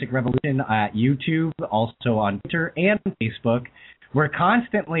Journalistic Revolution at YouTube, also on Twitter and Facebook. We're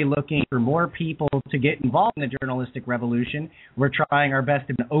constantly looking for more people to get involved in the journalistic revolution. We're trying our best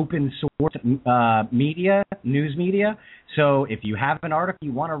in open source media, news media. So if you have an article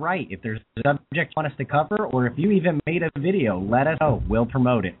you want to write, if there's a subject you want us to cover, or if you even made a video, let us know. We'll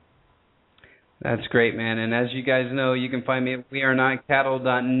promote it. That's great, man. And as you guys know, you can find me at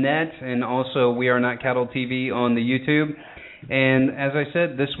wearenotcattle.net and also We Are Not Cattle TV on the YouTube. And as I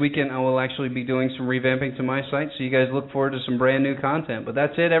said, this weekend I will actually be doing some revamping to my site, so you guys look forward to some brand new content. But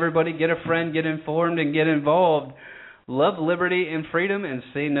that's it, everybody. Get a friend, get informed, and get involved. Love liberty and freedom, and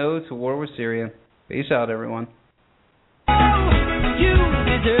say no to war with Syria. Peace out, everyone. You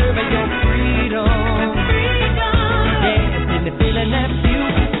deserve your freedom. Yes, and the feeling that you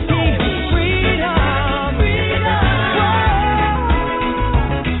need. Freedom. Whoa.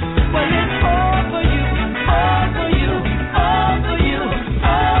 Well, it's all for you, all for you, all for you,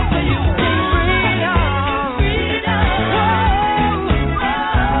 all for you. Freedom.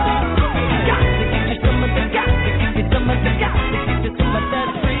 Whoa. Got to get you some of the, got to get you some of the, got to get you some of that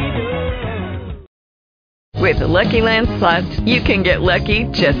freedom. With the Lucky Land Slots, you can get lucky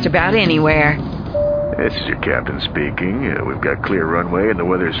just about anywhere. This is your captain speaking. We've got clear runway and the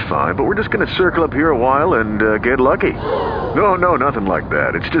weather's fine, but we're just going to circle up here a while and get lucky. No, nothing like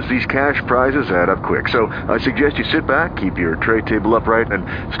that. It's just these cash prizes add up quick. So I suggest you sit back, keep your tray table upright,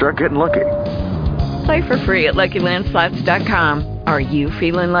 and start getting lucky. Play for free at LuckyLandSlots.com. Are you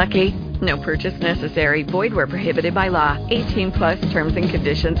feeling lucky? No purchase necessary. Void where prohibited by law. 18+ terms and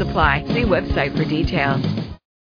conditions apply. See website for details.